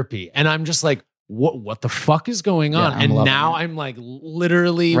in therapy, and I'm just like, what the fuck is going on? Yeah, I'm and loving now it. I'm like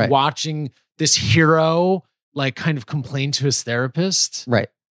literally Right. watching this hero like kind of complain to his therapist. Right.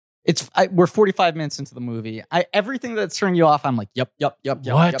 We're 45 minutes into the movie. Everything that's turning you off, I'm like, yep. What?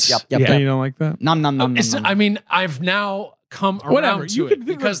 Yeah, you don't like that? Nom nom nom nom. It's- nom. I mean, I've now come around Whatever, to you it could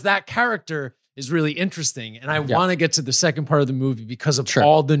think because that character is really interesting, and I Yeah. want to get to the second part of the movie because of Sure.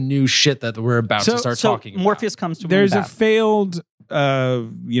 all the new shit that we're about to start so talking about. Morpheus comes to him. There's in a the bath. failed,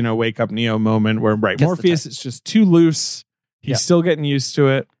 wake up Neo moment where Gets the Morpheus text. is just too loose. He's Yeah. still getting used to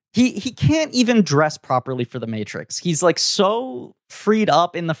it. He can't even dress properly for the Matrix. He's like so freed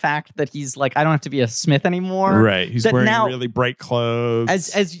up in the fact that he's like, I don't have to be a Smith anymore. Right. He's that wearing now- really bright clothes.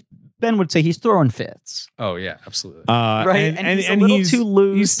 As Ben would say, he's throwing fits. Oh yeah, absolutely. Right? And he's a little too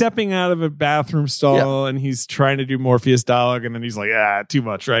loose. He's stepping out of a bathroom stall and he's trying to do Morpheus dialogue, and then he's like, too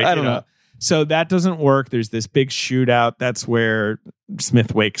much, right? I don't know. So that doesn't work. There's this big shootout. That's where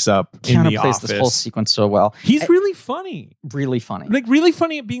Smith wakes up in Keanu the plays office. this whole sequence so well. He's really funny. Really funny. Like really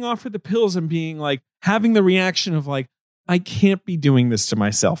funny at being offered the pills and being like having the reaction of like, I can't be doing this to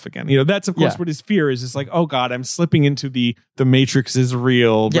myself again. That's of course Yeah. what his fear is. It's like, oh God, I'm slipping into the Matrix is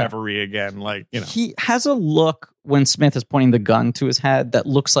real Yeah. reverie again. Like, He has a look when Smith is pointing the gun to his head that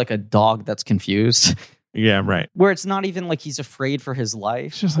looks like a dog that's confused, yeah, right. where it's not even like he's afraid for his life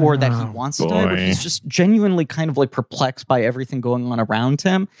It's just or like, that he oh, wants to die, but boy. he's just genuinely kind of like perplexed by everything going on around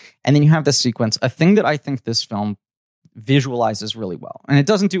him. And then you have this sequence, a thing that I think this film visualizes really well. And it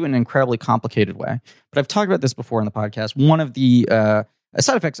doesn't do it in an incredibly complicated way. But I've talked about this before in the podcast. One of the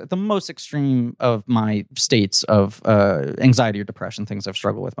side effects at the most extreme of my states of anxiety or depression, things I've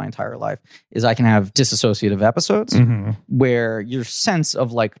struggled with my entire life, is I can have disassociative episodes where your sense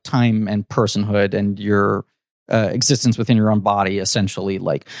of like time and personhood and your existence within your own body, essentially,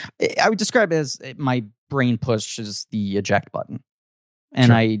 like I would describe it as my brain pushes the eject button. And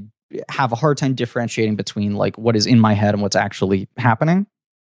Sure. I have a hard time differentiating between like what is in my head and what's actually happening.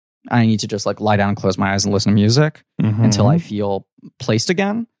 I need to just like lie down and close my eyes and listen to music until I feel placed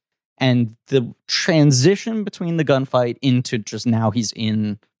again. And the transition between the gunfight into just now he's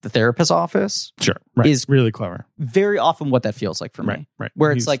in the therapist's office Sure. Right. is really clever. very often what that feels like for me. Right.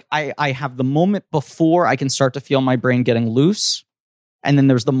 Where it's like I have the moment before I can start to feel my brain getting loose. And then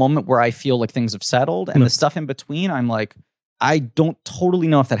there's the moment where I feel like things have settled. And No. the stuff in between, I'm like, I don't totally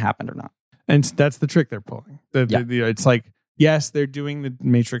know if that happened or not. And that's the trick they're pulling. It's like, yes, they're doing the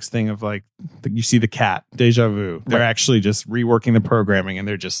Matrix thing of like, you see the cat, deja vu. They're Right. actually just reworking the programming, and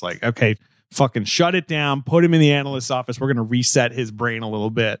they're just like, okay, fucking shut it down, put him in the analyst's office. We're going to reset his brain a little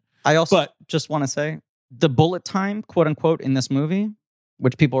bit. I also But- just want to say the bullet time, quote unquote, in this movie,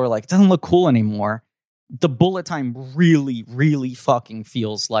 which people are like, doesn't look cool anymore. The bullet time really, really fucking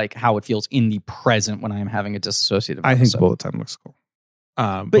feels like how it feels in the present when I am having a dissociative I think episode. bullet time looks cool.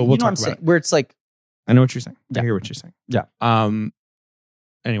 But But we'll you know talk what I'm about saying? it. Where it's like, I know what you're saying. Yeah. I hear what you're saying. Yeah.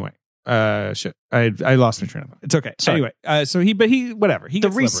 Anyway, shit. I lost my train of thought. It's okay. Sorry. Anyway, so he whatever. He the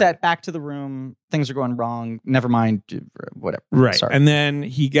gets reset liberated. back to the room, things are going wrong. Never mind, whatever. Right. Sorry. And then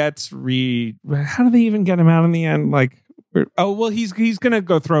he gets how do they even get him out in the end? Like, he's gonna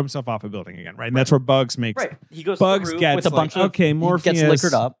go throw himself off a building again, right? And that's where Bugs makes Right. He goes Bugs to the roof gets with a like, bunch of okay, he Morpheus gets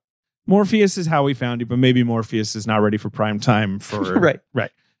liquored up. Morpheus is how we found you, but maybe Morpheus is not ready for prime time for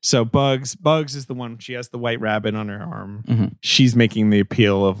Right. So Bugs is the one. She has the white rabbit on her arm. Mhm. She's making the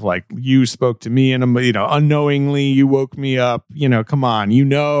appeal of like, you spoke to me and unknowingly you woke me up. Come on,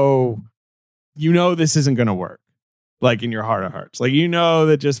 this isn't gonna work. Like in your heart of hearts, like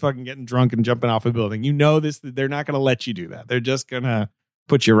that just fucking getting drunk and jumping off a building. They're not gonna let you do that. They're just gonna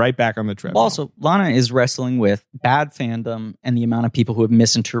put you right back on the treadmill. Well, also, Lana is wrestling with bad fandom and the amount of people who have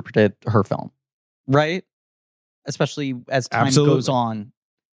misinterpreted her film, right? Especially as time Absolutely. goes on.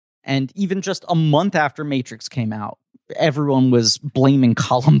 And even just a month after Matrix came out, everyone was blaming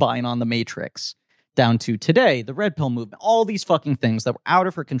Columbine on the Matrix, down to today, the Red Pill movement, all these fucking things that were out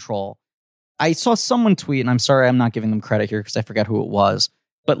of her control. I saw someone tweet, and I'm sorry I'm not giving them credit here because I forget who it was,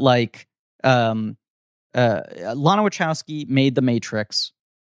 but like Lana Wachowski made The Matrix.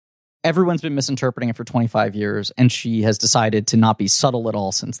 Everyone's been misinterpreting it for 25 years, and she has decided to not be subtle at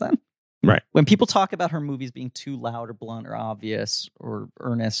all since then. Right. When people talk about her movies being too loud or blunt or obvious or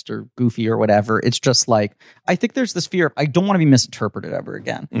earnest or goofy or whatever, it's just like, I think there's this fear of, I don't want to be misinterpreted ever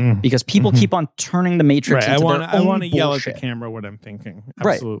again because people keep on turning the Matrix Right. into I their own want to yell at bullshit. the camera what I'm thinking.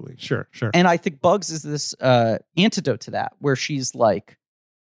 Right. Absolutely. Sure. And I think Bugs is this antidote to that, where she's like,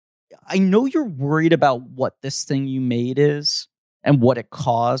 I know you're worried about what this thing you made is and what it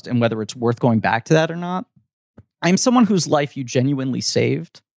caused and whether it's worth going back to that or not. I'm someone whose life you genuinely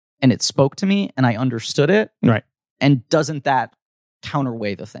saved. and it spoke to me and I understood it. Right. And doesn't that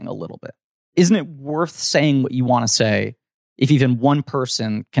counterweigh the thing a little bit? Isn't it worth saying what you want to say if even one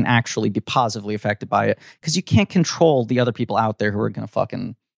person can actually be positively affected by it? Because you can't control the other people out there who are going to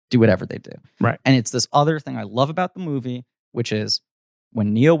fucking do whatever they do. Right. And it's this other thing I love about the movie, which is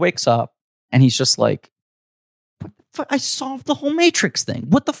when Neo wakes up and he's just like, what the fuck? I solved the whole Matrix thing.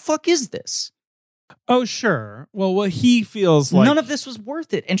 What the fuck is this? Oh, sure. Well, what he feels like. None of this was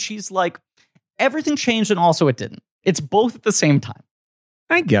worth it. And she's like, everything changed and also it didn't. It's both at the same time.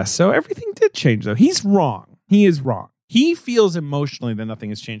 I guess so. Everything did change, though. He's wrong. He is wrong. He feels emotionally that nothing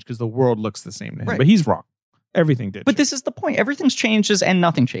has changed because the world looks the same to him. Right. But he's wrong. Everything did. But this is the point. Everything changes and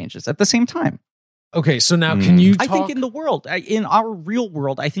nothing changes at the same time. Okay, so now can you talk? I think in the world, in our real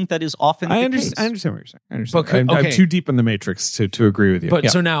world, I think that is often the case. I understand what you're saying. I understand. But I'm too deep in the Matrix to agree with you. But Yeah.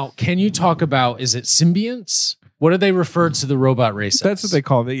 so now, can you talk about, is it symbionts? What do they refer to the robot race as? That's what they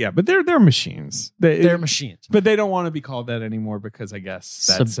call it. Yeah, but they're machines. They're machines. But they don't want to be called that anymore because I guess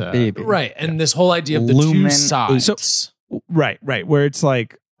that's Baby. Right. And this whole idea of the Lumen two sides. right. Where it's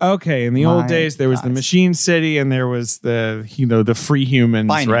like, okay, in the old My days there was the guys. machine city and there was the free humans,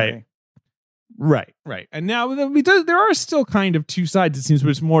 Binary. right. And now there are still kind of two sides. It seems, but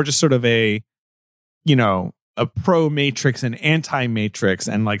it's more just sort of a pro Matrix and anti Matrix,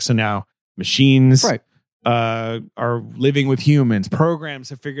 and like so now machines Right. are living with humans. Programs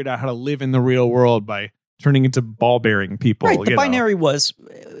have figured out how to live in the real world by turning into ball bearing people. Right. The binary was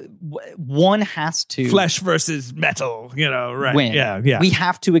one has to flesh versus metal. Right? win. Yeah. We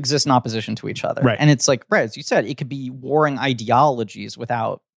have to exist in opposition to each other. Right. And it's like, right, as you said, it could be warring ideologies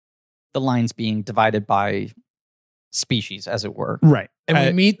without the lines being divided by species, as it were. Right. And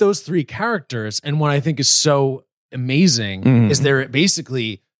we meet those three characters. And what I think is so amazing is they're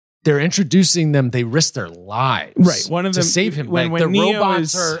introducing them. They risk their lives. Right. One of to them save him. when the Neo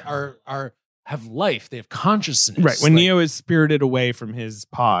robots is- are have life. They have consciousness. Right. When Like, Neo is spirited away from his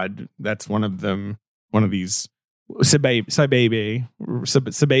pod, that's one of these Sabebe It's a baby.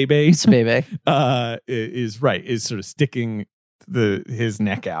 is sort of sticking his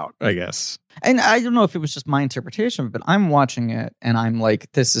neck out, I guess. And I don't know if it was just my interpretation, but I'm watching it and I'm like,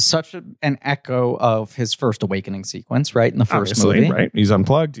 this is such an echo of his first awakening sequence, right? In the first Obviously, movie. right? He's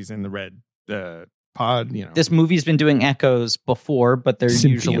unplugged. He's in the red pod, This movie's been doing echoes before, but they're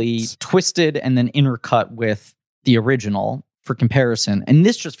usually Symbionts. twisted and then intercut with the original for comparison. And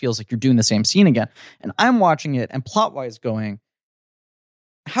this just feels like you're doing the same scene again. And I'm watching it and plot-wise going,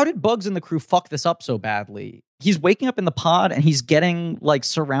 how did Bugs and the crew fuck this up so badly? He's waking up in the pod and he's getting like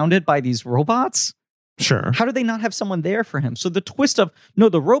surrounded by these robots. Sure. How do they not have someone there for him? So the twist of, no,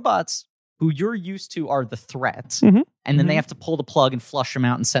 the robots who you're used to are the threat. Mhm. And then they Mhm. have to pull the plug and flush him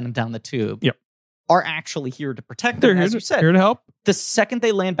out and send him down the tube. Yep. Are actually here to protect They're them, here as you to, said. here to help. The second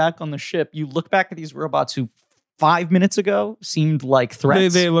they land back on the ship, you look back at these robots who 5 minutes ago seemed like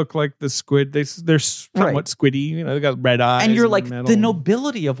threats. They look like the squid. They're somewhat squiddy. They got red eyes. and you're like, metal. the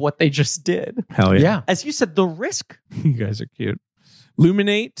nobility of what they just did. Hell yeah. yeah. As you said, the risk. You guys are cute.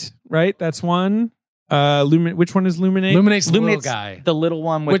 Luminate, right? That's one. Which one is Luminate? Illuminates the little Illuminates guy. the little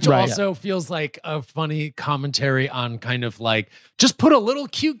one with Which right. also feels like a funny commentary on kind of like, just put a little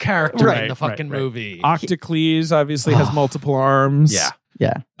cute character Right, in the fucking right, right. movie. Octocles obviously has multiple arms. Yeah.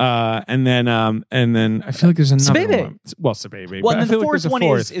 Yeah. And then I feel like there's another Sabebe. one. Well, Sabebe. Well, but I and then feel the like fourth there's a one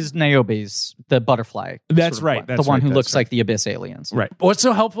fourth. is Niobe's, the butterfly. That's sort of right, one. that's the one right, who that's looks right. like the Abyss aliens. Right. What's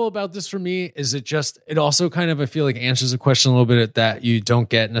so helpful about this for me is it also kind of, I feel like, answers a question a little bit that you don't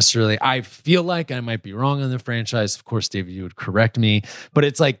get necessarily. I feel like I might be wrong on the franchise. Of course, David, you would correct me. But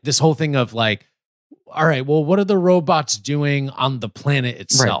it's like this whole thing of like, all right, well, what are the robots doing on the planet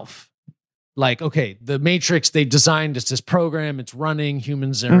itself? Like, okay, the Matrix, they designed it's this program, it's running,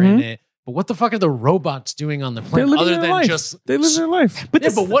 humans are in it. But what the fuck are the robots doing on the They're planet living other their than life. just They live their life. But yeah,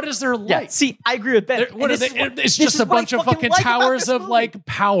 this but is what is their life? Yeah, see, I agree with Ben. They're- what And are this they? is what- It's this just is a what I bunch of fucking fucking like about towers this of movie. like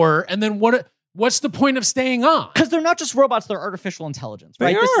power, and then what's the point of staying on? Because they're not just robots; they're artificial intelligence, They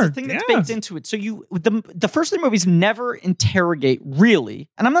right? This is are, the thing that's yeah. baked into it. So the first three movies never interrogate really,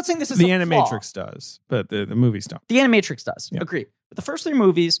 and I'm not saying this is The a flaw. Animatrix does, but the movies don't. The Animatrix does. Yeah. Agree. But the first three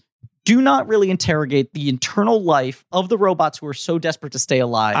movies do not really interrogate the internal life of the robots who are so desperate to stay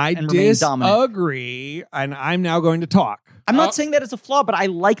alive I and remain dominant. disagree, and I'm now going to talk. I'm not saying that as a flaw, but I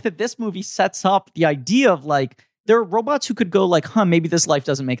like that this movie sets up the idea of like, there are robots who could go like, maybe this life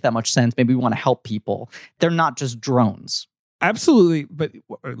doesn't make that much sense. Maybe we want to help people. They're not just drones. Absolutely. But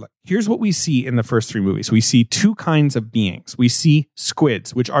here's what we see in the first three movies. We see two kinds of beings. We see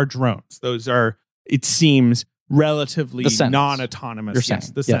squids, which are drones. Those are, it seems, relatively The Sentinels. non-autonomous. You're saying. Yes,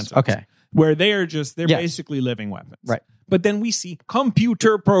 the Yes, Sentinels. okay. Where they're Yes. basically living weapons. Right. But then we see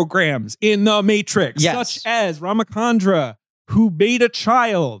computer programs in the Matrix, Yes. such as Ramachandra, who made a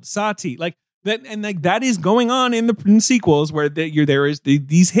child, Sati, like that, and like that is going on in the sequels where there is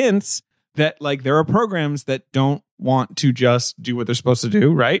these hints that like there are programs that don't want to just do what they're supposed to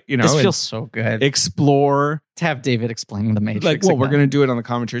do, right? You know, This and feels so good explore. to have David explaining the Matrix. Like, well, we're again. going to do it on the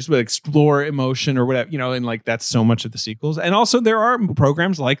commentaries, but explore emotion or whatever, you know, and like that's so much of the sequels. And also, there are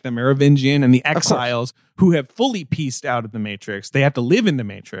programs like the Merovingian and the Exiles who have fully pieced out of the Matrix. They have to live in the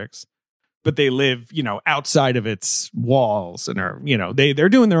Matrix, but they live, you know, outside of its walls and are, you know, they're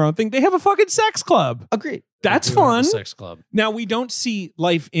doing their own thing. They have a fucking sex club. Agreed. That's We do have a fun. Sex club. Now, we don't see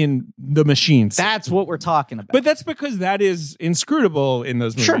life in the machines. That's what we're talking about. But that's because that is inscrutable in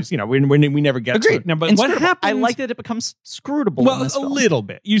those movies. Sure. You know, we never get to Agreed. it. Now, but what Inscrutable. happens? I like that it becomes scrutable. in Well, this a film. little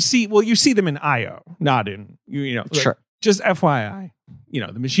bit. You see them in IO, not in you know. like, Sure. Just FYI, you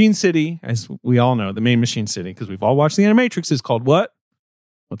know, the Machine City, as we all know, the main Machine City, because we've all watched the Animatrix, is called what?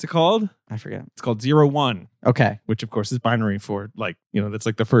 What's it called? I forget. It's called 01, Okay. which of course is binary for like, you know, that's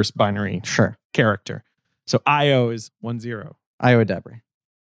like the first binary Sure. character. So IO is 10. Iowa Debris.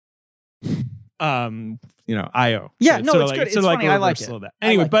 You know, IO. Yeah, So no, sort of it's like- good. It's sort of funny. a I like reversal it. of that. I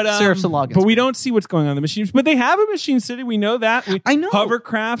Anyway, like but it. Serifs and logins. but we don't see what's going on in the machines. But they have a Machine City. We know that. I know.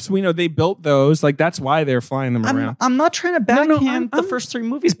 Hovercrafts. We know they built those. Like that's why they're flying them around. I'm not trying to No, no, backhand the I'm- first three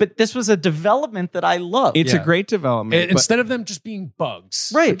movies, but this was a development that I love. It's Yeah. a great development. but- Instead of them just being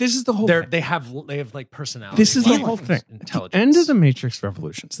bugs, Right. but this is the whole. They thing. have like personality. This is the like whole thing. At the Intelligence. end of the Matrix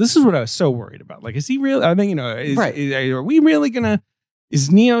Revolutions. This is what I was so worried about. Like, is he really? I think you know. Right. Are we really gonna?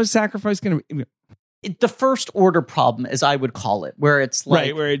 Is Neo's sacrifice gonna? The first order problem, as I would call it, where it's like,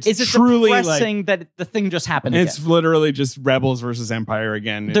 Right, where it's is it truly depressing that the thing just happened It's again? literally just rebels versus Empire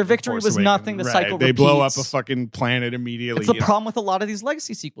again. Their in victory Force was Awakens. nothing, the Right. cycle They blow up repeats. a fucking planet immediately. It's the you know. problem with a lot of these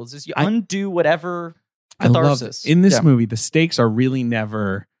legacy sequels is you I- undo whatever I love catharsis. it. In this Yeah. movie, the stakes are really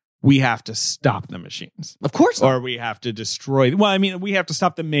never. We have to stop the machines. Of course. Or we have to destroy. Well, I mean, we have to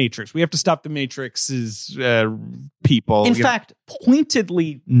stop the Matrix. We have to stop the Matrix's people. In You know, fact,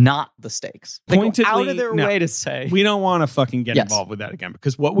 pointedly not the stakes. They go out Pointedly, of their no. way to say. we don't want to fucking get Yes. involved with that again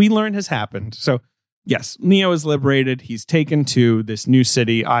because what we learned has happened. So, yes, Neo is liberated. He's taken to this new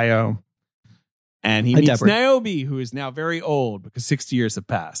city, Io, and he Hi, meets Deborah. Niobe, who is now very old because 60 years have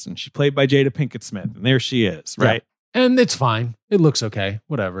passed, and she's played by Jada Pinkett Smith, and there she is, Yeah. right? and it's fine. It looks okay.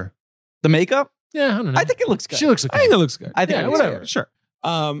 Whatever. The makeup? Yeah, I don't know. I think it looks good. she looks I okay. think it looks good. I think yeah, it looks whatever, good. sure.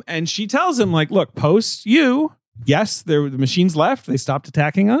 And she tells him like, "Look, post you. Yes, the machines left. They stopped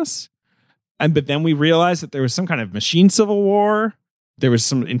attacking us, but then we realized that there was some kind of machine civil war. There was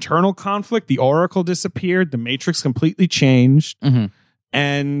some internal conflict. The Oracle disappeared. The Matrix completely changed, Mhm.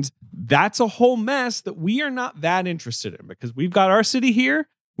 and that's a whole mess that we are not that interested in because we've got our city here.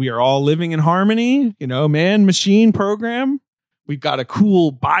 We are all living in harmony. You know, man, machine program. We've got a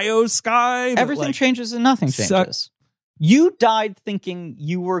cool bio sky. that, Everything like, changes and nothing suck- changes. You died thinking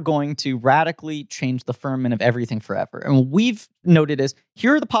you were going to radically change the firmament of everything forever. And what we've noted is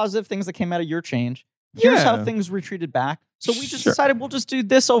here are the positive things that came out of your change. Here's Yeah. how things retreated back. So we just Sure. decided we'll just do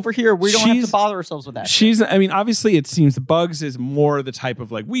this over here. We don't have She's- to bother ourselves with that. shit. I mean, obviously, it seems Bugs is more the type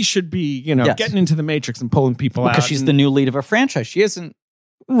of like we should be, you know, Yes. getting into the Matrix and pulling people out Because she's and- the new lead of a franchise. She isn't.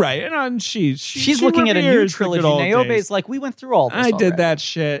 right, and She's she looking at a new reveres the trilogy. good old Niobe's days. like, we went through all this. I did already. that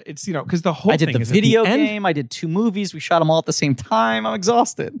shit. It's you know because the whole I did thing the is video at the end, game. I did 2 movies. We shot them all at the same time. I'm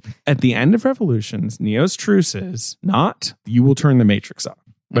exhausted. At the end of Revolutions, Neo's truce is not you will turn the Matrix off,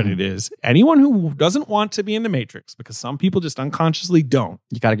 but Mhm. it is anyone who doesn't want to be in the Matrix because some people just unconsciously don't.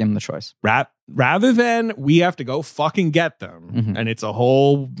 You got to give them the choice. Rather than we have to go fucking get them, Mhm. and it's a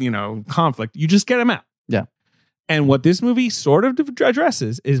whole conflict. You just get them out. Yeah. And what this movie sort of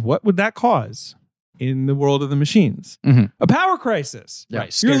addresses is what would that cause in the world of the machines? Mhm. A power crisis. Yeah.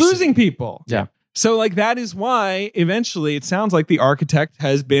 Right. You're Scarcity. losing people. Yeah. So like that is why eventually it sounds like the architect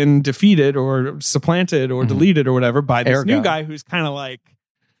has been defeated or supplanted or Mhm. deleted or whatever by this Ergo. new guy who's kind of like,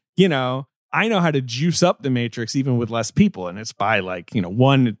 I know how to juice up the Matrix even with less people. And it's by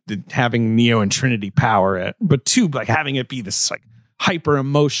one, having Neo and Trinity power it, but 2, like having it be this like hyper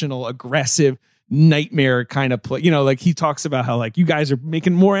emotional, aggressive nightmare kind of play. Like he talks about how like you guys are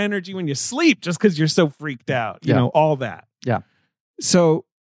making more energy when you sleep just because you're so freaked out, you Yeah. know, all that. Yeah. So,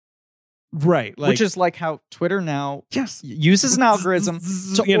 right. Like, Which is like how Twitter now yes. uses an algorithm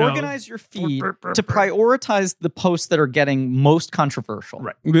to You know. organize your feed to prioritize the posts that are getting most controversial.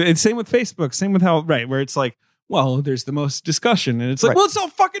 Right. And same with Facebook. Same with how, right, where it's like, well, there's the most discussion, and it's like, Right. well, it's all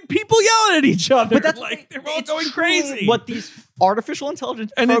fucking people yelling at each other. But that's like they're all it's going truly crazy. What these artificial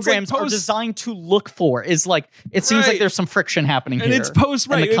intelligence And it's like programs are post- designed to look for is like it seems Right. like there's some friction happening and here. it's post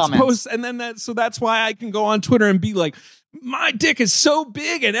in right, the it's comments. post, and then that's why I can go on Twitter and be like, my dick is so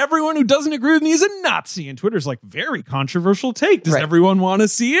big, and everyone who doesn't agree with me is a Nazi. And Twitter's like, very controversial take. Does Right. everyone want to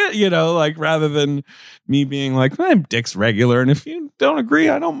see it? You know, like rather than me being like, my dick's regular, and if you don't agree,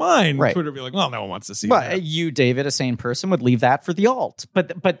 I don't mind. Right. Twitter be like, well, no one wants to see Well, that. you, David, a sane person, would leave that for the alt.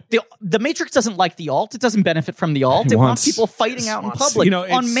 But the Matrix doesn't like the alt. It doesn't benefit from the alt. It wants people fighting out in wants- public you know,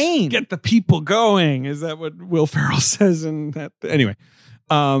 on it's Main. Get the people going. Is that what Will Ferrell says in that? Anyway,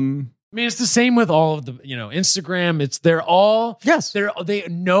 I mean, it's the same with all of the, Instagram. They're all, Yes. they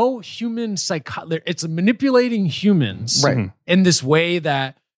know human it's manipulating humans Right. in this way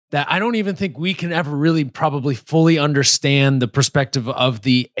that I don't even think we can ever really probably fully understand the perspective of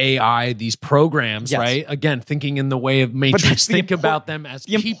the AI, these programs, Yes. right? Again, thinking in the way of Matrix, that's the think important- about them as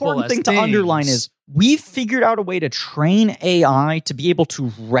The people, important as thing to things. underline is we've figured out a way to train AI to be able to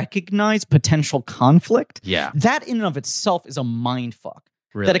recognize potential conflict. Yeah, That in and of itself is a mind fuck.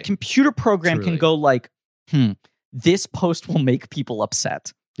 really. That a computer program Truly. can go like, this post will make people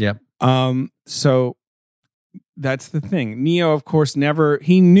upset. So that's the thing. Neo, of course,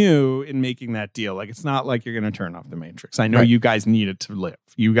 he knew in making that deal, like, it's not like you're going to turn off the Matrix. I know Right. you guys need it to live.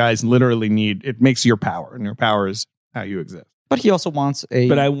 You guys literally it makes your power, and your power is how you exist. But he also wants a.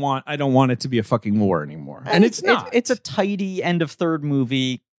 But I don't want it to be a fucking war anymore. And it's not. It's a tidy end of third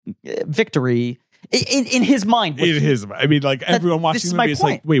movie victory in his mind. What It he- is. I mean, like, everyone this watching is the my movie is like,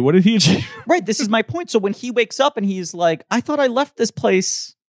 point. wait, what did he achieve? Right. This is my point. So when he wakes up and he's like, I thought I left this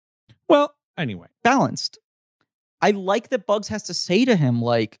place Well, anyway, balanced. I like that Bugs has to say to him,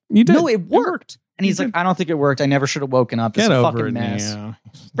 like, you did. no, it worked. And he's You like, I don't think it worked. I never should have woken up. It's Get a over fucking it, mess. Neo.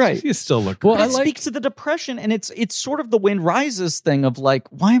 Right. You still look Well, great. But it I like- speaks to the depression, and it's sort of the Wind Rises thing of like,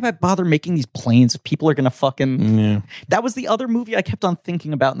 why am I bother making these planes if people are gonna fucking? Yeah. That was the other movie I kept on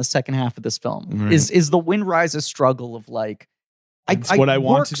thinking about in the second half of this film. Right. Is the Wind Rises struggle of like, It's what I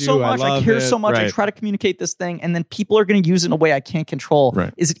want work to so do. I much, I love care it. so much, I Right. try to communicate this thing, and then people are gonna use it in a way I can't control.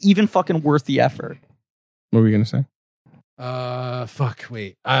 Right. Is it even fucking worth the effort? What were you gonna say?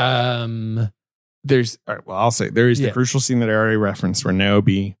 Wait. There's all right, well, I'll say there is the Yeah. crucial scene that I already referenced where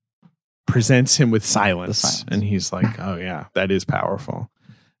Naomi presents him with silence, silence. and he's like, "Oh yeah, that is powerful."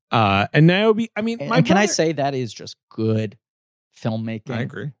 And Naomi, I mean, And can I say that is just good filmmaking? I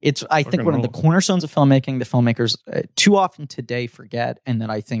agree. It's, I think, Fucking one of the rules. cornerstones of filmmaking that filmmakers too often today forget, and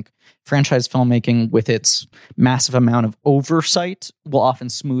that I think franchise filmmaking, with its massive amount of oversight, will often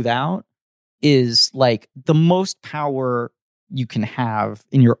smooth out, is like the most power you can have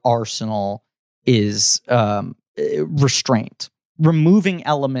in your arsenal is restraint, removing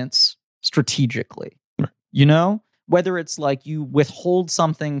elements strategically. Right. You know? Whether it's like you withhold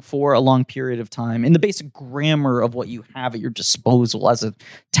something for a long period of time in the basic grammar of what you have at your disposal as a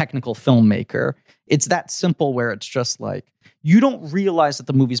technical filmmaker, it's that simple where it's just like, you don't realize that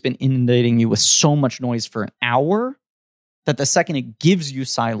the movie's been inundating you with so much noise for an hour that the second it gives you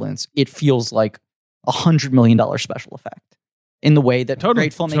silence, it feels like $100 million special effect in the way that Totally.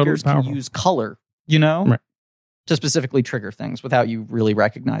 great filmmakers Totally can powerful. use color, you know, Right. to specifically trigger things without you really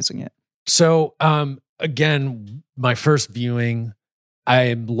recognizing it. So, again, my first viewing,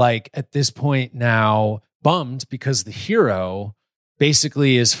 I'm like at this point now bummed because the hero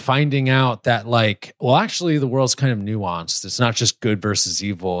basically is finding out that like, well, actually the world's kind of nuanced. It's not just good versus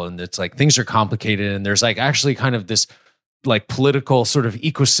evil. And it's like things are complicated. And there's like actually kind of this like political sort of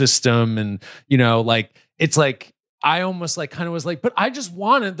ecosystem. And, like, it's like, I almost like kind of was like, but I just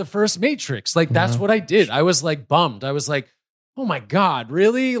wanted the first Matrix. Like, that's what I did. I was like bummed. I was like, oh my God,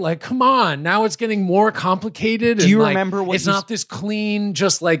 really? Like, come on. Now it's getting more complicated. Do you and, like, remember what it's you not this clean,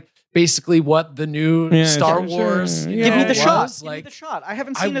 just like basically what the new Yeah, Star sure, Wars. sure. you Yeah, Give me know, the shot. was. Give me Like, the shot. I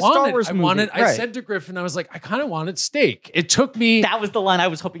haven't I seen a Star wanted, Wars I movie. wanted, I Right. said to Griffin, I was like, I kind of wanted steak. It took me, That was the line I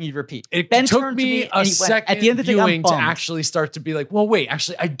was hoping you'd repeat. it Ben took turned to me me a and he went, second at the end of the day, I'm viewing to bummed. actually start to be like, well, wait,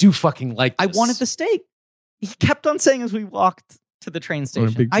 actually, I do fucking like I this. wanted the steak. He kept on saying as we walked to the train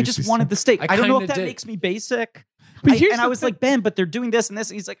station, big I just juicy wanted the steak. I I don't know if kinda that did. makes me basic. But I here's the was thing. like, Ben, but they're doing this and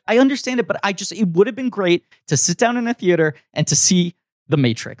this. And he's like, I understand it, but it would have been great to sit down in a theater and to see The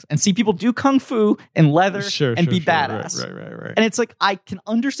Matrix and see people do kung fu and leather and be badass. Right. And it's like, I can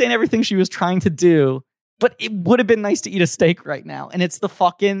understand everything she was trying to do, but it would have been nice to eat a steak right now. And it's the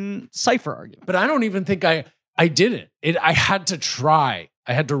fucking Cypher argument. But I don't even think I did it. I had to try.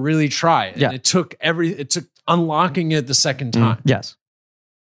 I had to really try. And Yeah. it took unlocking it the second time. Yes.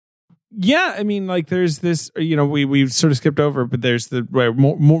 Yeah, I mean, like there's this, we've sort of skipped over, but there's the where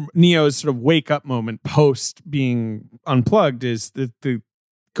more Neo's sort of wake up moment post being unplugged is the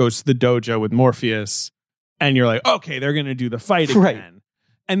goes to the dojo with Morpheus, and you're like, okay, they're gonna do the fight again. Right.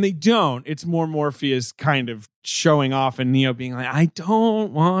 And they don't. It's more Morpheus kind of showing off and Neo being like, I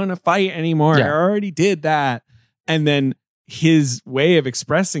don't want to fight anymore. Yeah. I already did that. And then his way of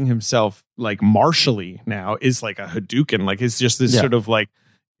expressing himself, like martially now, is like a Hadouken. Like it's just this sort of like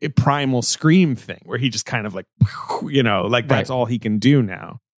a primal scream thing where he just kind of like, that's all he can do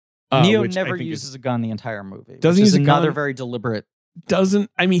now. Neo which I never think uses a gun the entire movie. Doesn't which use is a another gun. very deliberate. He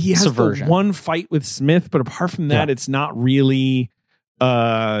has Subversion. the one fight with Smith, but apart from that, it's not really,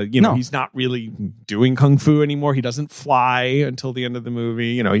 he's not really doing kung fu anymore. He doesn't fly until the end of the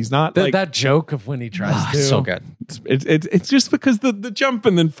movie. He's not like that joke of when he tries to. So good. It's just because the jump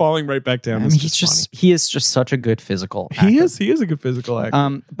and then falling right back down. I mean, he is just such a good physical actor. He is a good physical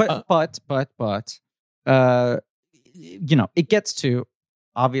actor. But it gets to,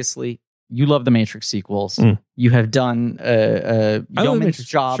 obviously, you love the Matrix sequels. You have done a yeoman's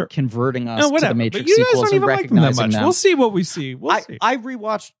job converting us to the Matrix sequels and recognizing them. We'll see what we see. See. I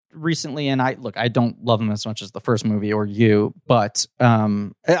rewatched recently, and I don't love them as much as the first movie or you, but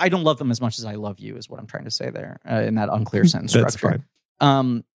I don't love them as much as I love you, is what I'm trying to say there in that unclear sentence structure.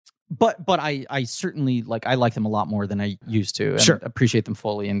 Fine. But I certainly I like them a lot more than I used to. And appreciate them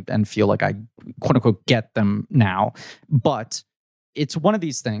fully and feel like I quote unquote get them now. But it's one of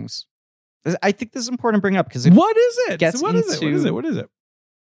these things. I think this is important to bring up because what is it? What is it?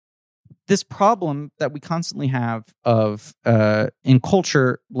 This problem that we constantly have of in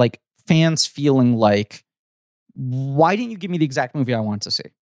culture, like fans feeling like, why didn't you give me the exact movie I want to see?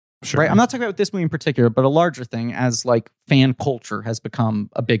 Sure. Right? I'm not talking about this movie in particular, but a larger thing as like fan culture has become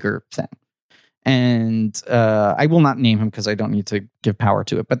a bigger thing. And I will not name him because I don't need to give power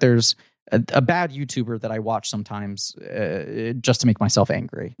to it. But there's a bad YouTuber that I watch sometimes just to make myself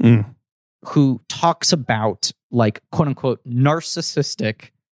angry. Who talks about like quote unquote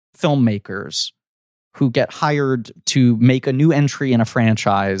narcissistic filmmakers who get hired to make a new entry in a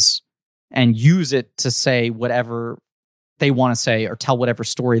franchise and use it to say whatever they want to say or tell whatever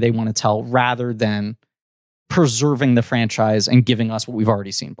story they want to tell rather than preserving the franchise and giving us what we've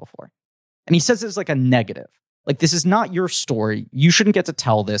already seen before. And he says it's like a negative. Like, this is not your story. You shouldn't get to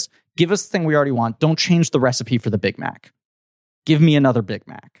tell this. Give us the thing we already want. Don't change the recipe for the Big Mac. Give me another Big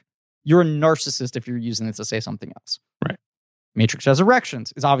Mac. You're a narcissist if you're using it to say something else. Right. Matrix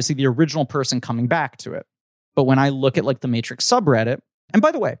Resurrections is obviously the original person coming back to it. But when I look at like the Matrix subreddit, and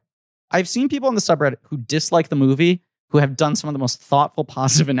by the way, I've seen people on the subreddit who dislike the movie who have done some of the most thoughtful,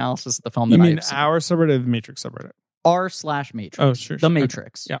 positive analysis of the film. You that mean I've seen. our subreddit or the Matrix subreddit? r/Matrix. Oh, sure. The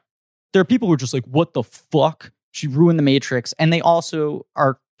Matrix. Okay. Yeah. There are people who are just like, what the fuck? She ruined the Matrix. And they also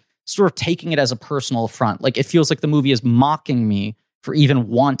are sort of taking it as a personal affront. Like, it feels like the movie is mocking me for even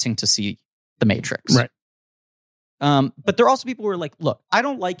wanting to see the Matrix. Right. But there are also people who are like, look, I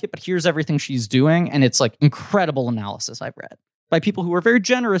don't like it, but here's everything she's doing. And it's like incredible analysis I've read by people who are very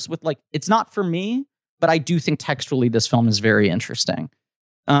generous with like, it's not for me, but I do think textually this film is very interesting.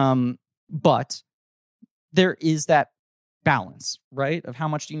 But there is that balance, right? Of how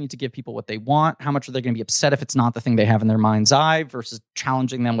much do you need to give people what they want? How much are they going to be upset if it's not the thing they have in their mind's eye versus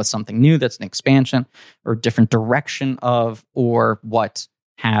challenging them with something new that's an expansion or a different direction of, or what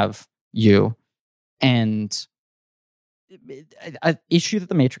have you. And an issue that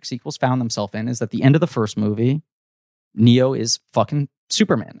the Matrix sequels found themselves in is that the end of the first movie, Neo is fucking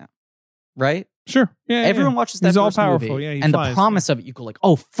Superman now, right? Sure. Yeah. Everyone watches that He's all first powerful. movie, Yeah, he and flies. the promise of it, you go like,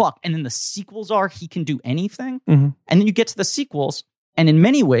 oh, fuck. And then the sequels are he can do anything. Mm-hmm. And then you get to the sequels, and in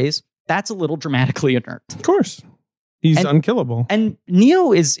many ways, that's a little dramatically inert. Of course. He's unkillable. And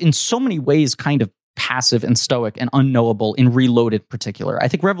Neo is in so many ways kind of passive and stoic and unknowable in Reloaded in particular. I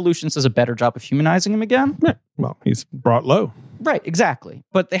think Revolutions does a better job of humanizing him again. Yeah. Well, he's brought low. Right, exactly.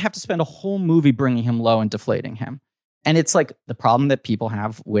 But they have to spend a whole movie bringing him low and deflating him. And it's like the problem that people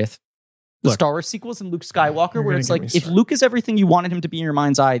have with the Star Wars sequels and Luke Skywalker, where it's like, if Luke is everything you wanted him to be in your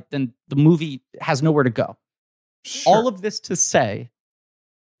mind's eye, then the movie has nowhere to go. Sure. All of this to say,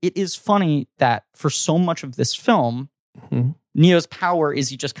 it is funny that for so much of this film, Neo's power is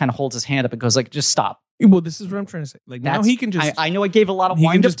he just kind of holds his hand up and goes like, just stop. Well, this is what I'm trying to say. Like, now he can just... I know I gave a lot of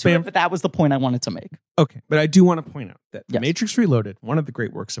wind up to it, but that was the point I wanted to make. Okay, but I do want to point out that Yes. Matrix Reloaded, one of the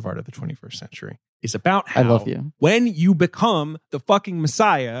great works of art of the 21st century, is about how I love you. when you become the fucking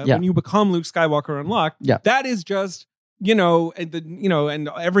Messiah, when you become Luke Skywalker Unlocked, that is just, and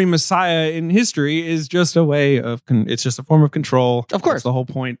every Messiah in history is just a way of, it's just a form of control. Of course. That's the whole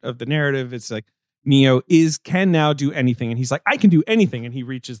point of the narrative. It's like, Neo can now do anything. And he's like, I can do anything. And he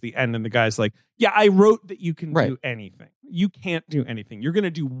reaches the end and the guy's like, yeah, I wrote that you can do anything. You can't do anything. You're going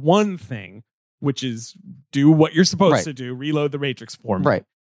to do one thing, which is do what you're supposed to do, reload the Matrix for me. Right.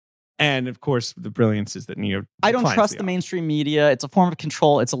 And of course, the brilliance is that Neo. I don't trust the mainstream media. It's a form of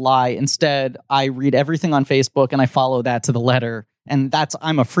control. It's a lie. Instead, I read everything on Facebook and I follow that to the letter. And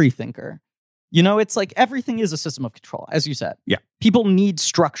I'm a free thinker. You know, it's like everything is a system of control, as you said. Yeah. People need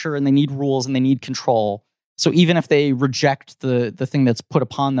structure and they need rules and they need control. So even if they reject the thing that's put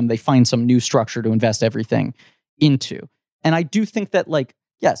upon them, they find some new structure to invest everything into. And I do think that, like,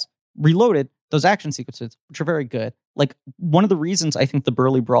 yes, Reloaded, those action sequences, which are very good. Like, one of the reasons I think the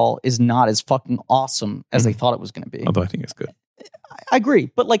Burly Brawl is not as fucking awesome as they thought it was going to be. Although I think it's good. I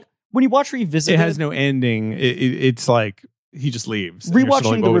agree. But, like, when you watch Revisited... It has no ending. It's like he just leaves.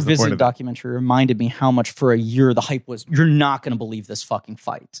 Rewatching the Revisited documentary reminded me how much for a year the hype was, you're not going to believe this fucking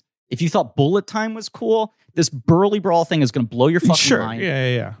fight. If you thought Bullet Time was cool, this Burly Brawl thing is going to blow your fucking mind.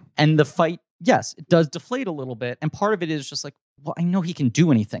 Yeah. And the fight, yes, it does deflate a little bit. And part of it is just like, well, I know he can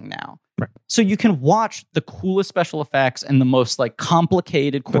do anything now. Right. So you can watch the coolest special effects and the most like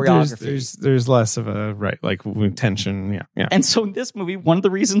complicated choreography. There's less of a like tension. Yeah. And so in this movie, one of the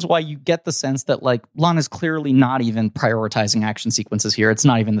reasons why you get the sense that like Lana's clearly not even prioritizing action sequences here. It's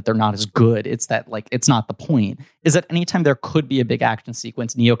not even that they're not as good. It's that like it's not the point. Is that anytime there could be a big action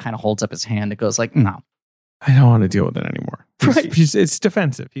sequence, Neo kind of holds up his hand. It goes like, no. I don't want to deal with it anymore. Right. It's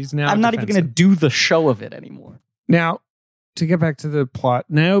defensive. He's now. I'm not even going to do the show of it anymore. Now, to get back to the plot,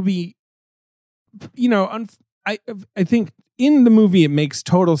 Niobe, you know, I think in the movie it makes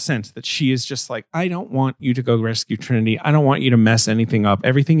total sense that she is just like, I don't want you to go rescue Trinity. I don't want you to mess anything up.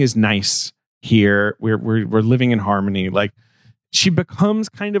 Everything is nice here. We're living in harmony. Like, she becomes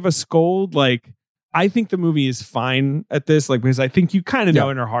kind of a scold. Like, I think the movie is fine at this. Like, because I think you kind of know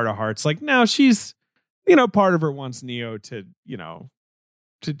in her heart of hearts, like, no, she's, you know, part of her wants Neo to, you know,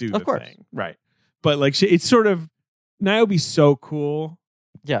 to do the thing. Right. But like, it's sort of, Niobe's so cool.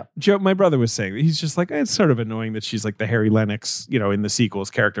 Yeah. Joe, my brother was saying that he's just like, it's sort of annoying that she's like the Harry Lennox, you know, in the sequels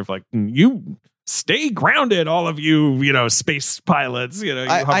character of like, you stay grounded, all of you, you know, space pilots, you know,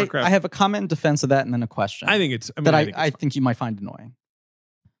 hovercraft. I have a comment in defense of that and then a question. I think it's, I think you might find annoying.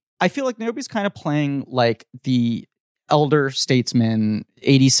 I feel like Niobe's kind of playing like the elder statesman,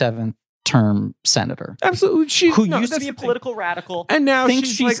 87th term senator. Absolutely. Who used to be a political radical. And now thinks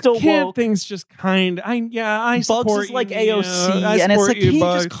she's still woke. Things just kind. I support Bugs is you, like Neo. AOC. I and it's like, can you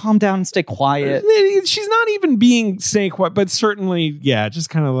Bugs. just calm down and stay quiet? She's not even being saying quiet, but certainly, yeah, just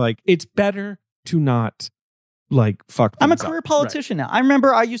kind of like, it's better to not like fuck I'm a things career up. politician now. I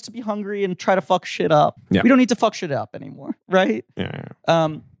remember I used to be hungry and try to fuck shit up. Yeah. We don't need to fuck shit up anymore, right? Yeah.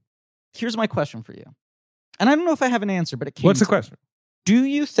 Here's my question for you. And I don't know if I have an answer, but it came What's the to me. question? Do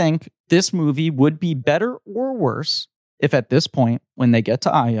you think this movie would be better or worse if at this point, when they get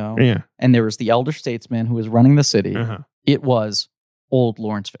to Io, and there was the elder statesman who was running the city, it was old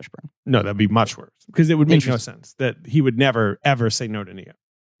Lawrence Fishburne? No, that'd be much worse because it would make no sense that he would never ever say no to Neo.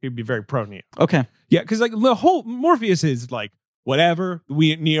 He'd be very pro Neo. Okay. Yeah, because like the whole Morpheus is like whatever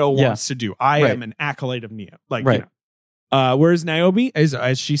Neo wants to do. I am an acolyte of Neo. Like, you know. Whereas Niobe,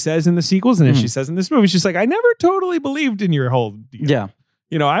 as she says in the sequels and as she says in this movie, she's like, I never totally believed in your whole deal. Yeah.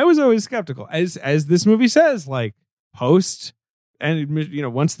 You know, I was always skeptical. As this movie says, like, post and, you know,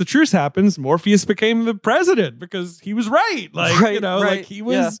 once the truce happens, Morpheus became the president because he was right. Like, you know, like he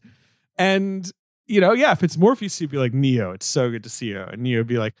was. And, you know, if it's Morpheus, he'd be like, Neo, it's so good to see you. And Neo would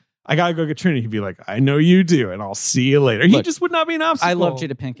be like, I gotta go get Trinity. He'd be like, I know you do, and I'll see you later. He just would not be an obstacle. I love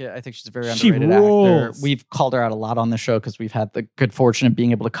Jada Pinkett. I think she's a very underrated actor. We've called her out a lot on the show because we've had the good fortune of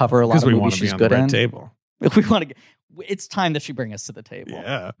being able to cover a lot of movies she's good in. Table. We want to get. It's time that she bring us to the table.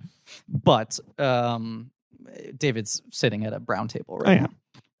 Yeah. But David's sitting at a brown table right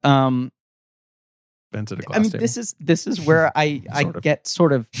now. Ben's at a glass table. This is where I get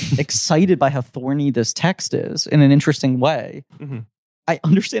sort of excited by how thorny this text is in an interesting way. Mm-hmm. I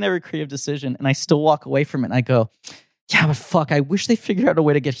understand every creative decision, and I still walk away from it and I go, yeah, but fuck, I wish they figured out a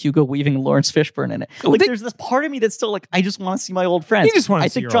way to get Hugo Weaving and Lawrence Fishburne in it. Like, there's this part of me that's still like, I just want to see my old friends. You just want to I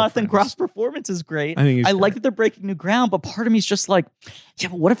see think your Jonathan old friends. Groff's performance is great. I like that they're breaking new ground, but part of me is just like, yeah,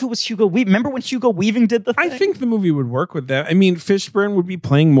 but what if it was Hugo Weaving? Remember when Hugo Weaving did the thing? I think the movie would work with that. I mean, Fishburne would be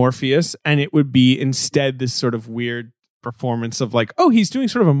playing Morpheus, and it would be instead this sort of weird performance of like, oh, he's doing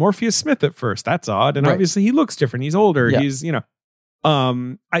sort of a Morpheus Smith at first. That's odd. And obviously he looks different. He's older. Yeah. He's, you know,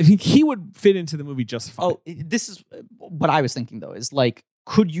 I think he would fit into the movie just fine. Oh, this is what I was thinking though, is like,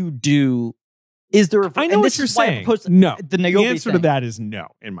 could you do Is there? I know and what this you're is why I saying. proposed No. the The Niobe answer to thing. that is no,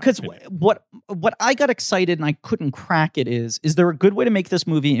 in my Because opinion. what I got excited and I couldn't crack it is there a good way to make this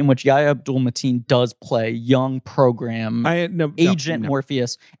movie in which Yahya Abdul-Mateen does play young program No, agent no.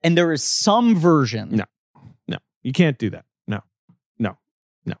 Morpheus, and there is some version. No. No, you can't do that. No.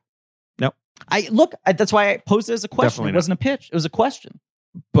 That's why I posed it as a question. Definitely It not. wasn't a pitch. It was a question.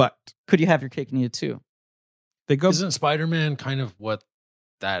 But Could you have your cake and eat it too? they go. Isn't Spider-Man kind of what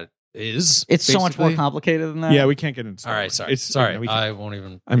that is? It's so much more basically? complicated than that. Yeah, we can't get into. All right, sorry. It's, Sorry, we can't. I won't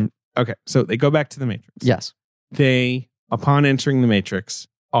even. Okay, so they go back to the Matrix. Yes. They, upon entering the Matrix,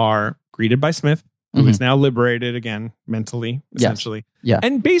 are greeted by Smith, who is now liberated again mentally, Yes. essentially. Yeah.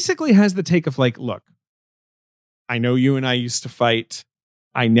 And basically has the take of like, look, I know you and I used to fight.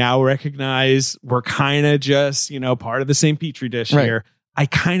 I now recognize we're kind of just, part of the same petri dish Right. here. I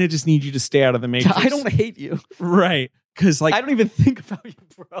kind of just need you to stay out of the Matrix. I don't hate you. Right. Because like I don't even think about you,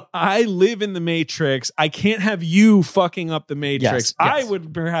 bro. I live in the Matrix. I can't have you fucking up the Matrix. Yes, I yes.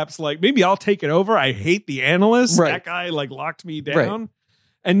 would perhaps maybe I'll take it over. I hate the analyst. Right. That guy locked me down.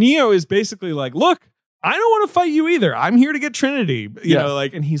 And Neo is basically like, look, I don't want to fight you either. I'm here to get Trinity. You know,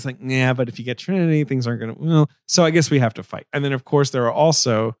 and he's like, nah, but if you get Trinity, things aren't going to, so I guess we have to fight. And then of course there are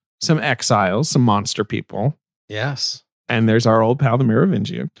also some exiles, some monster people. Yes. And there's our old pal, the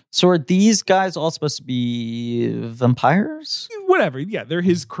Merovingian. So are these guys all supposed to be vampires? Whatever. Yeah, they're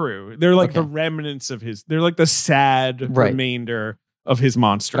his crew. They're like the Okay. remnants of his, they're like the sad Right. remainder of his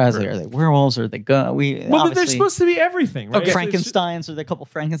monster Guys, crew. are they werewolves? Are they Well, but they're supposed to be everything, right? Okay. Frankensteins? Are they a couple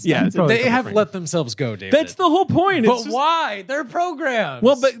Frankensteins? Yeah, it's probably- They have let themselves go, David. That's the whole point. But It's just- why? They're programs.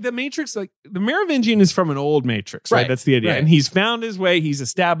 Well, but the Matrix, the Merovingian is from an old Matrix, right? Right, That's the idea. right. And he's found his way. He's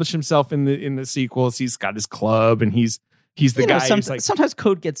established himself in the sequels. He's got his club, and he's the guy who's like. sometimes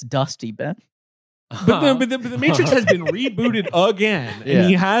code gets dusty, Ben. But the Matrix has been rebooted again, Yeah. and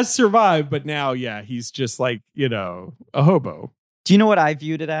he has survived. But now, he's just like a hobo. Do you know what I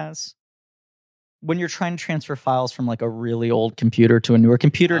viewed it as? When you're trying to transfer files from a really old computer to a newer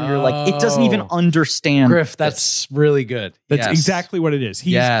computer, and you're like, it doesn't even Oh. understand. Griff, that's really good. That's Yes. exactly what it is.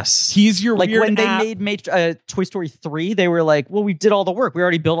 Yes. He's your Like weird when they app. made Toy Story 3, they were like, well, we did all the work. We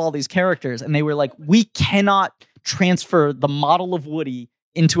already built all these characters. And they were like, we cannot transfer the model of Woody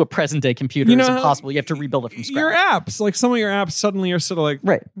into a present day computer. It's impossible. You have to rebuild it from scratch. Your apps, some of your apps suddenly are sort of like,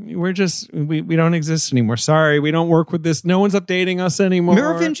 Right. we're just, we don't exist anymore. Sorry, we don't work with this. No one's updating us anymore.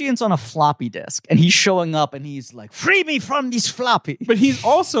 Merovingian's on a floppy disk, and he's showing up, and he's like, free me from these floppy. But he's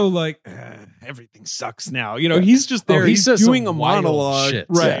also like, everything sucks now. He's just there. Oh, he he's says doing a some wild monologue, shit.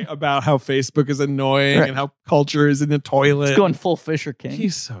 right, Yeah. about how Facebook is annoying Right. and how culture is in the toilet. He's going full Fisher King.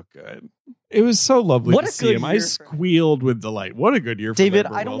 He's so good. It was so lovely What to a see good him. I year for- squealed with delight. What a good year for David,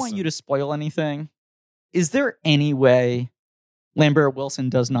 Lambert I don't want Wilson. you to spoil anything. Is there any way Lambert Wilson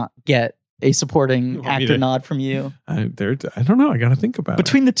does not get a supporting You want me actor to- nod from you? I don't know. I got to think about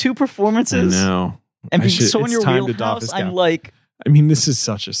Between the two it. I performances know. and I being should- so in it's your time to doff wheelhouse, his I'm gown. like, I mean, this is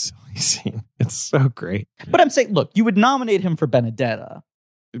such a silly scene. It's so great. but I'm saying, look, you would nominate him for Benedetta.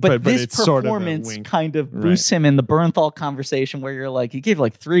 But this it's sort of a performance wink. kind of boosts him in the Bernthal conversation where you're like, he gave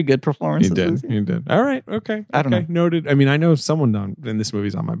 3 good He performances. did. He did. All right. Okay. I don't Okay. Noted. I mean, I know someone in this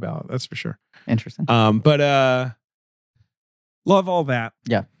movie's on my ballot. That's for sure. Interesting. But love all that.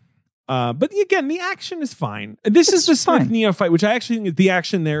 Yeah. But again, the action is fine. This is the Smith fine. Neo fight, which I actually think the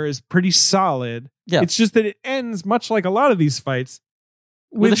action there is pretty solid. Yeah. It's just that it ends much like a lot of these fights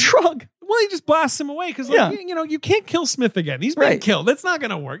With a shrug. Well, he just blasts him away because, Yeah. you can't kill Smith again. He's been Right. killed. That's not going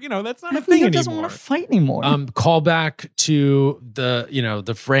to work. That's not a Neo thing doesn't anymore. want to fight anymore. Call back to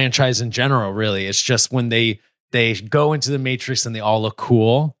the franchise in general. Really, it's just when they go into the Matrix and they all look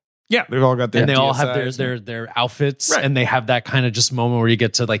cool Yeah, they've all got their and they all have DSIs. their outfits Right. and they have that kind of just moment where you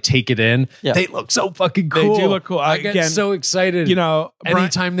get to take it in. Yeah. They look so fucking They cool. do look cool. I get Again, so excited. Brian-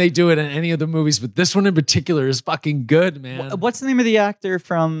 anytime they do it in any of the movies, but this one in particular is fucking good, man. What's the name of the actor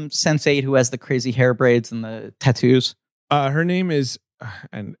from Sense8 who has the crazy hair braids and the tattoos? her name is,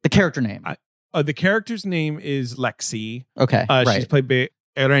 and The character name. the character's name is Lexi. Okay, She's right. played by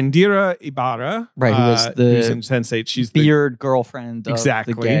Erendira Ibarra. Right, who was who's the in Sense8. She's the Beard girlfriend of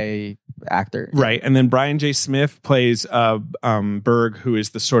Exactly. the gay actor. right, and then Brian J. Smith plays Berg, who is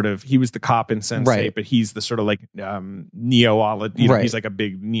the sort of he was the cop in Sense8, Right. but he's the sort of neo-ology. Right. He's like a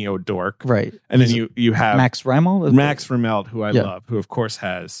big neo dork. Right. And then He's you have Max Rimmel? Max Rimmelt, who I Yeah. love, who of course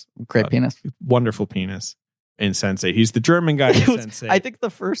has Great penis. wonderful penis. in Sense8. He's the German guy in Sense8. I think the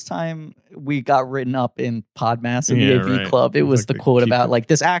first time we got written up in Podmass and Yeah, the AV right. Club, it was Like the the quote keeper. about like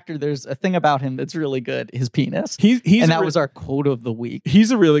this actor. There's a thing about him that's really good. His penis. He's And a that was our quote of the week.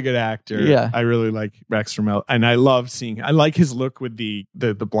 He's a really good actor. Yeah. I really like Rex Ramel, and I love seeing. I like his look with the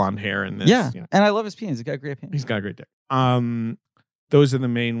blonde hair in this. Yeah. you know. And I love his penis. He's got a great penis. He's got a great dick. Those are the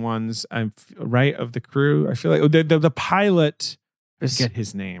main ones. I'm right of the crew. I feel like the pilot. I forget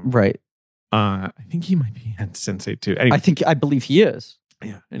his name. Right. I think he might be in Sense8 too. Anyway, I believe he is.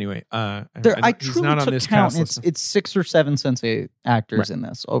 yeah. Anyway, I he's truly not on took this count. cast list. It's 6 or 7 Sensei actors Right. in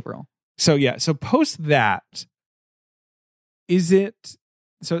this overall. So yeah. So post that. Is it?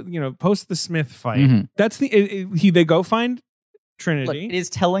 So post the Smith fight. Mhm. That's they go find Trinity. Look, it is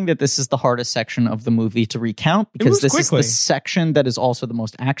telling that this is the hardest section of the movie to recount because moves this is quickly. the section that is also the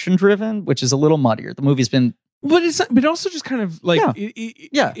most action driven, which is a little muddier. The movie's been But also just kind of like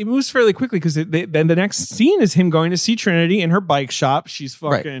Yeah. it moves fairly quickly because then the next scene is him going to see Trinity in her bike shop. She's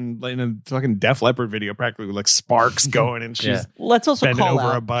fucking like in a fucking Def Leppard video practically with like sparks going, and she's Yeah. Let's also bending call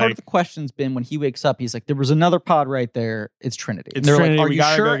over a out bike. part of the question's been when he wakes up, he's like, there was another pod right there. It's Trinity. It's and they're Trinity. like, Are We you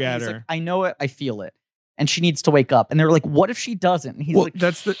gotta sure? go And get he's her. like, I know it. I feel it. And she needs to wake up. And they're like, what if she doesn't? And he's well, like,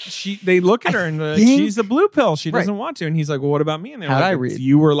 that's they look at I her and they're like, think- she's a blue pill. She Right. doesn't want to. And he's like, well, what about me? And they're How'd like, I read?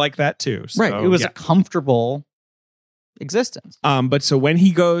 you were like that too. So, right. It was yeah. a comfortable existence. But so when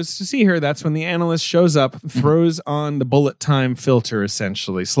he goes to see her, that's when the analyst shows up, Mm-hmm. throws on the bullet time filter,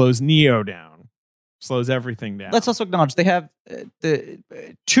 essentially slows Neo down, slows everything down. Let's also acknowledge they have the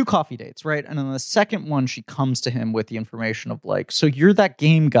 2 coffee dates, right? And then the second one, she comes to him with the information of like, so you're that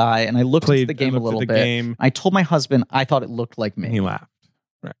game guy. And I looked at the game a little bit. Game. I told my husband I thought it looked like And me. he laughed.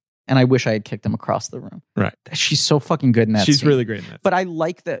 And I wish I had kicked him across the room. Right. She's so fucking good in that She's scene. really great in that. But I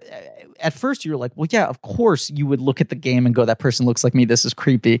like that. At first, you were like, well, yeah, of course you would look at the game and go, that person looks like me. This is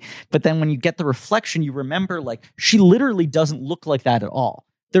creepy. But then when you get the reflection, you remember, like, she literally doesn't look like that at all.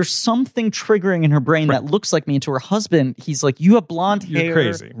 There's something triggering in her brain that looks like me. And to her husband, he's like, you have blonde You're hair.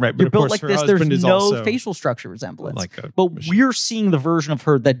 crazy. Right. But You're of built course, like her this. husband There's is no also facial structure resemblance. like a but machine. we're seeing the version of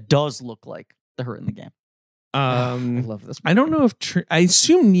her that does look like her in the game. I love this. I don't know if I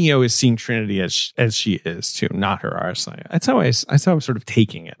assume Neo is seeing Trinity as she is too, not her RSI. That's how I'm sort of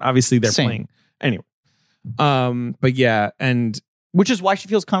taking it. Obviously, they're Same. playing anyway. But yeah, and Which is why she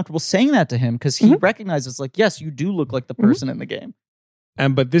feels comfortable saying that to him, because he recognizes, like, yes, you do look like the person in the game.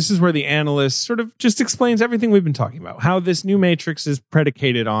 but this is where the analyst sort of just explains everything we've been talking about. How this new Matrix is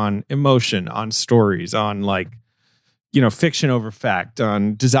predicated on emotion, on stories, on like fiction over fact,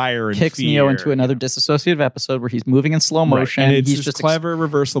 on desire and Kicks fear. Neo into another disassociative episode where he's moving in slow motion. Right. And it's he's just just clever,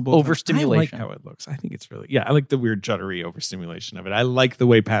 reversible overstimulation. I like how it looks. I think it's really, I like the weird juddery overstimulation of it. I like the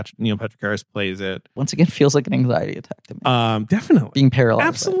way Neil Patrick Harris plays it. once again feels like an anxiety attack to me. Definitely. Being paralyzed.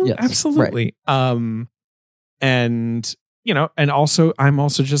 Absolutely. Yes. Right. Absolutely. And and also I'm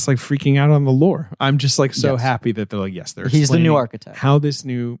also just like freaking out on the lore. I'm just like so Yes. happy that they're like, yes, they're He's the new explaining architect. how this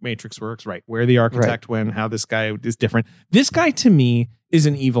new Matrix works, right? Where the architect went, how this guy is different. This guy to me is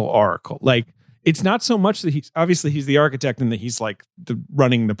an evil oracle. Like, it's not so much that he's the architect and that he's like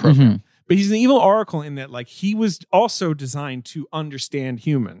running the program, Mhm. but he's an evil oracle in that like he was also designed to understand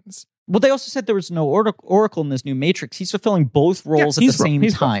humans. Well, they also said there was no Oracle in this new Matrix. He's fulfilling both roles at the same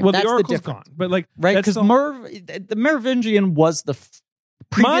time. Well, That's the the oracle's difference. gone, but like Right? that's Because the Merovingian was the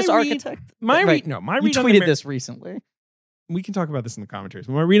previous My read- architect. my Right. read. No, my You read on the tweeted Mer- this recently. We can talk about this in the commentaries.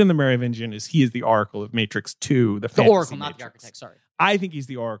 When I read on the Merovingian is he is the oracle of Matrix 2, the The fantasy Oracle, not the Matrix. architect. Sorry. I think he's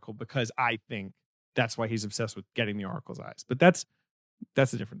the oracle because I think that's why he's obsessed with getting the oracle's eyes. But that's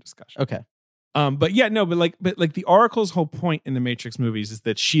a different discussion. Okay. But yeah, no, but like the oracle's whole point in the Matrix movies is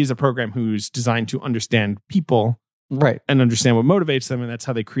that she is a program who's designed to understand people Right. and understand what motivates them, and that's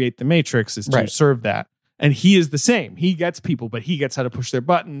how they create the Matrix is to Right. serve that. And he is the same. He gets people, but he gets how to push their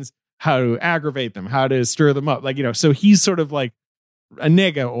buttons, how to aggravate them, how to stir them up. Like, so he's sort of like a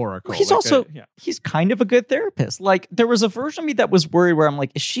nega oracle. He's like also he's kind of a good therapist. Like, there was a version of me that was worried where I'm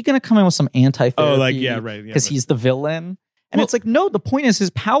like, is she going to come in with some anti-therapy? oh, like yeah, right, yeah, Because but- he's the villain. And Well- it's like, no, the point is his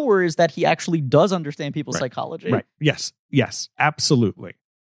power is that he actually does understand people's Right. psychology. right. Yes, absolutely.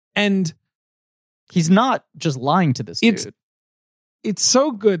 And He's not just lying to this It's- dude. it's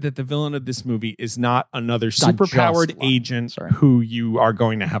so good that the villain of this movie is not another Not just superpowered lying. agent Sorry. who you are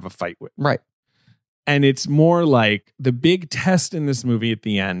going to have a fight with. Right. And it's more like the big test in this movie at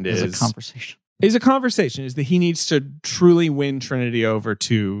the end It's is a conversation. is that he needs to truly win Trinity over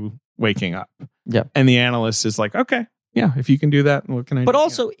to waking up. Yeah. And the analyst is like, okay, yeah, if you can do that, what can I do? But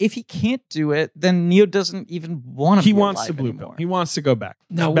also, if he can't do it, then Neo doesn't even want to he be wants alive the blue anymore. pill. He wants to go back.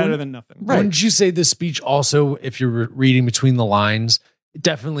 Now, It's better when- than nothing. Right. Wouldn't you say this speech also, if you're reading between the lines,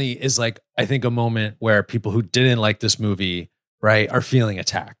 definitely is like, I think, a moment where people who didn't like this movie, right, are feeling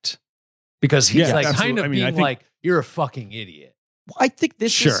attacked because he's Yeah, like kind absolutely. of I mean, I being think- like, you're a fucking idiot. I think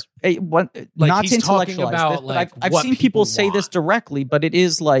this Sure. is not he's to talking intellectualize about, this, but like, I've what seen people people say this want. directly, but it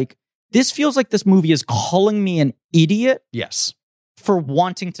is like, this feels like this movie is calling me an idiot Yes. for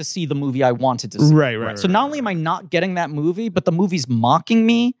wanting to see the movie I wanted to see. Right. So not only am I not getting that movie, but the movie's mocking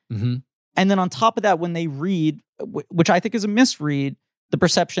me. Mm-hmm. And then on top of that, when they read, which I think is a misread, the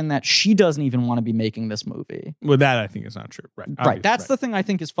perception that she doesn't even want to be making this movie. Well, that I think is not true. Right. Right. That's the thing I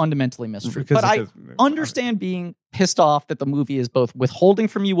think is fundamentally misread. Because But I understand being pissed off that the movie is both withholding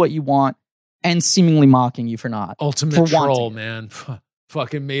from you what you want and seemingly mocking you for not. Ultimate For wanting troll, it. man.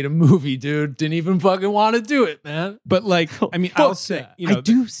 Fucking made a movie, dude. Didn't even fucking want to do it, man. But like, I mean, I'll say, you know, I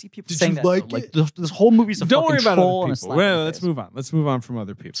do see people Did saying you that. like though. it? Like this whole movie's a don't fucking worry about troll other and a people. slap in Well, the let's face. move on. Let's move on from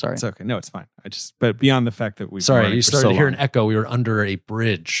other people. Sorry. It's okay. No, it's fine. But beyond the fact that we've been Sorry, running you for started so to hear long. an echo. We were under a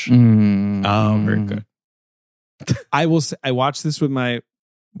bridge. Oh, very good. I will say, I watched this with my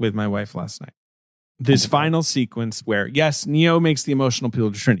wife last night. This final sequence where, yes, Neo makes the emotional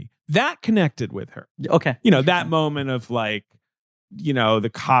appeal to Trinity. That connected with her. Okay. You know, that moment of like, you know, the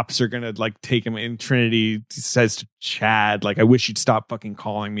cops are gonna like take him in. Trinity says to Chad, like, I wish you'd stop fucking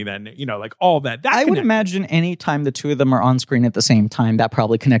calling me then. You know, like all that. That I would connected. imagine any time the two of them are on screen at the same time, that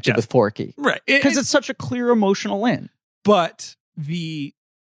probably connected Yes. with Forky. Right. Because it's such a clear emotional in. But the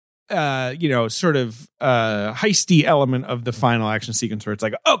you know, sort of heisty element of the final action sequence where it's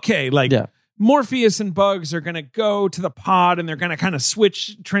like, okay, like Yeah. Morpheus and Bugs are gonna go to the pod and they're gonna kind of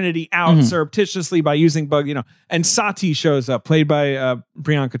switch Trinity out Mhm. surreptitiously by using Bug, you know, and Sati shows up, played by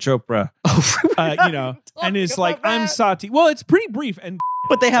Priyanka Chopra, you know, and is like, I'm Sati. Well, it's pretty brief and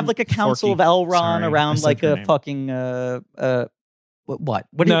But they have like a council Forky. of Elrond Sorry, I around said like her a name. fucking what?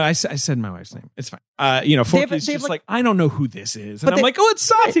 What do no, you, I said my wife's name. It's fine. You know, They have- Forky's they have, just like- like, I don't know who this is. And But I'm they- like, oh, it's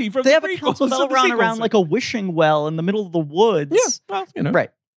Sati from they the have a prequels council of of the Elrond sequels. around like a wishing well in the middle of the woods. Yeah, well, you know. Right.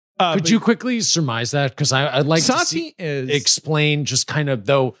 Could but you quickly surmise that? Because I'd like to Sati see, is explain just kind of,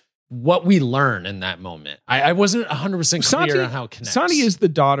 though, what we learn in that moment. I wasn't 100% clear on how it connects. Sati is the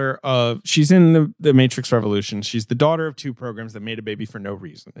daughter of, she's in the Matrix Revolution. She's the daughter of two programs that made a baby for no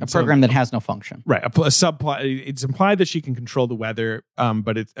reason. A And so- program that has no function. right, a subplot. It's implied that she can control the weather,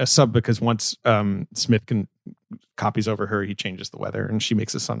 but it's a sub because once Smith copies over her, he changes the weather and she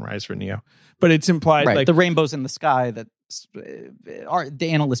makes a sunrise for Neo. But it's implied Right. like The rainbows in the sky that the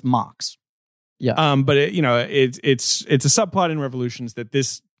analyst mocks. but it, you know, it's a subplot in Revolutions that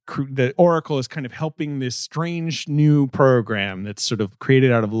the Oracle is kind of helping this strange new program that's sort of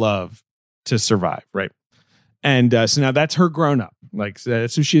created out of love to survive, right? And so now that's her grown up, like so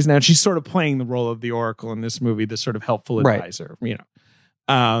that's who she is now. She's sort of playing the role of the Oracle in this movie, the sort of helpful Right. advisor, you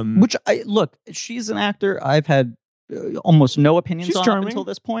know. Which look, she's an actor I've had almost no opinions She's on up charming. until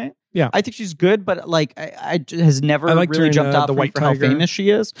this point. Yeah. I think she's good, but like I has never I liked her really in, jumped out The for me White for how Tiger. famous she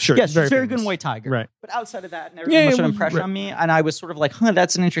is. Sure, yes, very she's very good famous. in White Tiger. Right. But outside of that, never Yeah, did much yeah, of an impression right. on me. And I was sort of like,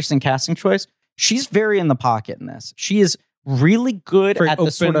 that's an interesting casting choice. She's very in the pocket in this. She is really good Very at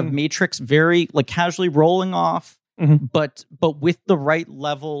the sort of open. Matrix, very like casually rolling off, Mhm. but with the right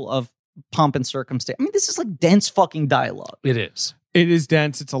level of pomp and circumstance. I mean, this is like dense fucking dialogue. It is. It is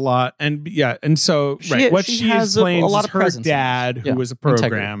dense. It's a lot, and yeah, and so She- what she she has explains a lot is of her presence in dad, this. who Yeah. was a Integrity.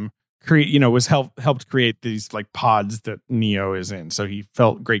 program, was helped create these like pods that Neo is in. So he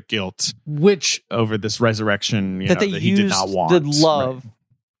felt great guilt Which, over this resurrection That they that he did not used want. the love.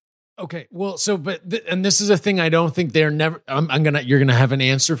 okay, well, so, but, and this is a thing I don't think you're gonna have an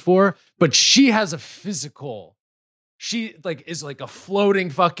answer for, but she has a physical, she like is like a floating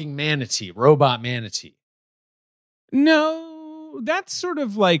fucking manatee, robot manatee. No, that's sort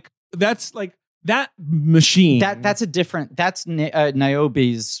of like that machine. That's a different. That's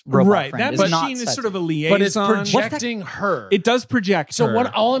Niobe's robot right. friend. That It's not machine is Seti. sort of a liaison. But it's projecting her. It does project. So her.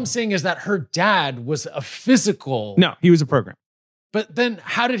 what all I'm saying is that her dad was a physical. No, he was a program. But then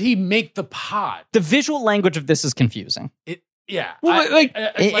how did he make the pod? The visual language of this is confusing. Yeah. Well, like,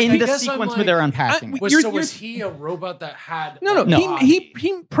 I In the guess I'm sequence like, where they're unpacking. I- it. Was he a robot that had No, a No. body?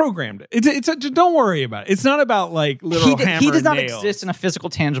 he programmed it. Don't worry about it. It's not about like literal hammer He does and not nails. exist in a physical,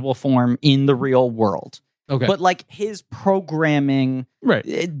 tangible form in the real world. Okay. But like his programming, Right.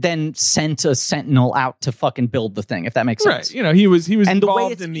 it then sent a sentinel out to fucking build the thing. If that makes Right. sense. You know, he was And the way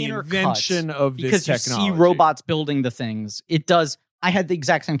involved it's in the intercut, invention of this because you technology. see robots building the things. It does. I had the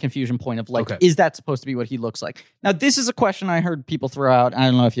exact same confusion point of like, Okay. is that supposed to be what he looks like? Now, this is a question I heard people throw out. I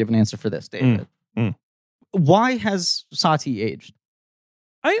don't know if you have an answer for this, David. mm. Why has Sati aged?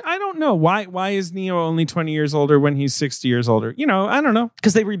 I don't know why is Neo only 20 years older when he's 60 years older? You know, I don't know.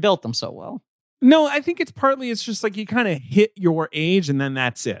 Because they rebuilt them so well. No, I think it's just like you kind of hit your age and then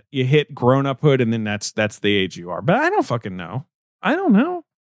that's it. You hit grown-uphood and then that's the age you are. But I don't fucking know. I don't know.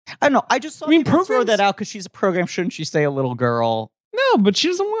 I don't know. I just saw I mean, people throw programs- that out because she's a program. Shouldn't she stay a little girl? No, but she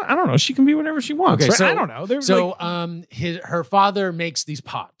doesn't want. I don't know. She can be whatever she wants. Okay, right? so- I don't know. They're So, like, her father makes these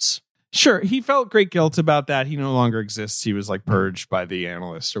pots. sure, he felt great guilt about that. He no longer exists. He was like purged by the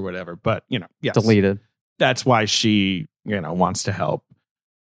analyst or whatever. But yes, Deleted. That's why she wants to help.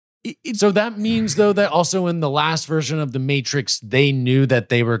 So that means, though, that also in the last version of The Matrix, they knew that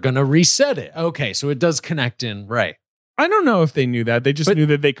they were going to reset it. Okay, so it does connect in, right? I don't know if they knew that. They just But- knew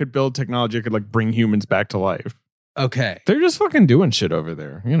that they could build technology that could like bring humans back to life. Okay. They're just fucking doing shit over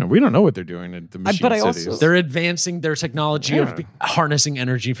there. We don't know what they're doing at the machine but I cities. also- They're advancing their technology Yeah. of harnessing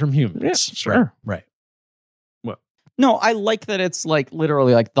energy from humans. Yeah, sure. Right. No, I like that it's like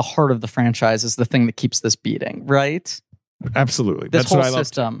literally like the heart of the franchise is the thing that keeps this beating, right? Absolutely. This That's whole what I love.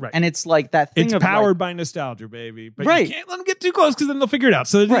 system. Right. And it's like that thing It's of powered like, by nostalgia, baby. But Right. you can't let them get too close because then they'll figure it out.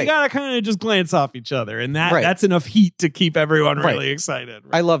 So you Right. gotta kind of just glance off each other, and Right. that's enough heat to keep everyone Right. really excited.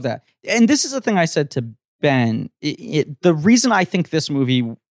 I love that. And this is the thing I said to Ben. The reason I think this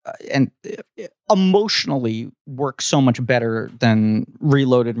movie emotionally works so much better than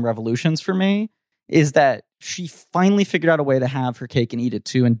Reloaded and Revolutions for me is that she finally figured out a way to have her cake and eat it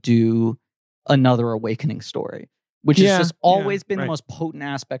too and do another Awakening story, which Yeah, has just always been right. the most potent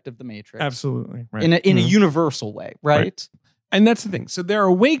aspect of The Matrix. Absolutely. Right. In a Mhm. universal way, right? And that's the thing. So their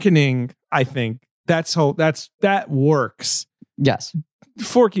awakening, I think, that works. Yes.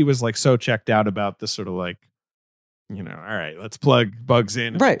 Forky was like so checked out about the sort of like, all right, let's plug bugs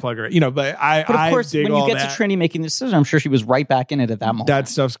in, and Right. plug her, but But of course, dig when you all get that. to Trinity making the decision, I'm sure she was right back in it at that moment. That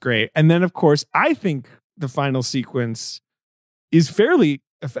stuff's great. And then, of course, I think the final sequence is fairly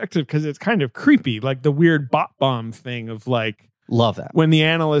effective because it's kind of creepy, like the weird bot bomb thing of like Love that. when the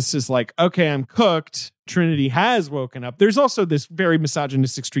analyst is like, okay, I'm cooked. Trinity has woken up. There's also this very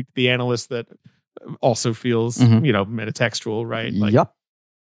misogynistic streak to the analyst that also feels, Mhm. metatextual, right? Like, Yep.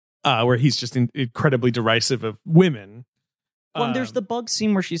 where he's just incredibly derisive of women. Well, and there's the bug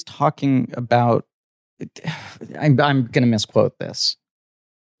scene where she's talking about. I'm going to misquote this.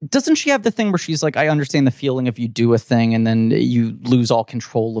 Doesn't she have the thing where she's like, I understand the feeling if you do a thing and then you lose all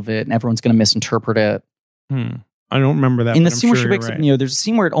control of it and everyone's going to misinterpret it? I don't remember that. In the but I'm scene where sure she you're wakes up right. Neo, there's a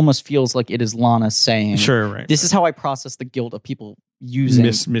scene where it almost feels like it is Lana saying, Sure, right. this is how I process the guilt of people using.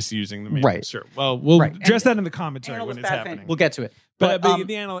 misusing the Matrix. Right. Sure. Well, we'll Right. address And- that in the commentary when Analyst it's bad thing. happening. We'll get to it. But, But,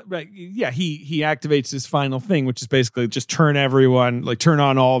 the analyst, right? Yeah, he activates his final thing, which is basically just turn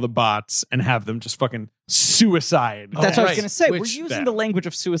on all the bots and have them just fucking suicide. That's what I was right. going to say. We're Which- using the language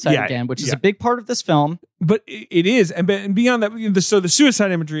of suicide Yeah, again, which is yeah. a big part of this film. But it is, and beyond that, so the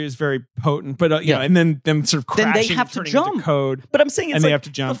suicide imagery is very potent. But Yeah. and then them sort of Then crashing, they have and to turning jump. into code, But I'm saying it's and like they have to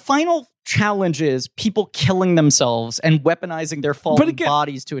jump. the final challenge is people killing themselves and weaponizing their fallen again,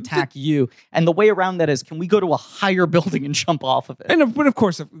 bodies to attack you. And the way around that is, can we go to a higher building and jump off of it? But of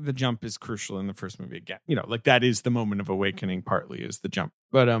course, the jump is crucial in the first movie again. Like that is the moment of awakening. Partly is the jump.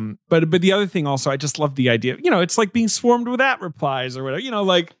 But the other thing also, I just love the idea. It's like being swarmed with at replies or whatever.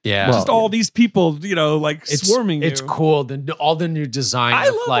 Like Yeah. Well, just all these people. Like swarming you. It's cool. All the new design. I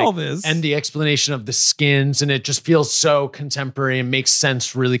of, love like, all this. and the explanation of the skins, and it just feels so contemporary and makes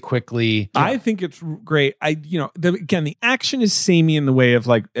sense really quickly. I think it's great. The action is samey in the way of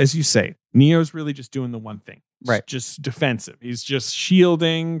like, as you say, Neo's really just doing the one thing. Right. Just defensive. He's just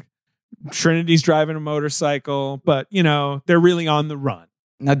shielding. Trinity's driving a motorcycle, but they're really on the run.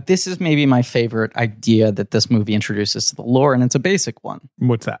 Now, this is maybe my favorite idea that this movie introduces to the lore, and it's a basic one.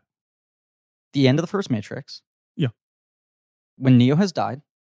 What's that? The end of the first Matrix. Yeah. When Neo has died,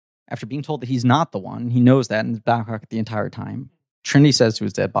 after being told that he's not the one, he knows that and is back the entire time. Trinity says to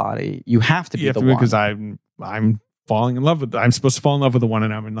his dead body, you have to be the one. Because I'm falling in love with. I'm supposed to fall in love with the one,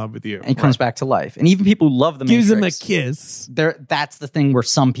 and I'm in love with you. And he comes back to life. And even people who love the gives Matrix, him a kiss. that's the thing where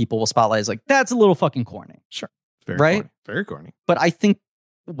some people will spotlight is like, that's a little fucking corny. Very Right? corny. Very corny. But I think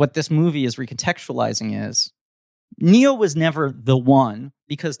what this movie is recontextualizing is Neo was never the one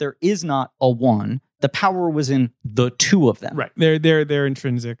because there is not a one. The power was in the two of them. Right. They're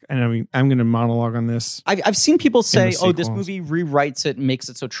intrinsic. And I mean, I'm going to monologue on this. I've seen people say, the "Oh, this sequels. movie rewrites it and makes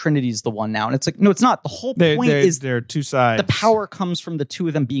it so Trinity's the one now," and it's like, no, it's not. The whole point is they're two sides. the power comes from the two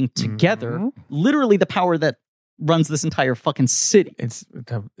of them being together. Mhm. Literally, the power that runs this entire fucking city. It's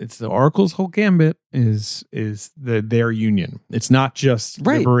the Oracle's whole gambit is their union. It's not just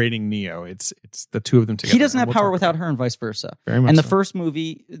Right. liberating Neo. It's the two of them together. He doesn't And have we'll power talk without about her, and vice versa. it. Very much And the so. first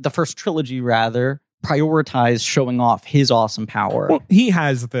movie, the first trilogy rather, prioritize showing off his awesome power. Well, he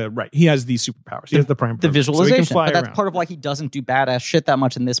has these superpowers. He has the prime The purpose, so he can visualization. fly But that's around. part of why he doesn't do badass shit that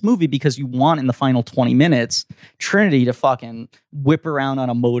much in this movie, because you want in the final 20 minutes Trinity to fucking whip around on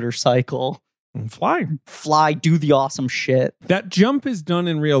a motorcycle, And fly. do the awesome shit. That jump is done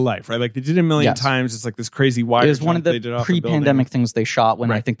in real life, right? Like they did it a million Yes. times. It's like this crazy wire. It was one of jump they did the off a building. pre-pandemic things they shot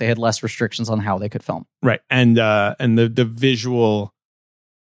when I Right. think they had less restrictions on how they could film. Right. And the visual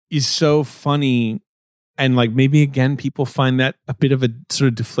is so funny. And like maybe again, people find that a bit of a sort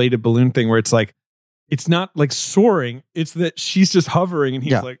of deflated balloon thing where it's like, it's not like soaring. It's that she's just hovering and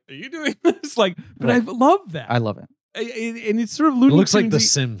he's Yeah. like, are you doing this? Like, but Right. I love that. I love it. And it's sort of It Looney looks like The Tunesy.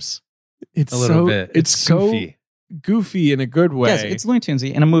 Sims It's a little so, bit. It's so goofy. goofy in a good way. Yes, it's Looney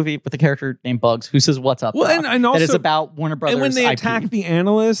Tunesy in a movie with a character named Bugs who says, "What's up?" Well, Doc?" and also that is about Warner Brothers. and when they IP. attack the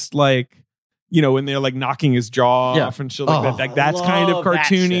analyst, like, you know, when they're like knocking his jaw Yeah. off and shit like Oh, that, like that's kind of love that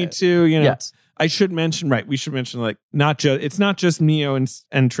cartoony shit. too. You know, Yes, I should mention, right? We should mention like it's not just Neo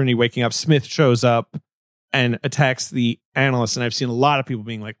and Trinity waking up. Smith shows up and attacks the analyst, and I've seen a lot of people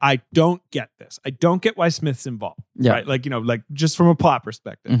being like, "I don't get this. I don't get why Smith's involved." Yeah. Right? Like, you know, like just from a plot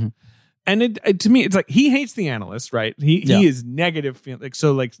perspective. Mhm. And it to me, it's like he hates the analyst, right? He is negative. Like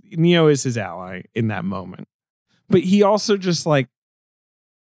so, like Neo is his ally in that moment, but he also just like,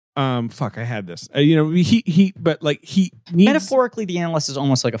 fuck, I had this. You know, but like he needs metaphorically, the analyst is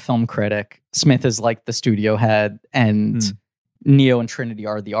almost like a film critic. Smith is like the studio head, and Neo and Trinity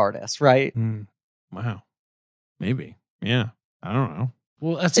are the artists, right? Wow, maybe, yeah, I don't know.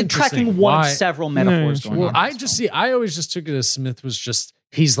 Well, that's And interesting. tracking one Why- of several metaphors Yeah, going Well, on. I always just took it as Smith was just,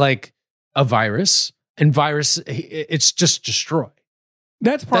 he's like a virus, and it's just destroy.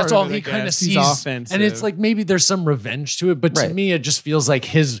 That's part. That's of all it, he I kind of guess. sees. He's offensive, And it's like maybe there's some revenge to it, but to Right. me, it just feels like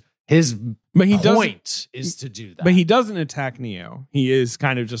his but he doesn't. point is to do that. But he doesn't attack Neo. He is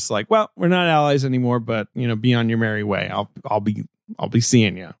kind of just like, well, we're not allies anymore, but you know, be on your merry way. I'll be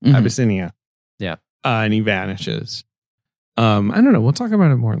seeing you, Mhm. Abyssinia. Yeah. And he vanishes. I don't know. We'll talk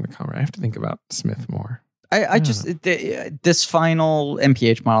about it more in the cover. I have to think about Smith more. I just this final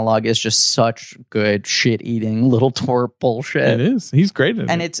MPH monologue is just such good shit eating little twerp bullshit. It is. He's great at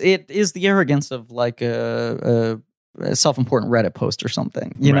And it. it is the arrogance of like a self-important Reddit post or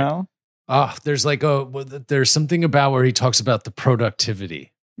something, you Right. know? There's something about where he talks about the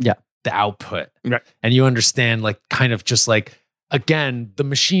productivity. Yeah. The output. Right. And you understand like kind of just like, again, the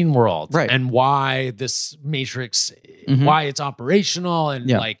machine world, Right. and why this matrix, Mhm. why it's operational, and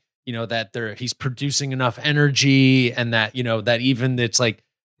Yeah. like, you know, that he's producing enough energy, and that, you know, that even it's like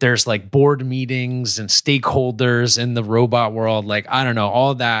there's like board meetings and stakeholders in the robot world. Like, I don't know,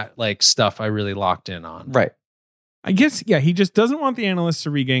 all that like stuff I really locked in on. Right. I guess, yeah, he just doesn't want the analyst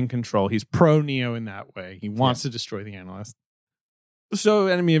to regain control. He's pro Neo in that way. He wants to destroy the analyst. So,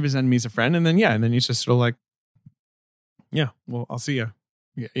 enemy of his enemy is a friend. And then he's just sort of like, yeah, well, I'll see you.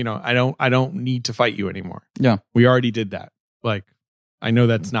 You know, I don't need to fight you anymore. Yeah. We already did that. Like, I know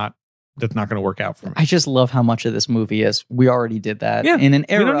that's not going to work out for me. I just love how much of this movie is we already did that Yeah, in an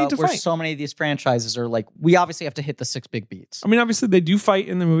we don't era need to where fight. so many of these franchises are like, we obviously have to hit the 6 big beats. I mean, obviously they do fight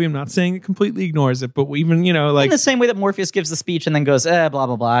in the movie. I'm not saying it completely ignores it, but even, you know, like, in the same way that Morpheus gives the speech and then goes, blah,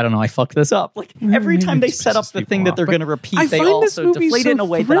 blah, blah, I don't know, I fucked this up. Like every Maybe time they it set up pisses the people thing that off, they're but going to repeat, I they find this also movie deflate it in so a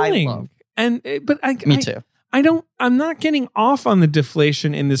way thrilling. that I love. And but Me too. I'm not getting off on the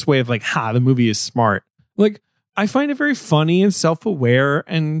deflation in this way of like, the movie is smart. Like, I find it very funny and self-aware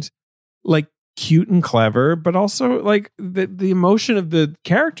and like cute and clever, but also like the emotion of the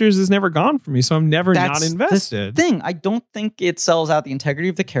characters is never gone from me. So I'm never not That's invested. the thing. I don't think it sells out the integrity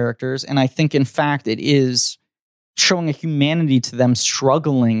of the characters. And I think, in fact, it is showing a humanity to them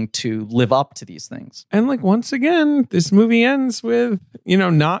struggling to live up to these things. And like, once again, this movie ends with, you know,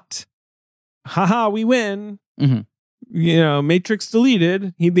 not, haha, we win. Mhm. You know, Matrix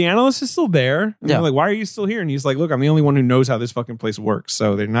deleted. The analyst is still there. And Yeah. they're like, why are you still here? And he's like, look, I'm the only one who knows how this fucking place works.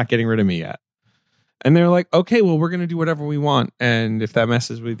 So they're not getting rid of me yet. And they're like, okay, well, we're going to do whatever we want. And if that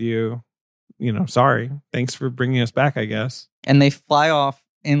messes with you, you know, sorry. Thanks for bringing us back, I guess. And they fly off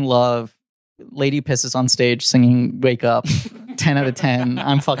in love. Lady pisses on stage singing Wake Up. 10 out of 10.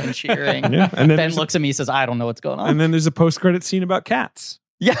 I'm fucking cheering. Yeah. And then Ben there's looks at me and says, I don't know what's going on. and then there's a post-credit scene about cats.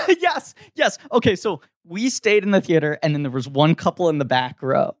 Yeah, yes. Okay, so we stayed in the theater and then there was one couple in the back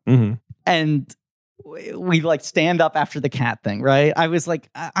row. Mm-hmm. And we like stand up after the cat thing, right? I was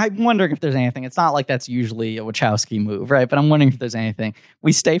like, I'm wondering if there's anything. It's not like that's usually a Wachowski move, right? But I'm wondering if there's anything.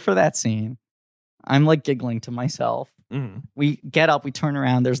 We stay for that scene. I'm like giggling to myself. Mm-hmm. We get up, we turn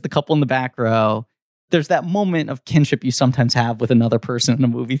around. There's the couple in the back row. There's that moment of kinship you sometimes have with another person in a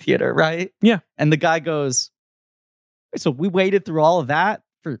movie theater, right? Yeah. And the guy goes, so we waited through all of that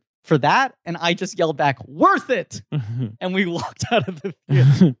for for that. And I just yelled back, worth it. And we walked out of the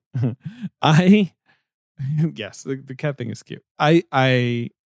theater. Yes, the cat thing is cute.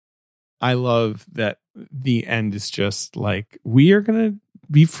 I love that the end is just like, we are gonna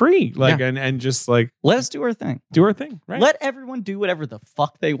be free, like, and just like, let us do our thing. Do our thing, right? Let everyone do whatever the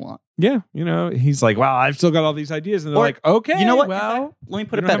fuck they want. Yeah, he's like, wow, I've still got all these ideas, and they're Or, like, okay, you know what? well, Let me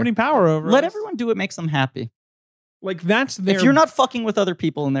put we it don't have better. any power over Let us. everyone do what makes them happy. Like, that's their. If you're not fucking with other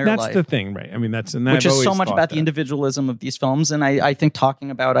people in their that's life, the thing, right? I mean, that's and which I've is so always much thought about the that. individualism of these films, and I think talking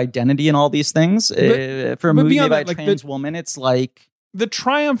about identity and all these things for a but movie made beyond by that, a like, trans woman, it's like The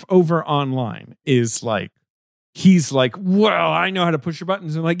triumph over online is like, he's like, well, I know how to push your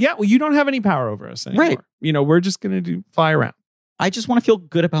buttons, and like, yeah, well, you don't have any power over us anymore. Right. We're just gonna fly around. I just want to feel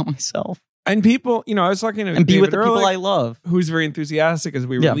good about myself And people, I was talking to and be David with the people Ehrlich, I love. who's very enthusiastic as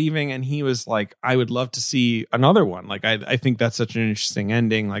we were Yeah. leaving, and he was like, I would love to see another one. Like, I think that's such an interesting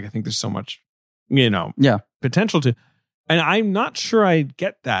ending. Like, I think there's so much, potential to, and I'm not sure I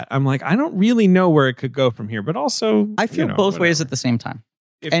get that. I'm like, I don't really know where it could go from here, but also I feel both ways at the same time.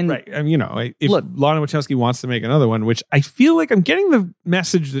 If, and- right, if Look- Lana Wachowski wants to make another one, which I feel like I'm getting the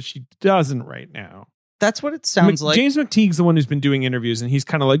message that she doesn't right now. That's what it sounds like. James McTeague's the one who's been doing interviews, and he's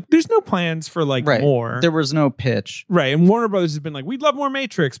kind of like, there's no plans for like Right. more. There was no pitch. Right, and Warner Brothers has been like, we'd love more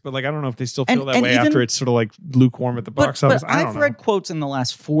Matrix, but like, I don't know if they still feel And- that and way even- after it's sort of like lukewarm at the box office. I don't I've know. read quotes in the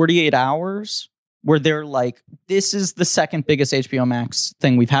last 48 hours where they're like, this is the second biggest HBO Max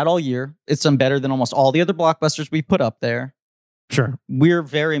thing we've had all year. It's done better than almost all the other blockbusters we've put up there. Sure, We're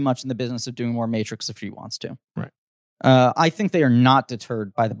very much in the business of doing more Matrix if she wants to. Right. I think they are not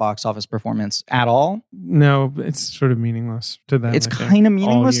deterred by the box office performance at all. no, it's sort of meaningless to them. It's I think, kind of all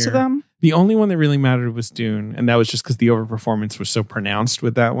meaningless to year. them. The only one that really mattered was Dune, and that was just because the overperformance was so pronounced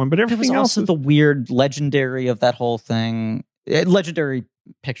with that one. But There was everything else, also the weird legendary of that whole thing. Legendary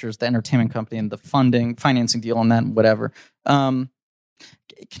Pictures, the entertainment company, and the financing deal on that, and whatever. Can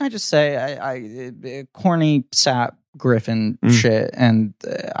I just say, I corny sap Griffin shit, and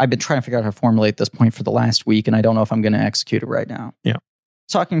I've been trying to figure out how to formulate this point for the last week, and I don't know if I'm going to execute it right now. Yeah.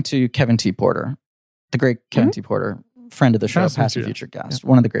 Talking to Kevin T. Porter, the great Kevin T. Porter, friend of the show, Past past and and future guest,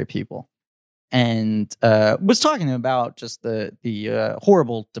 one of the great people, and was talking to him about just the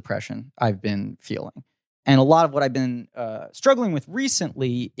horrible depression I've been feeling. And a lot of what I've been struggling with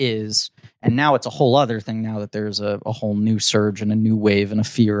recently is, and now it's a whole other thing now that there's a whole new surge and a new wave and a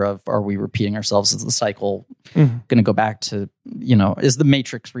fear of, are we repeating ourselves? Is the cycle going to go back to, is the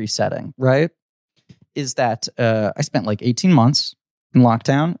Matrix resetting, right? Is that I spent like 18 months in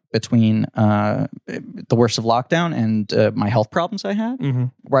lockdown between the worst of lockdown and my health problems I had,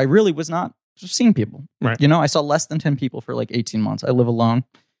 where I really was not seeing people. Right. I saw less than 10 people for like 18 months. I live alone.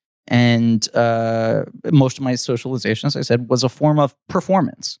 And most of my socialization, as I said, was a form of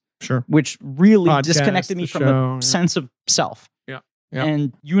performance, sure, which really Podcast, disconnected me the from show, a sense of self. Yeah.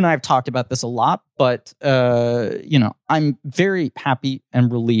 And you and I have talked about this a lot, but I'm very happy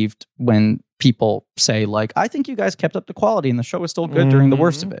and relieved when people say, like, I think you guys kept up the quality and the show was still good during the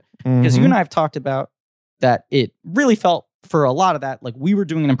worst of it. Because you and I have talked about that it really felt for a lot of that like we were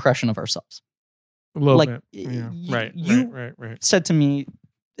doing an impression of ourselves. a little like, bit. Yeah. you- Right. Said to me,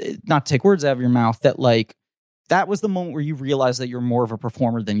 not to take words out of your mouth, that like that was the moment where you realized that you're more of a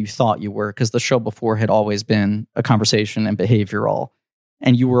performer than you thought you were, because the show before had always been a conversation and behavioral,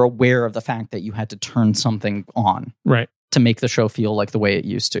 and you were aware of the fact that you had to turn something on Right. to make the show feel like the way it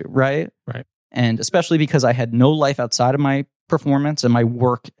used to, right? Right. And especially because I had no life outside of my performance and my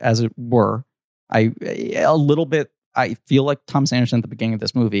work, as it were, I feel like Thomas Anderson at the beginning of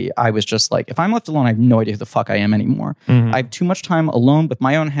this movie. I was just like, if I'm left alone, I have no idea who the fuck I am anymore. I have too much time alone with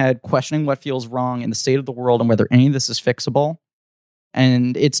my own head, questioning what feels wrong in the state of the world and whether any of this is fixable.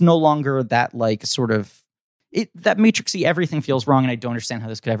 And it's no longer that like sort of that matrixy everything feels wrong and I don't understand how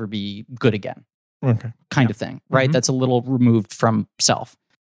this could ever be good again. Okay. Kind of thing, right? Mhm. That's a little removed from self.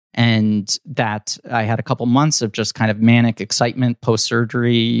 And that I had a couple months of just kind of manic excitement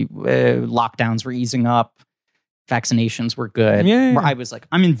post-surgery. Lockdowns were easing up. Vaccinations were good. Yeah. Where I was like,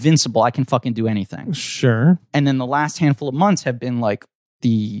 I'm invincible. I can fucking do anything. Sure. And then the last handful of months have been like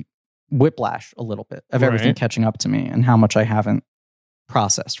the whiplash a little bit of everything Right. catching up to me and how much I haven't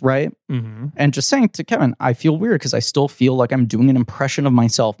processed, right? Mm-hmm. And just saying to Kevin, I feel weird because I still feel like I'm doing an impression of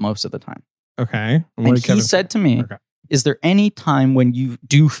myself most of the time. Okay. And he said to me, Okay. is there any time when you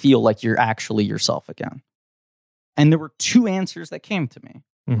do feel like you're actually yourself again? And there were two answers that came to me.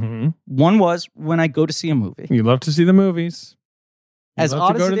 Mm-hmm. One was when I go to see a movie. You love to see the movies. You As love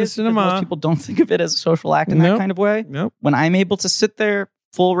odd to go as to it the is, because cinema. most people don't think of it as a social act in that Nope. kind of way. Nope. When I'm able to sit there,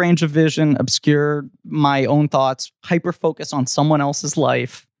 full range of vision, obscure my own thoughts, hyper focus on someone else's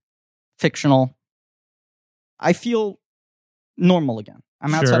life, fictional, I feel normal again.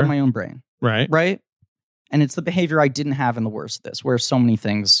 I'm outside Sure. of my own brain, Right. right? And it's the behavior I didn't have in the worst of this, where so many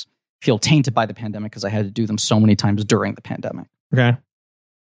things feel tainted by the pandemic because I had to do them so many times during the pandemic. Okay.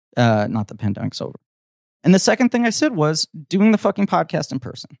 Not the pandemic's over. And the second thing I said was doing the fucking podcast in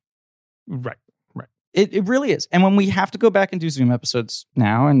person. Right. It really is. And when we have to go back and do Zoom episodes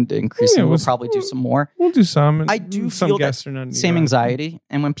now, and increasingly we'll probably do some more, We'll do some. And I do some feel guests are not same anxiety.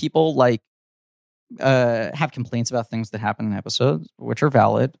 And when people like have complaints about things that happen in episodes, which are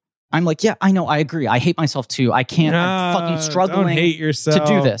valid, I'm like, yeah, I know, I agree. I hate myself too. I can't, I'm fucking Don't struggling hate yourself to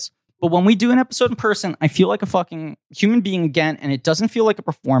do this. But when we do an episode in person, I feel like a fucking human being again, and it doesn't feel like a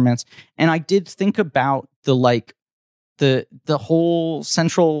performance. And I did think about the whole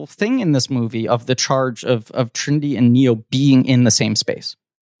central thing in this movie of the charge of Trinity and Neo being in the same space.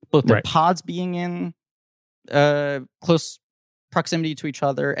 Both the Right. pods being in close proximity to each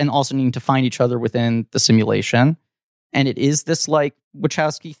other and also needing to find each other within the simulation. And it is this like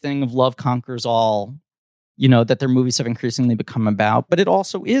Wachowski thing of love conquers all, that their movies have increasingly become about. But it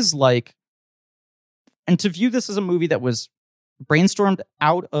also is like, and to view this as a movie that was brainstormed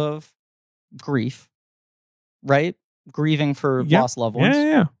out of grief, right? Grieving for Yeah. lost loved ones.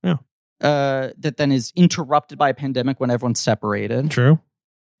 Yeah. That then is interrupted by a pandemic when everyone's separated. True.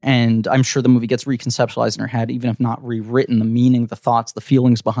 And I'm sure the movie gets reconceptualized in her head, even if not rewritten. The meaning, the thoughts, the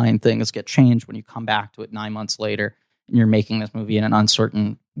feelings behind things get changed when you come back to it 9 months later and you're making this movie in an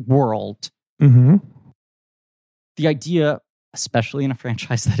uncertain world. Mm-hmm. The idea, especially in a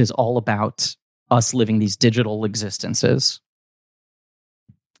franchise that is all about us living these digital existences,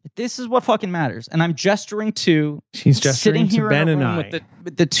 this is what fucking matters. And I'm gesturing to She's gesturing sitting here to Ben in a and room I.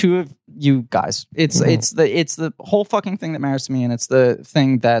 with the two of you guys. It's the whole fucking thing that matters to me, and it's the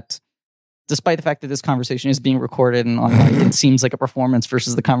thing that, despite the fact that this conversation is being recorded and online, it seems like a performance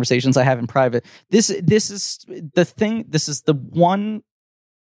versus the conversations I have in private. This is the thing. This is the one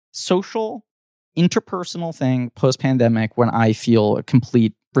social, interpersonal thing post-pandemic when I feel a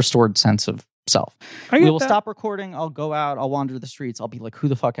complete restored sense of self. I get We will that. stop recording. I'll go out. I'll wander the streets. I'll be like, who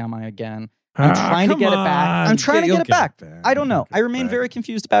the fuck am I again? I'm trying to come get it back. on. I'm trying to You'll get it back. there. I don't know. You'll get I remain back. very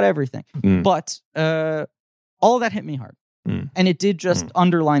confused about everything. Mm. But all of that hit me hard. Mm. And it did just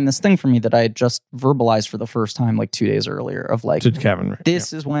underline this thing for me that I had just verbalized for the first time like 2 days earlier of like, To Kevin. Right?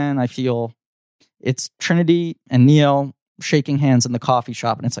 this is when I feel it's Trinity and Neo shaking hands in the coffee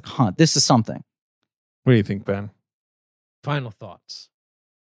shop. And it's like, this is something. What do you think, Ben? Final thoughts.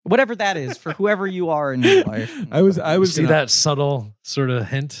 Whatever that is for whoever you are in your life. I was See that subtle sort of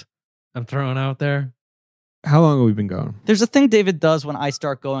hint I'm throwing out there? How long have we been going? There's a thing David does when I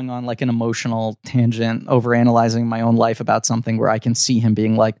start going on like an emotional tangent, overanalyzing my own life about something where I can see him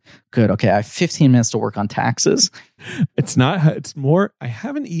being like, good, okay, I have 15 minutes to work on taxes. It's more. I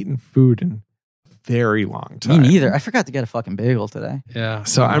haven't eaten food in a very long Me time. neither. I forgot to get a fucking bagel today. Yeah.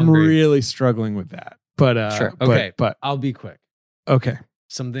 So I'm hungry. really struggling with that. But Sure. Okay. But I'll be quick. okay.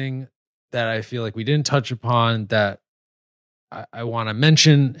 Something that I feel like we didn't touch upon that I want to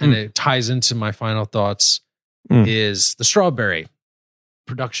mention, and it ties into my final thoughts, is the strawberry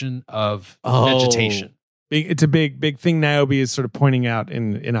production of vegetation. It's a big thing. Niobe is sort of pointing out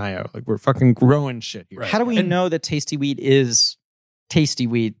in IO. Like, we're fucking growing shit here. Right. How do we know that Tasty Wheat is Tasty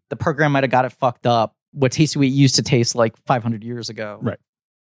Wheat? The program might have got it fucked up. What Tasty Wheat used to taste like 500 years ago. Right.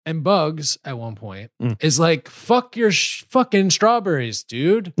 And Bugs at one point is like, fuck your fucking strawberries,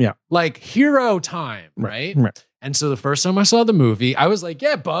 dude. Yeah. Like hero time, right? Right. And so the first time I saw the movie, I was like,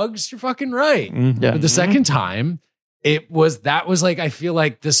 yeah, Bugs, you're fucking right. Mhm. Yeah. But the second time, that was like, I feel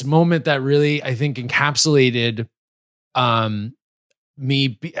like this moment that really, I think, encapsulated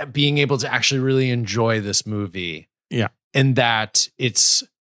me being able to actually really enjoy this movie. Yeah. And that this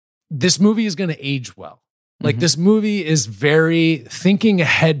movie is going to age well. Like this movie is very thinking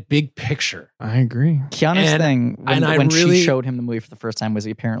ahead, big picture. I agree. Keanu's And- thing when, and I when really- she showed him the movie for the first time was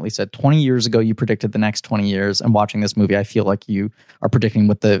he apparently said 20 years ago you predicted the next 20 years, and watching this movie I feel like you are predicting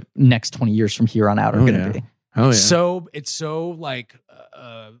what the next 20 years from here on out are Oh, going to yeah. be. Oh yeah. So it's so like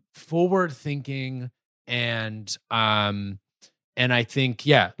forward thinking, and I think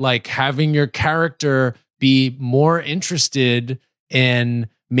like having your character be more interested in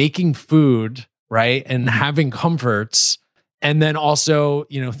making food, right, and having comforts. And then also,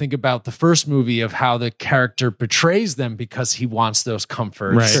 think about the first movie of how the character betrays them because he wants those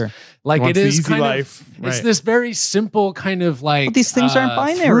comforts. Right. Sure. Like Wants it the is easy kind life. of, it's Right. this very simple kind of like But these things aren't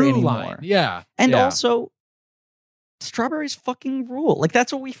binary through anymore. line. Yeah. And yeah. also, strawberries fucking rule. Like,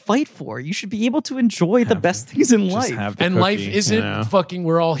 that's what we fight for. You should be able to enjoy the best things in Just life. have the And cookie, life isn't you know? fucking,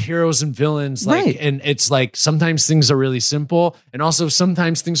 we're all heroes and villains. Like, Right. and it's like sometimes things are really simple, and also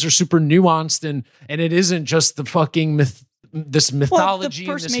sometimes things are super nuanced, and it isn't just the fucking this mythology.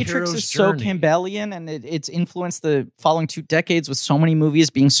 Well, the first and this Matrix hero's is so journey. Campbellian, and it's influenced the following 2 decades with so many movies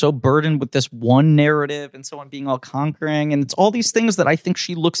being so burdened with this one narrative and so on being all conquering. And it's all these things that I think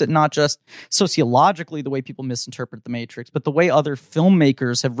she looks at not just sociologically, the way people misinterpret the Matrix, but the way other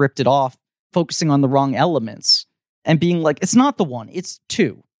filmmakers have ripped it off, focusing on the wrong elements and being like, it's not the one, it's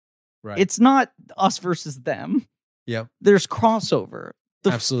 2. Right. It's not us versus them. Yep. There's crossover.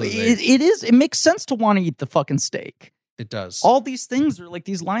 Absolutely. It makes sense to want to eat the fucking steak. It does. All these things are like,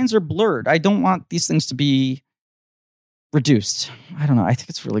 these lines are blurred. I don't want these things to be reduced. I don't know. I think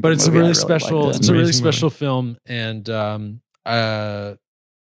it's really good. but it's a movie. I really liked special. it. It's a really Amazing special film, and yeah,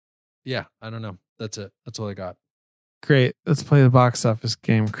 I don't know. That's it. That's all I got. Great. Let's play the box office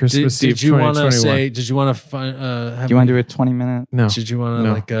game. Christmas Eve Did you want to 2021. say? Did you want to find? Do you want to do a 20-minute? No. Did you want to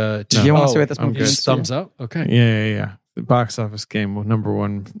No. like? Do you want to say what this I'm movie good. is? Just thumbs up. Okay. Yeah. The box office game. Well, number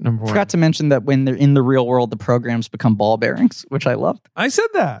one. Forgot to mention that when they're in the real world, the programs become ball bearings, which I loved. I said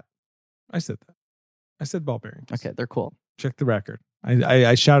that. I said ball bearings. Okay, they're cool. Check the record.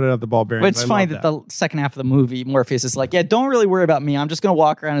 I shouted out the ball bearings. But it's I funny love that the second half of the movie, Morpheus is like, yeah, don't really worry about me. I'm just going to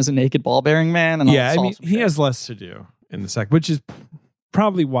walk around as a naked ball bearing man. And yeah, I'll I solve mean, some he shit. has less to do in the second, which is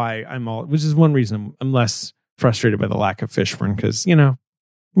probably why which is one reason I'm less frustrated by the lack of Fishburne, because, you know,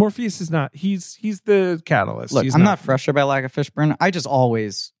 Morpheus is not, he's the catalyst. Look, He's I'm not frustrated by lack of Fishburne. I just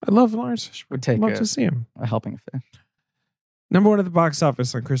always I love Lawrence Fishburne. would take I'd love a- to see him. a helping fish. Number one at the box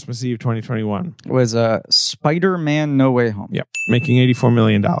office on Christmas Eve 2021. It was Spider-Man No Way Home. Yep. Making $84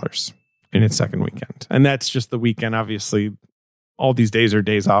 million in its second weekend. And that's just the weekend. Obviously, all these days are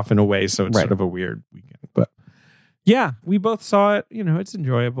days off in a way, so it's Right. sort of a weird weekend. But yeah, we both saw it. You know, it's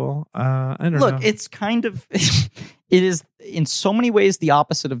enjoyable. I don't know. Look, it's kind of, it is in so many ways the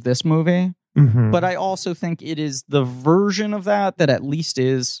opposite of this movie, Mhm. but I also think it is the version of that at least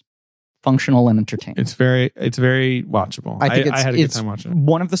is functional and entertaining. It's very watchable. I think I had a good it's time watching it.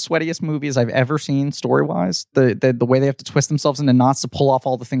 one of the sweatiest movies I've ever seen story-wise. The way they have to twist themselves into knots to pull off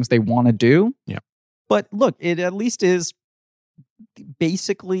all the things they want to do. Yeah. But look, it at least is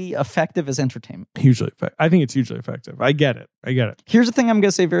basically effective as entertainment. Hugely effective. I think it's hugely effective. I get it. Here's the thing I'm going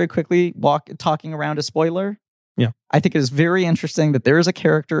to say very quickly, talking around a spoiler. Yeah. I think it is very interesting that there is a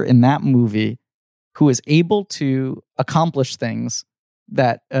character in that movie who is able to accomplish things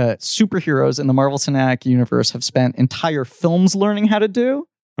that superheroes in the Marvel Cinematic Universe have spent entire films learning how to do.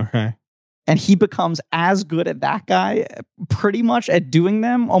 Okay. And he becomes as good at that guy, pretty much at doing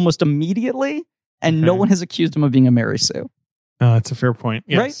them almost immediately. And no Okay. one has accused him of being a Mary Sue. That's a fair point.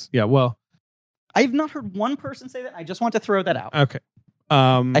 Yes. Right? Yeah. Well, I've not heard one person say that. I just want to throw that out. okay.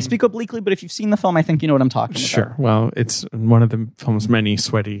 I speak obliquely, but if you've seen the film, I think you know what I'm talking about. Sure. Well, it's one of the film's many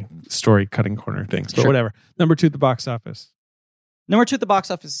sweaty story cutting corner things, but Sure. whatever. Number 2 at the box office. Number 2 at the box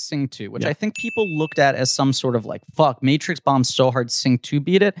office is Sing 2, which Yeah. I think people looked at as some sort of like, fuck, Matrix bombed so hard, Sing 2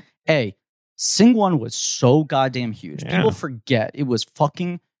 beat it. Sing 1 was so goddamn huge. Yeah. People forget it was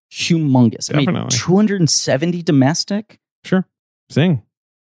fucking humongous. It made Definitely. 270 domestic. Sure. Sing.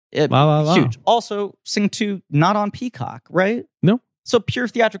 La, la, la. Huge. Also, Sing 2 not on Peacock, right? No. So pure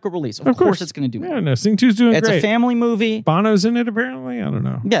theatrical release. Of Of course course. it's going to do Yeah, it. no, Sing 2's doing It's great. a family movie. Bono's in it, apparently. I don't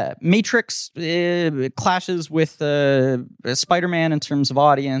know. Yeah, Matrix clashes with Spider-Man in terms of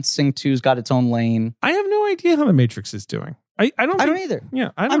audience. Sing 2's got its own lane. I have no idea how the Matrix is doing. I don't I think, don't either.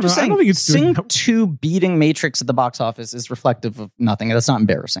 Yeah, I don't I'm know. just saying, I don't think it's doing Sing 2 beating Matrix at the box office is reflective of nothing. That's not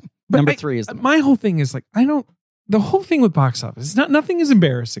embarrassing. But Number 3 is the my whole thing is like, the whole thing with box office is nothing is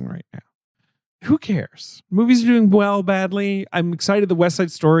embarrassing right now. Who cares? Movies are doing well, badly. I'm excited the West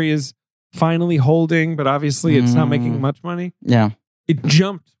Side Story is finally holding, but obviously it's not making much money. Yeah. It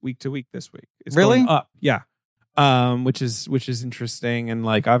jumped week to week this week. It's Really? going up. Yeah. Which is interesting. And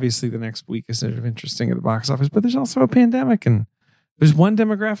like, obviously the next week is sort of interesting at the box office, but there's also a pandemic and there's one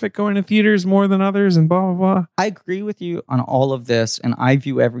demographic going to theaters more than others and blah, blah, blah. I agree with you on all of this, and I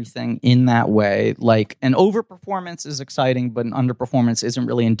view everything in that way. Like, an overperformance is exciting, but an underperformance isn't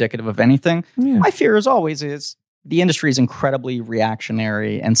really indicative of anything. Yeah. My fear, as always, is the industry is incredibly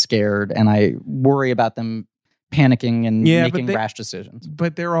reactionary and scared, and I worry about them panicking and Yeah, but making they- rash decisions.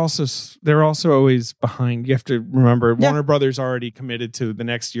 But they're also always behind. You have to remember Yeah. Warner Brothers already committed to the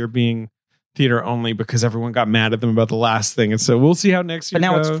next year being theater only because everyone got mad at them about the last thing. And so we'll see how next year But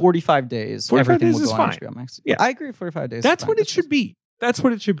now goes. it's 45 days. 45 Everything days will is go on fine. HBO Max. Yeah. I agree. 45 days. is That's fine. what it should be. That's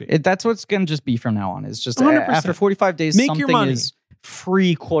what it should be. That's what's going to just be from now on. It's just 100%. after 45 days, Make your something money. is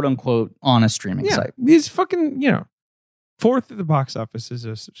free, quote unquote, on a streaming yeah. site. These fucking, Fourth at the box office is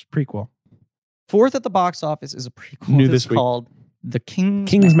a prequel. Fourth at the box office is a prequel. New It's this week. called The Kingsman.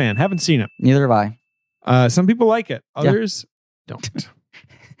 Kingsman. Haven't seen it. Neither have I. Some people like it. Others don't.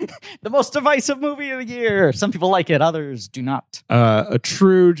 The most divisive movie of the year. Some people like it, others do not. A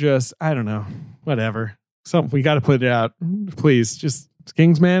true, just I don't know, whatever. We got to put it out, please. Just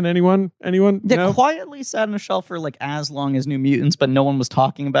Kingsman. Anyone? They No. quietly sat on a shelf for like as long as New Mutants, but no one was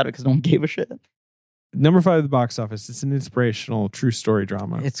talking about it because no one gave a shit. Number 5 at the box office. It's an inspirational, true story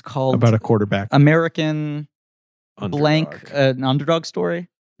drama It's called about a quarterback. American Underdog. an underdog story.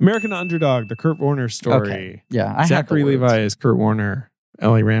 American Underdog, the Kurt Warner story. Okay. Yeah, I Zachary have the words. Levi is Kurt Warner,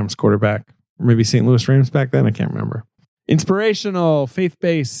 LA Rams quarterback, or maybe St. Louis Rams back then. I can't remember. Inspirational,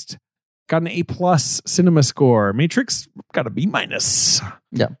 faith-based, got an A+ cinema score. Matrix got a B-.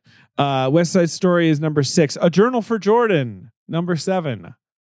 Yeah. West Side Story is number 6. A Journal for Jordan, number 7.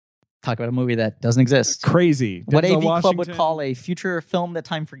 Talk about a movie that doesn't exist. Crazy. What Denzel AV Club would Washington. call a future film that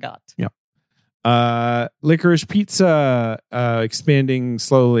time forgot. Licorice Pizza expanding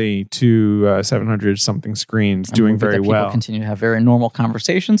slowly to 700 something screens, A doing movie very that people well. continue to have very normal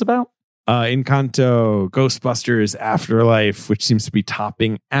conversations about. Encanto, Ghostbusters Afterlife, which seems to be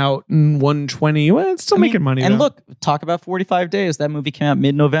topping out in 120. Well, it's still making money. And though. look, talk about 45 days. That movie came out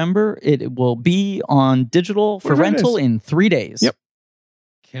mid-November. It will be on digital for 45 rental days. in 3 days. Yep.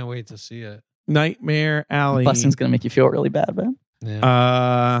 Can't wait to see it. Nightmare Alley. Busting's going to make you feel really bad, man.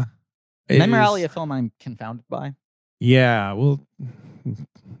 Yeah. Nightmare is- Alley, a film I'm confounded by. Yeah, well,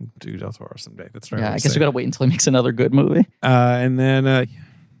 do Del Toro someday. That's right. Yeah, I guess we got to wait until he makes another good movie. And then,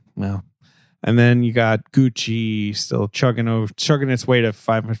 and then you got Gucci still chugging its way to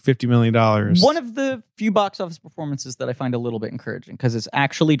 $550 million. One of the few box office performances that I find a little bit encouraging because it's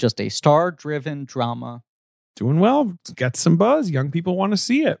actually just a star-driven drama. Doing well, got some buzz. Young people want to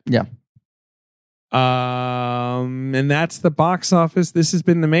see it. Yeah. And that's the box office. This has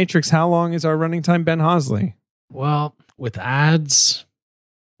been The Matrix. How long is our running time, Ben Hosley? Well, with ads,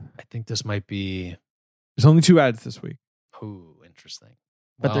 I think this might be. There's only 2 ads this week. Oh, interesting.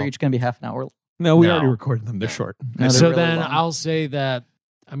 But they're Well, each going to be half an hour. No, we No. already recorded them. They're short. No, they're so really then long. I'll say that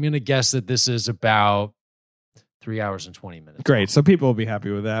I'm going to guess that this is about 3 hours and 20 minutes. Great. So people will be happy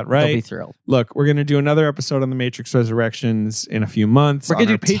with that, They'll be right? thrilled. Look, we're going to do another episode on The Matrix Resurrections in a few months. We're going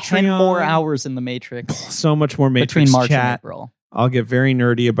to on do our 10 Patreon. more hours in The Matrix So much more Matrix between March chat. and April. I'll get very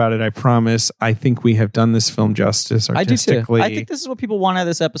nerdy about it. I promise. I think we have done this film justice I do too. artistically. I think this is what people want out of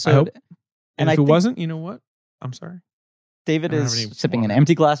this episode. I hope. And And I if it think wasn't, you know what? I'm sorry. David I don't is have any sipping an water.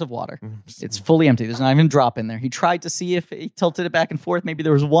 empty glass of water. It's fully empty. There's not even a drop in there. He tried to see if he tilted it back and forth. Maybe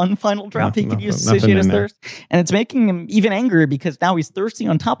there was one final drop he could use to nothing satiate his in there. thirst. And it's making him even angrier because now he's thirsty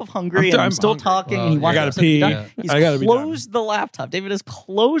on top of hungry and I'm I'm still hungry. talking Well, and he you wants gotta the episode to be pee. done. Yeah. He's I gotta be done. closed the laptop. David has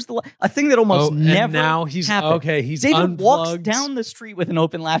closed a thing that almost never and now he's happened. okay. He's David walks unplugged. down the street with an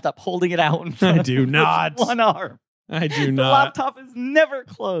open laptop holding it out in I front of do him with not. one arm. I do The not. laptop is never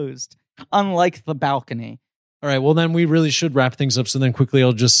closed, unlike the balcony. All right. Well, then we really should wrap things up. So then quickly,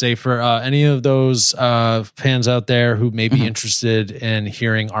 I'll just say for any of those fans out there who may be Mhm. interested in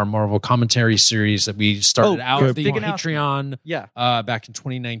hearing our Marvel commentary series that we started Oh, out good. the Big announcement. Patreon Yeah. back in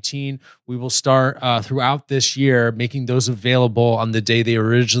 2019. We will start throughout this year making those available on the day they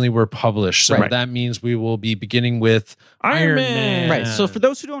originally were published. So Right. that means we will be beginning with Iron Iron Man. Man. Right. So for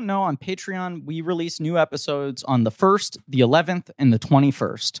those who don't know, on Patreon, we release new episodes on the 1st, the 11th, and the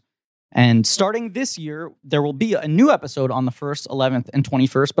 21st. And starting this year, there will be a new episode on the 1st, 11th, and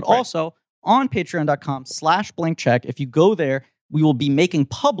 21st, but Right. also on patreon.com/blankcheck. If you go there, we will be making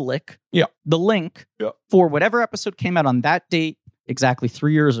public the link for whatever episode came out on that date exactly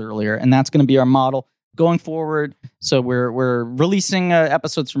 3 years earlier. And that's going to be our model going forward. So we're releasing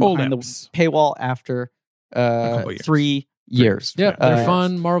episodes from Old behind eps. the paywall after couple years. 3 years. Yeah, they're Uh,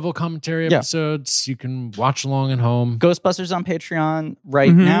 fun Marvel commentary yeah. episodes. You can watch along at home. Ghostbusters on Patreon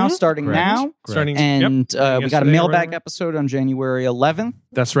right Mhm. now, starting Correct. now. Starting, And we got a Yesterday or mailbag whatever. episode on January 11th.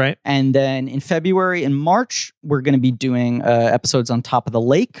 That's right. And then in February and March, we're going to be doing episodes on Top of the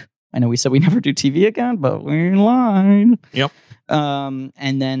Lake. I know we said we never do TV again, but we lied. Yep.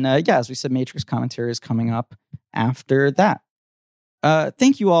 And then, as we said, Matrix commentary is coming up after that.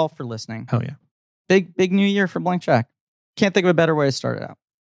 Thank you all for listening. Hell yeah. Big new year for Blank Check. Can't think of a better way to start it out.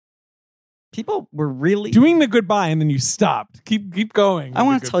 People were really Doing the goodbye and then you stopped. Keep going. I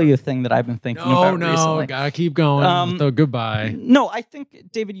want to tell you a thing that I've been thinking about recently. gotta keep going. So goodbye. No, I think,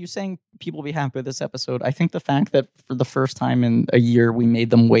 David, you saying people will be happy with this episode. I think the fact that for the first time in a year, we made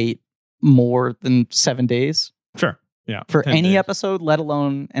them wait more than 7 days Sure. Yeah. for 10 any days. episode, let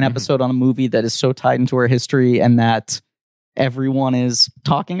alone an Mhm. episode on a movie that is so tied into our history and that everyone is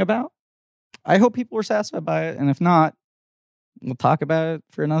talking about. I hope people were satisfied by it. And if not, We'll talk about it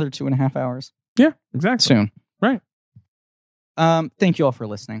for another 2.5 hours Yeah, exactly. soon. Right. Thank you all for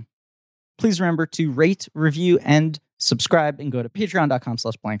listening. Please remember to rate, review, and subscribe, and go to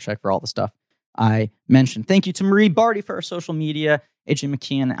patreon.com/blankcheck for all the stuff I mentioned. Thank you to Marie Barty for our social media, AJ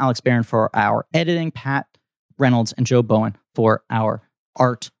McKeon, Alex Barron for our editing, Pat Reynolds and Joe Bowen for our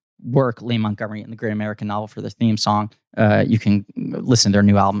artwork, Leigh Montgomery and the Great American Novel for the theme song. You can listen to their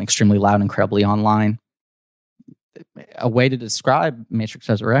new album, Extremely Loud, Incredibly, online. A way to describe Matrix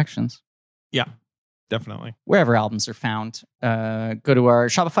Resurrections. Definitely. Wherever albums are found. Go to our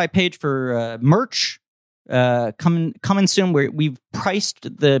Shopify page for merch. Coming soon. We've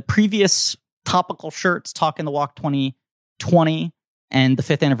priced the previous topical shirts, Talking the Walk 2020 and the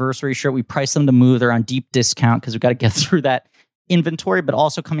 5th anniversary shirt. We priced them to move. They're on deep discount because we've got to get through that inventory. But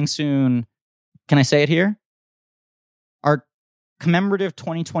also coming soon, can I say it here? Our commemorative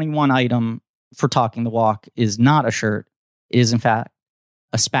 2021 item for Talking the Walk is not a shirt. It is, in fact,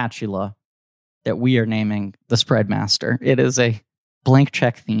 a spatula that we are naming the Spreadmaster. It is a blank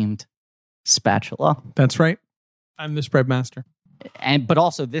check themed spatula. That's right. I'm the spread master. But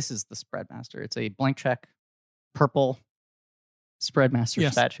also this is the Spreadmaster. It's a blank check purple Spreadmaster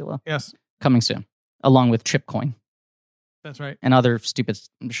Yes. spatula. Yes, Coming soon, along with chip coin that's right. and other stupid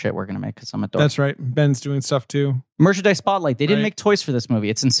shit we're going to make because I'm a dork. That's right. Ben's doing stuff too. Merchandise Spotlight. They didn't Right. make toys for this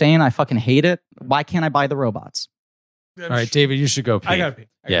movie. It's insane. I fucking hate it. Why can't I buy the robots? All right, David, you should go pee. I gotta pee.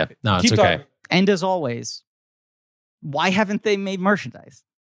 I Yeah, gotta pee. no, it's Keep okay. talking. And as always, why haven't they made merchandise?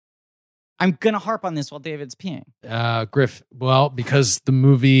 I'm going to harp on this while David's peeing. Griff, well, because the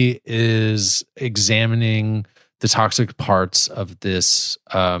movie is examining the toxic parts of this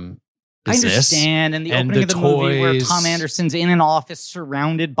I business. understand. And the and opening the of the movie where toys. Tom Anderson's in an office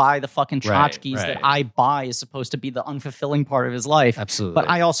surrounded by the fucking Right, tchotchkes right. that I buy is supposed to be the unfulfilling part of his life. Absolutely. But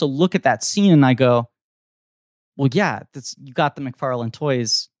I also look at that scene and I go, well, yeah, you got the McFarlane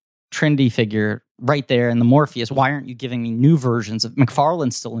Toys Trinity figure right there and the Morpheus. Why aren't you giving me new versions of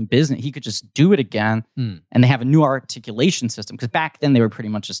McFarlane's still in business? He could just do it again. And they have a new articulation system because back then they were pretty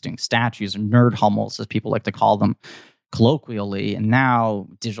much just doing statues or nerd hummels, as people like to call them colloquially. And now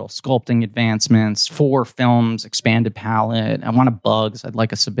digital sculpting advancements, 4 films, expanded palette. I want a Bugs. I'd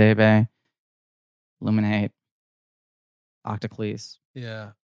like a Sabebe, Illuminate, Octocles, yeah.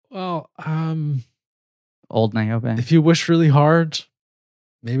 Well, Old Niobe, if you wish really hard,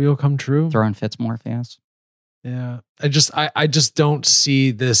 maybe it'll come true. Throwing Fitz Morpheus. Yeah. I just don't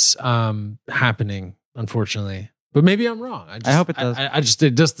see this happening, unfortunately. But maybe I'm wrong. I hope it does.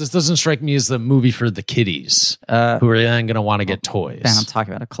 This doesn't strike me as the movie for the kiddies who are then going to want to get toys. Ben, I'm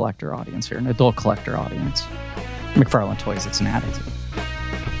talking about a collector audience here, an adult collector audience. McFarlane Toys, it's an attitude.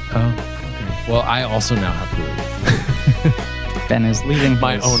 Oh, okay. Well, I also now have to leave Ben is leaving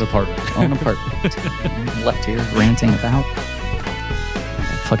my his own apartment. own apartment. Left here ranting about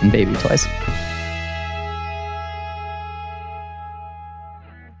fucking baby toys.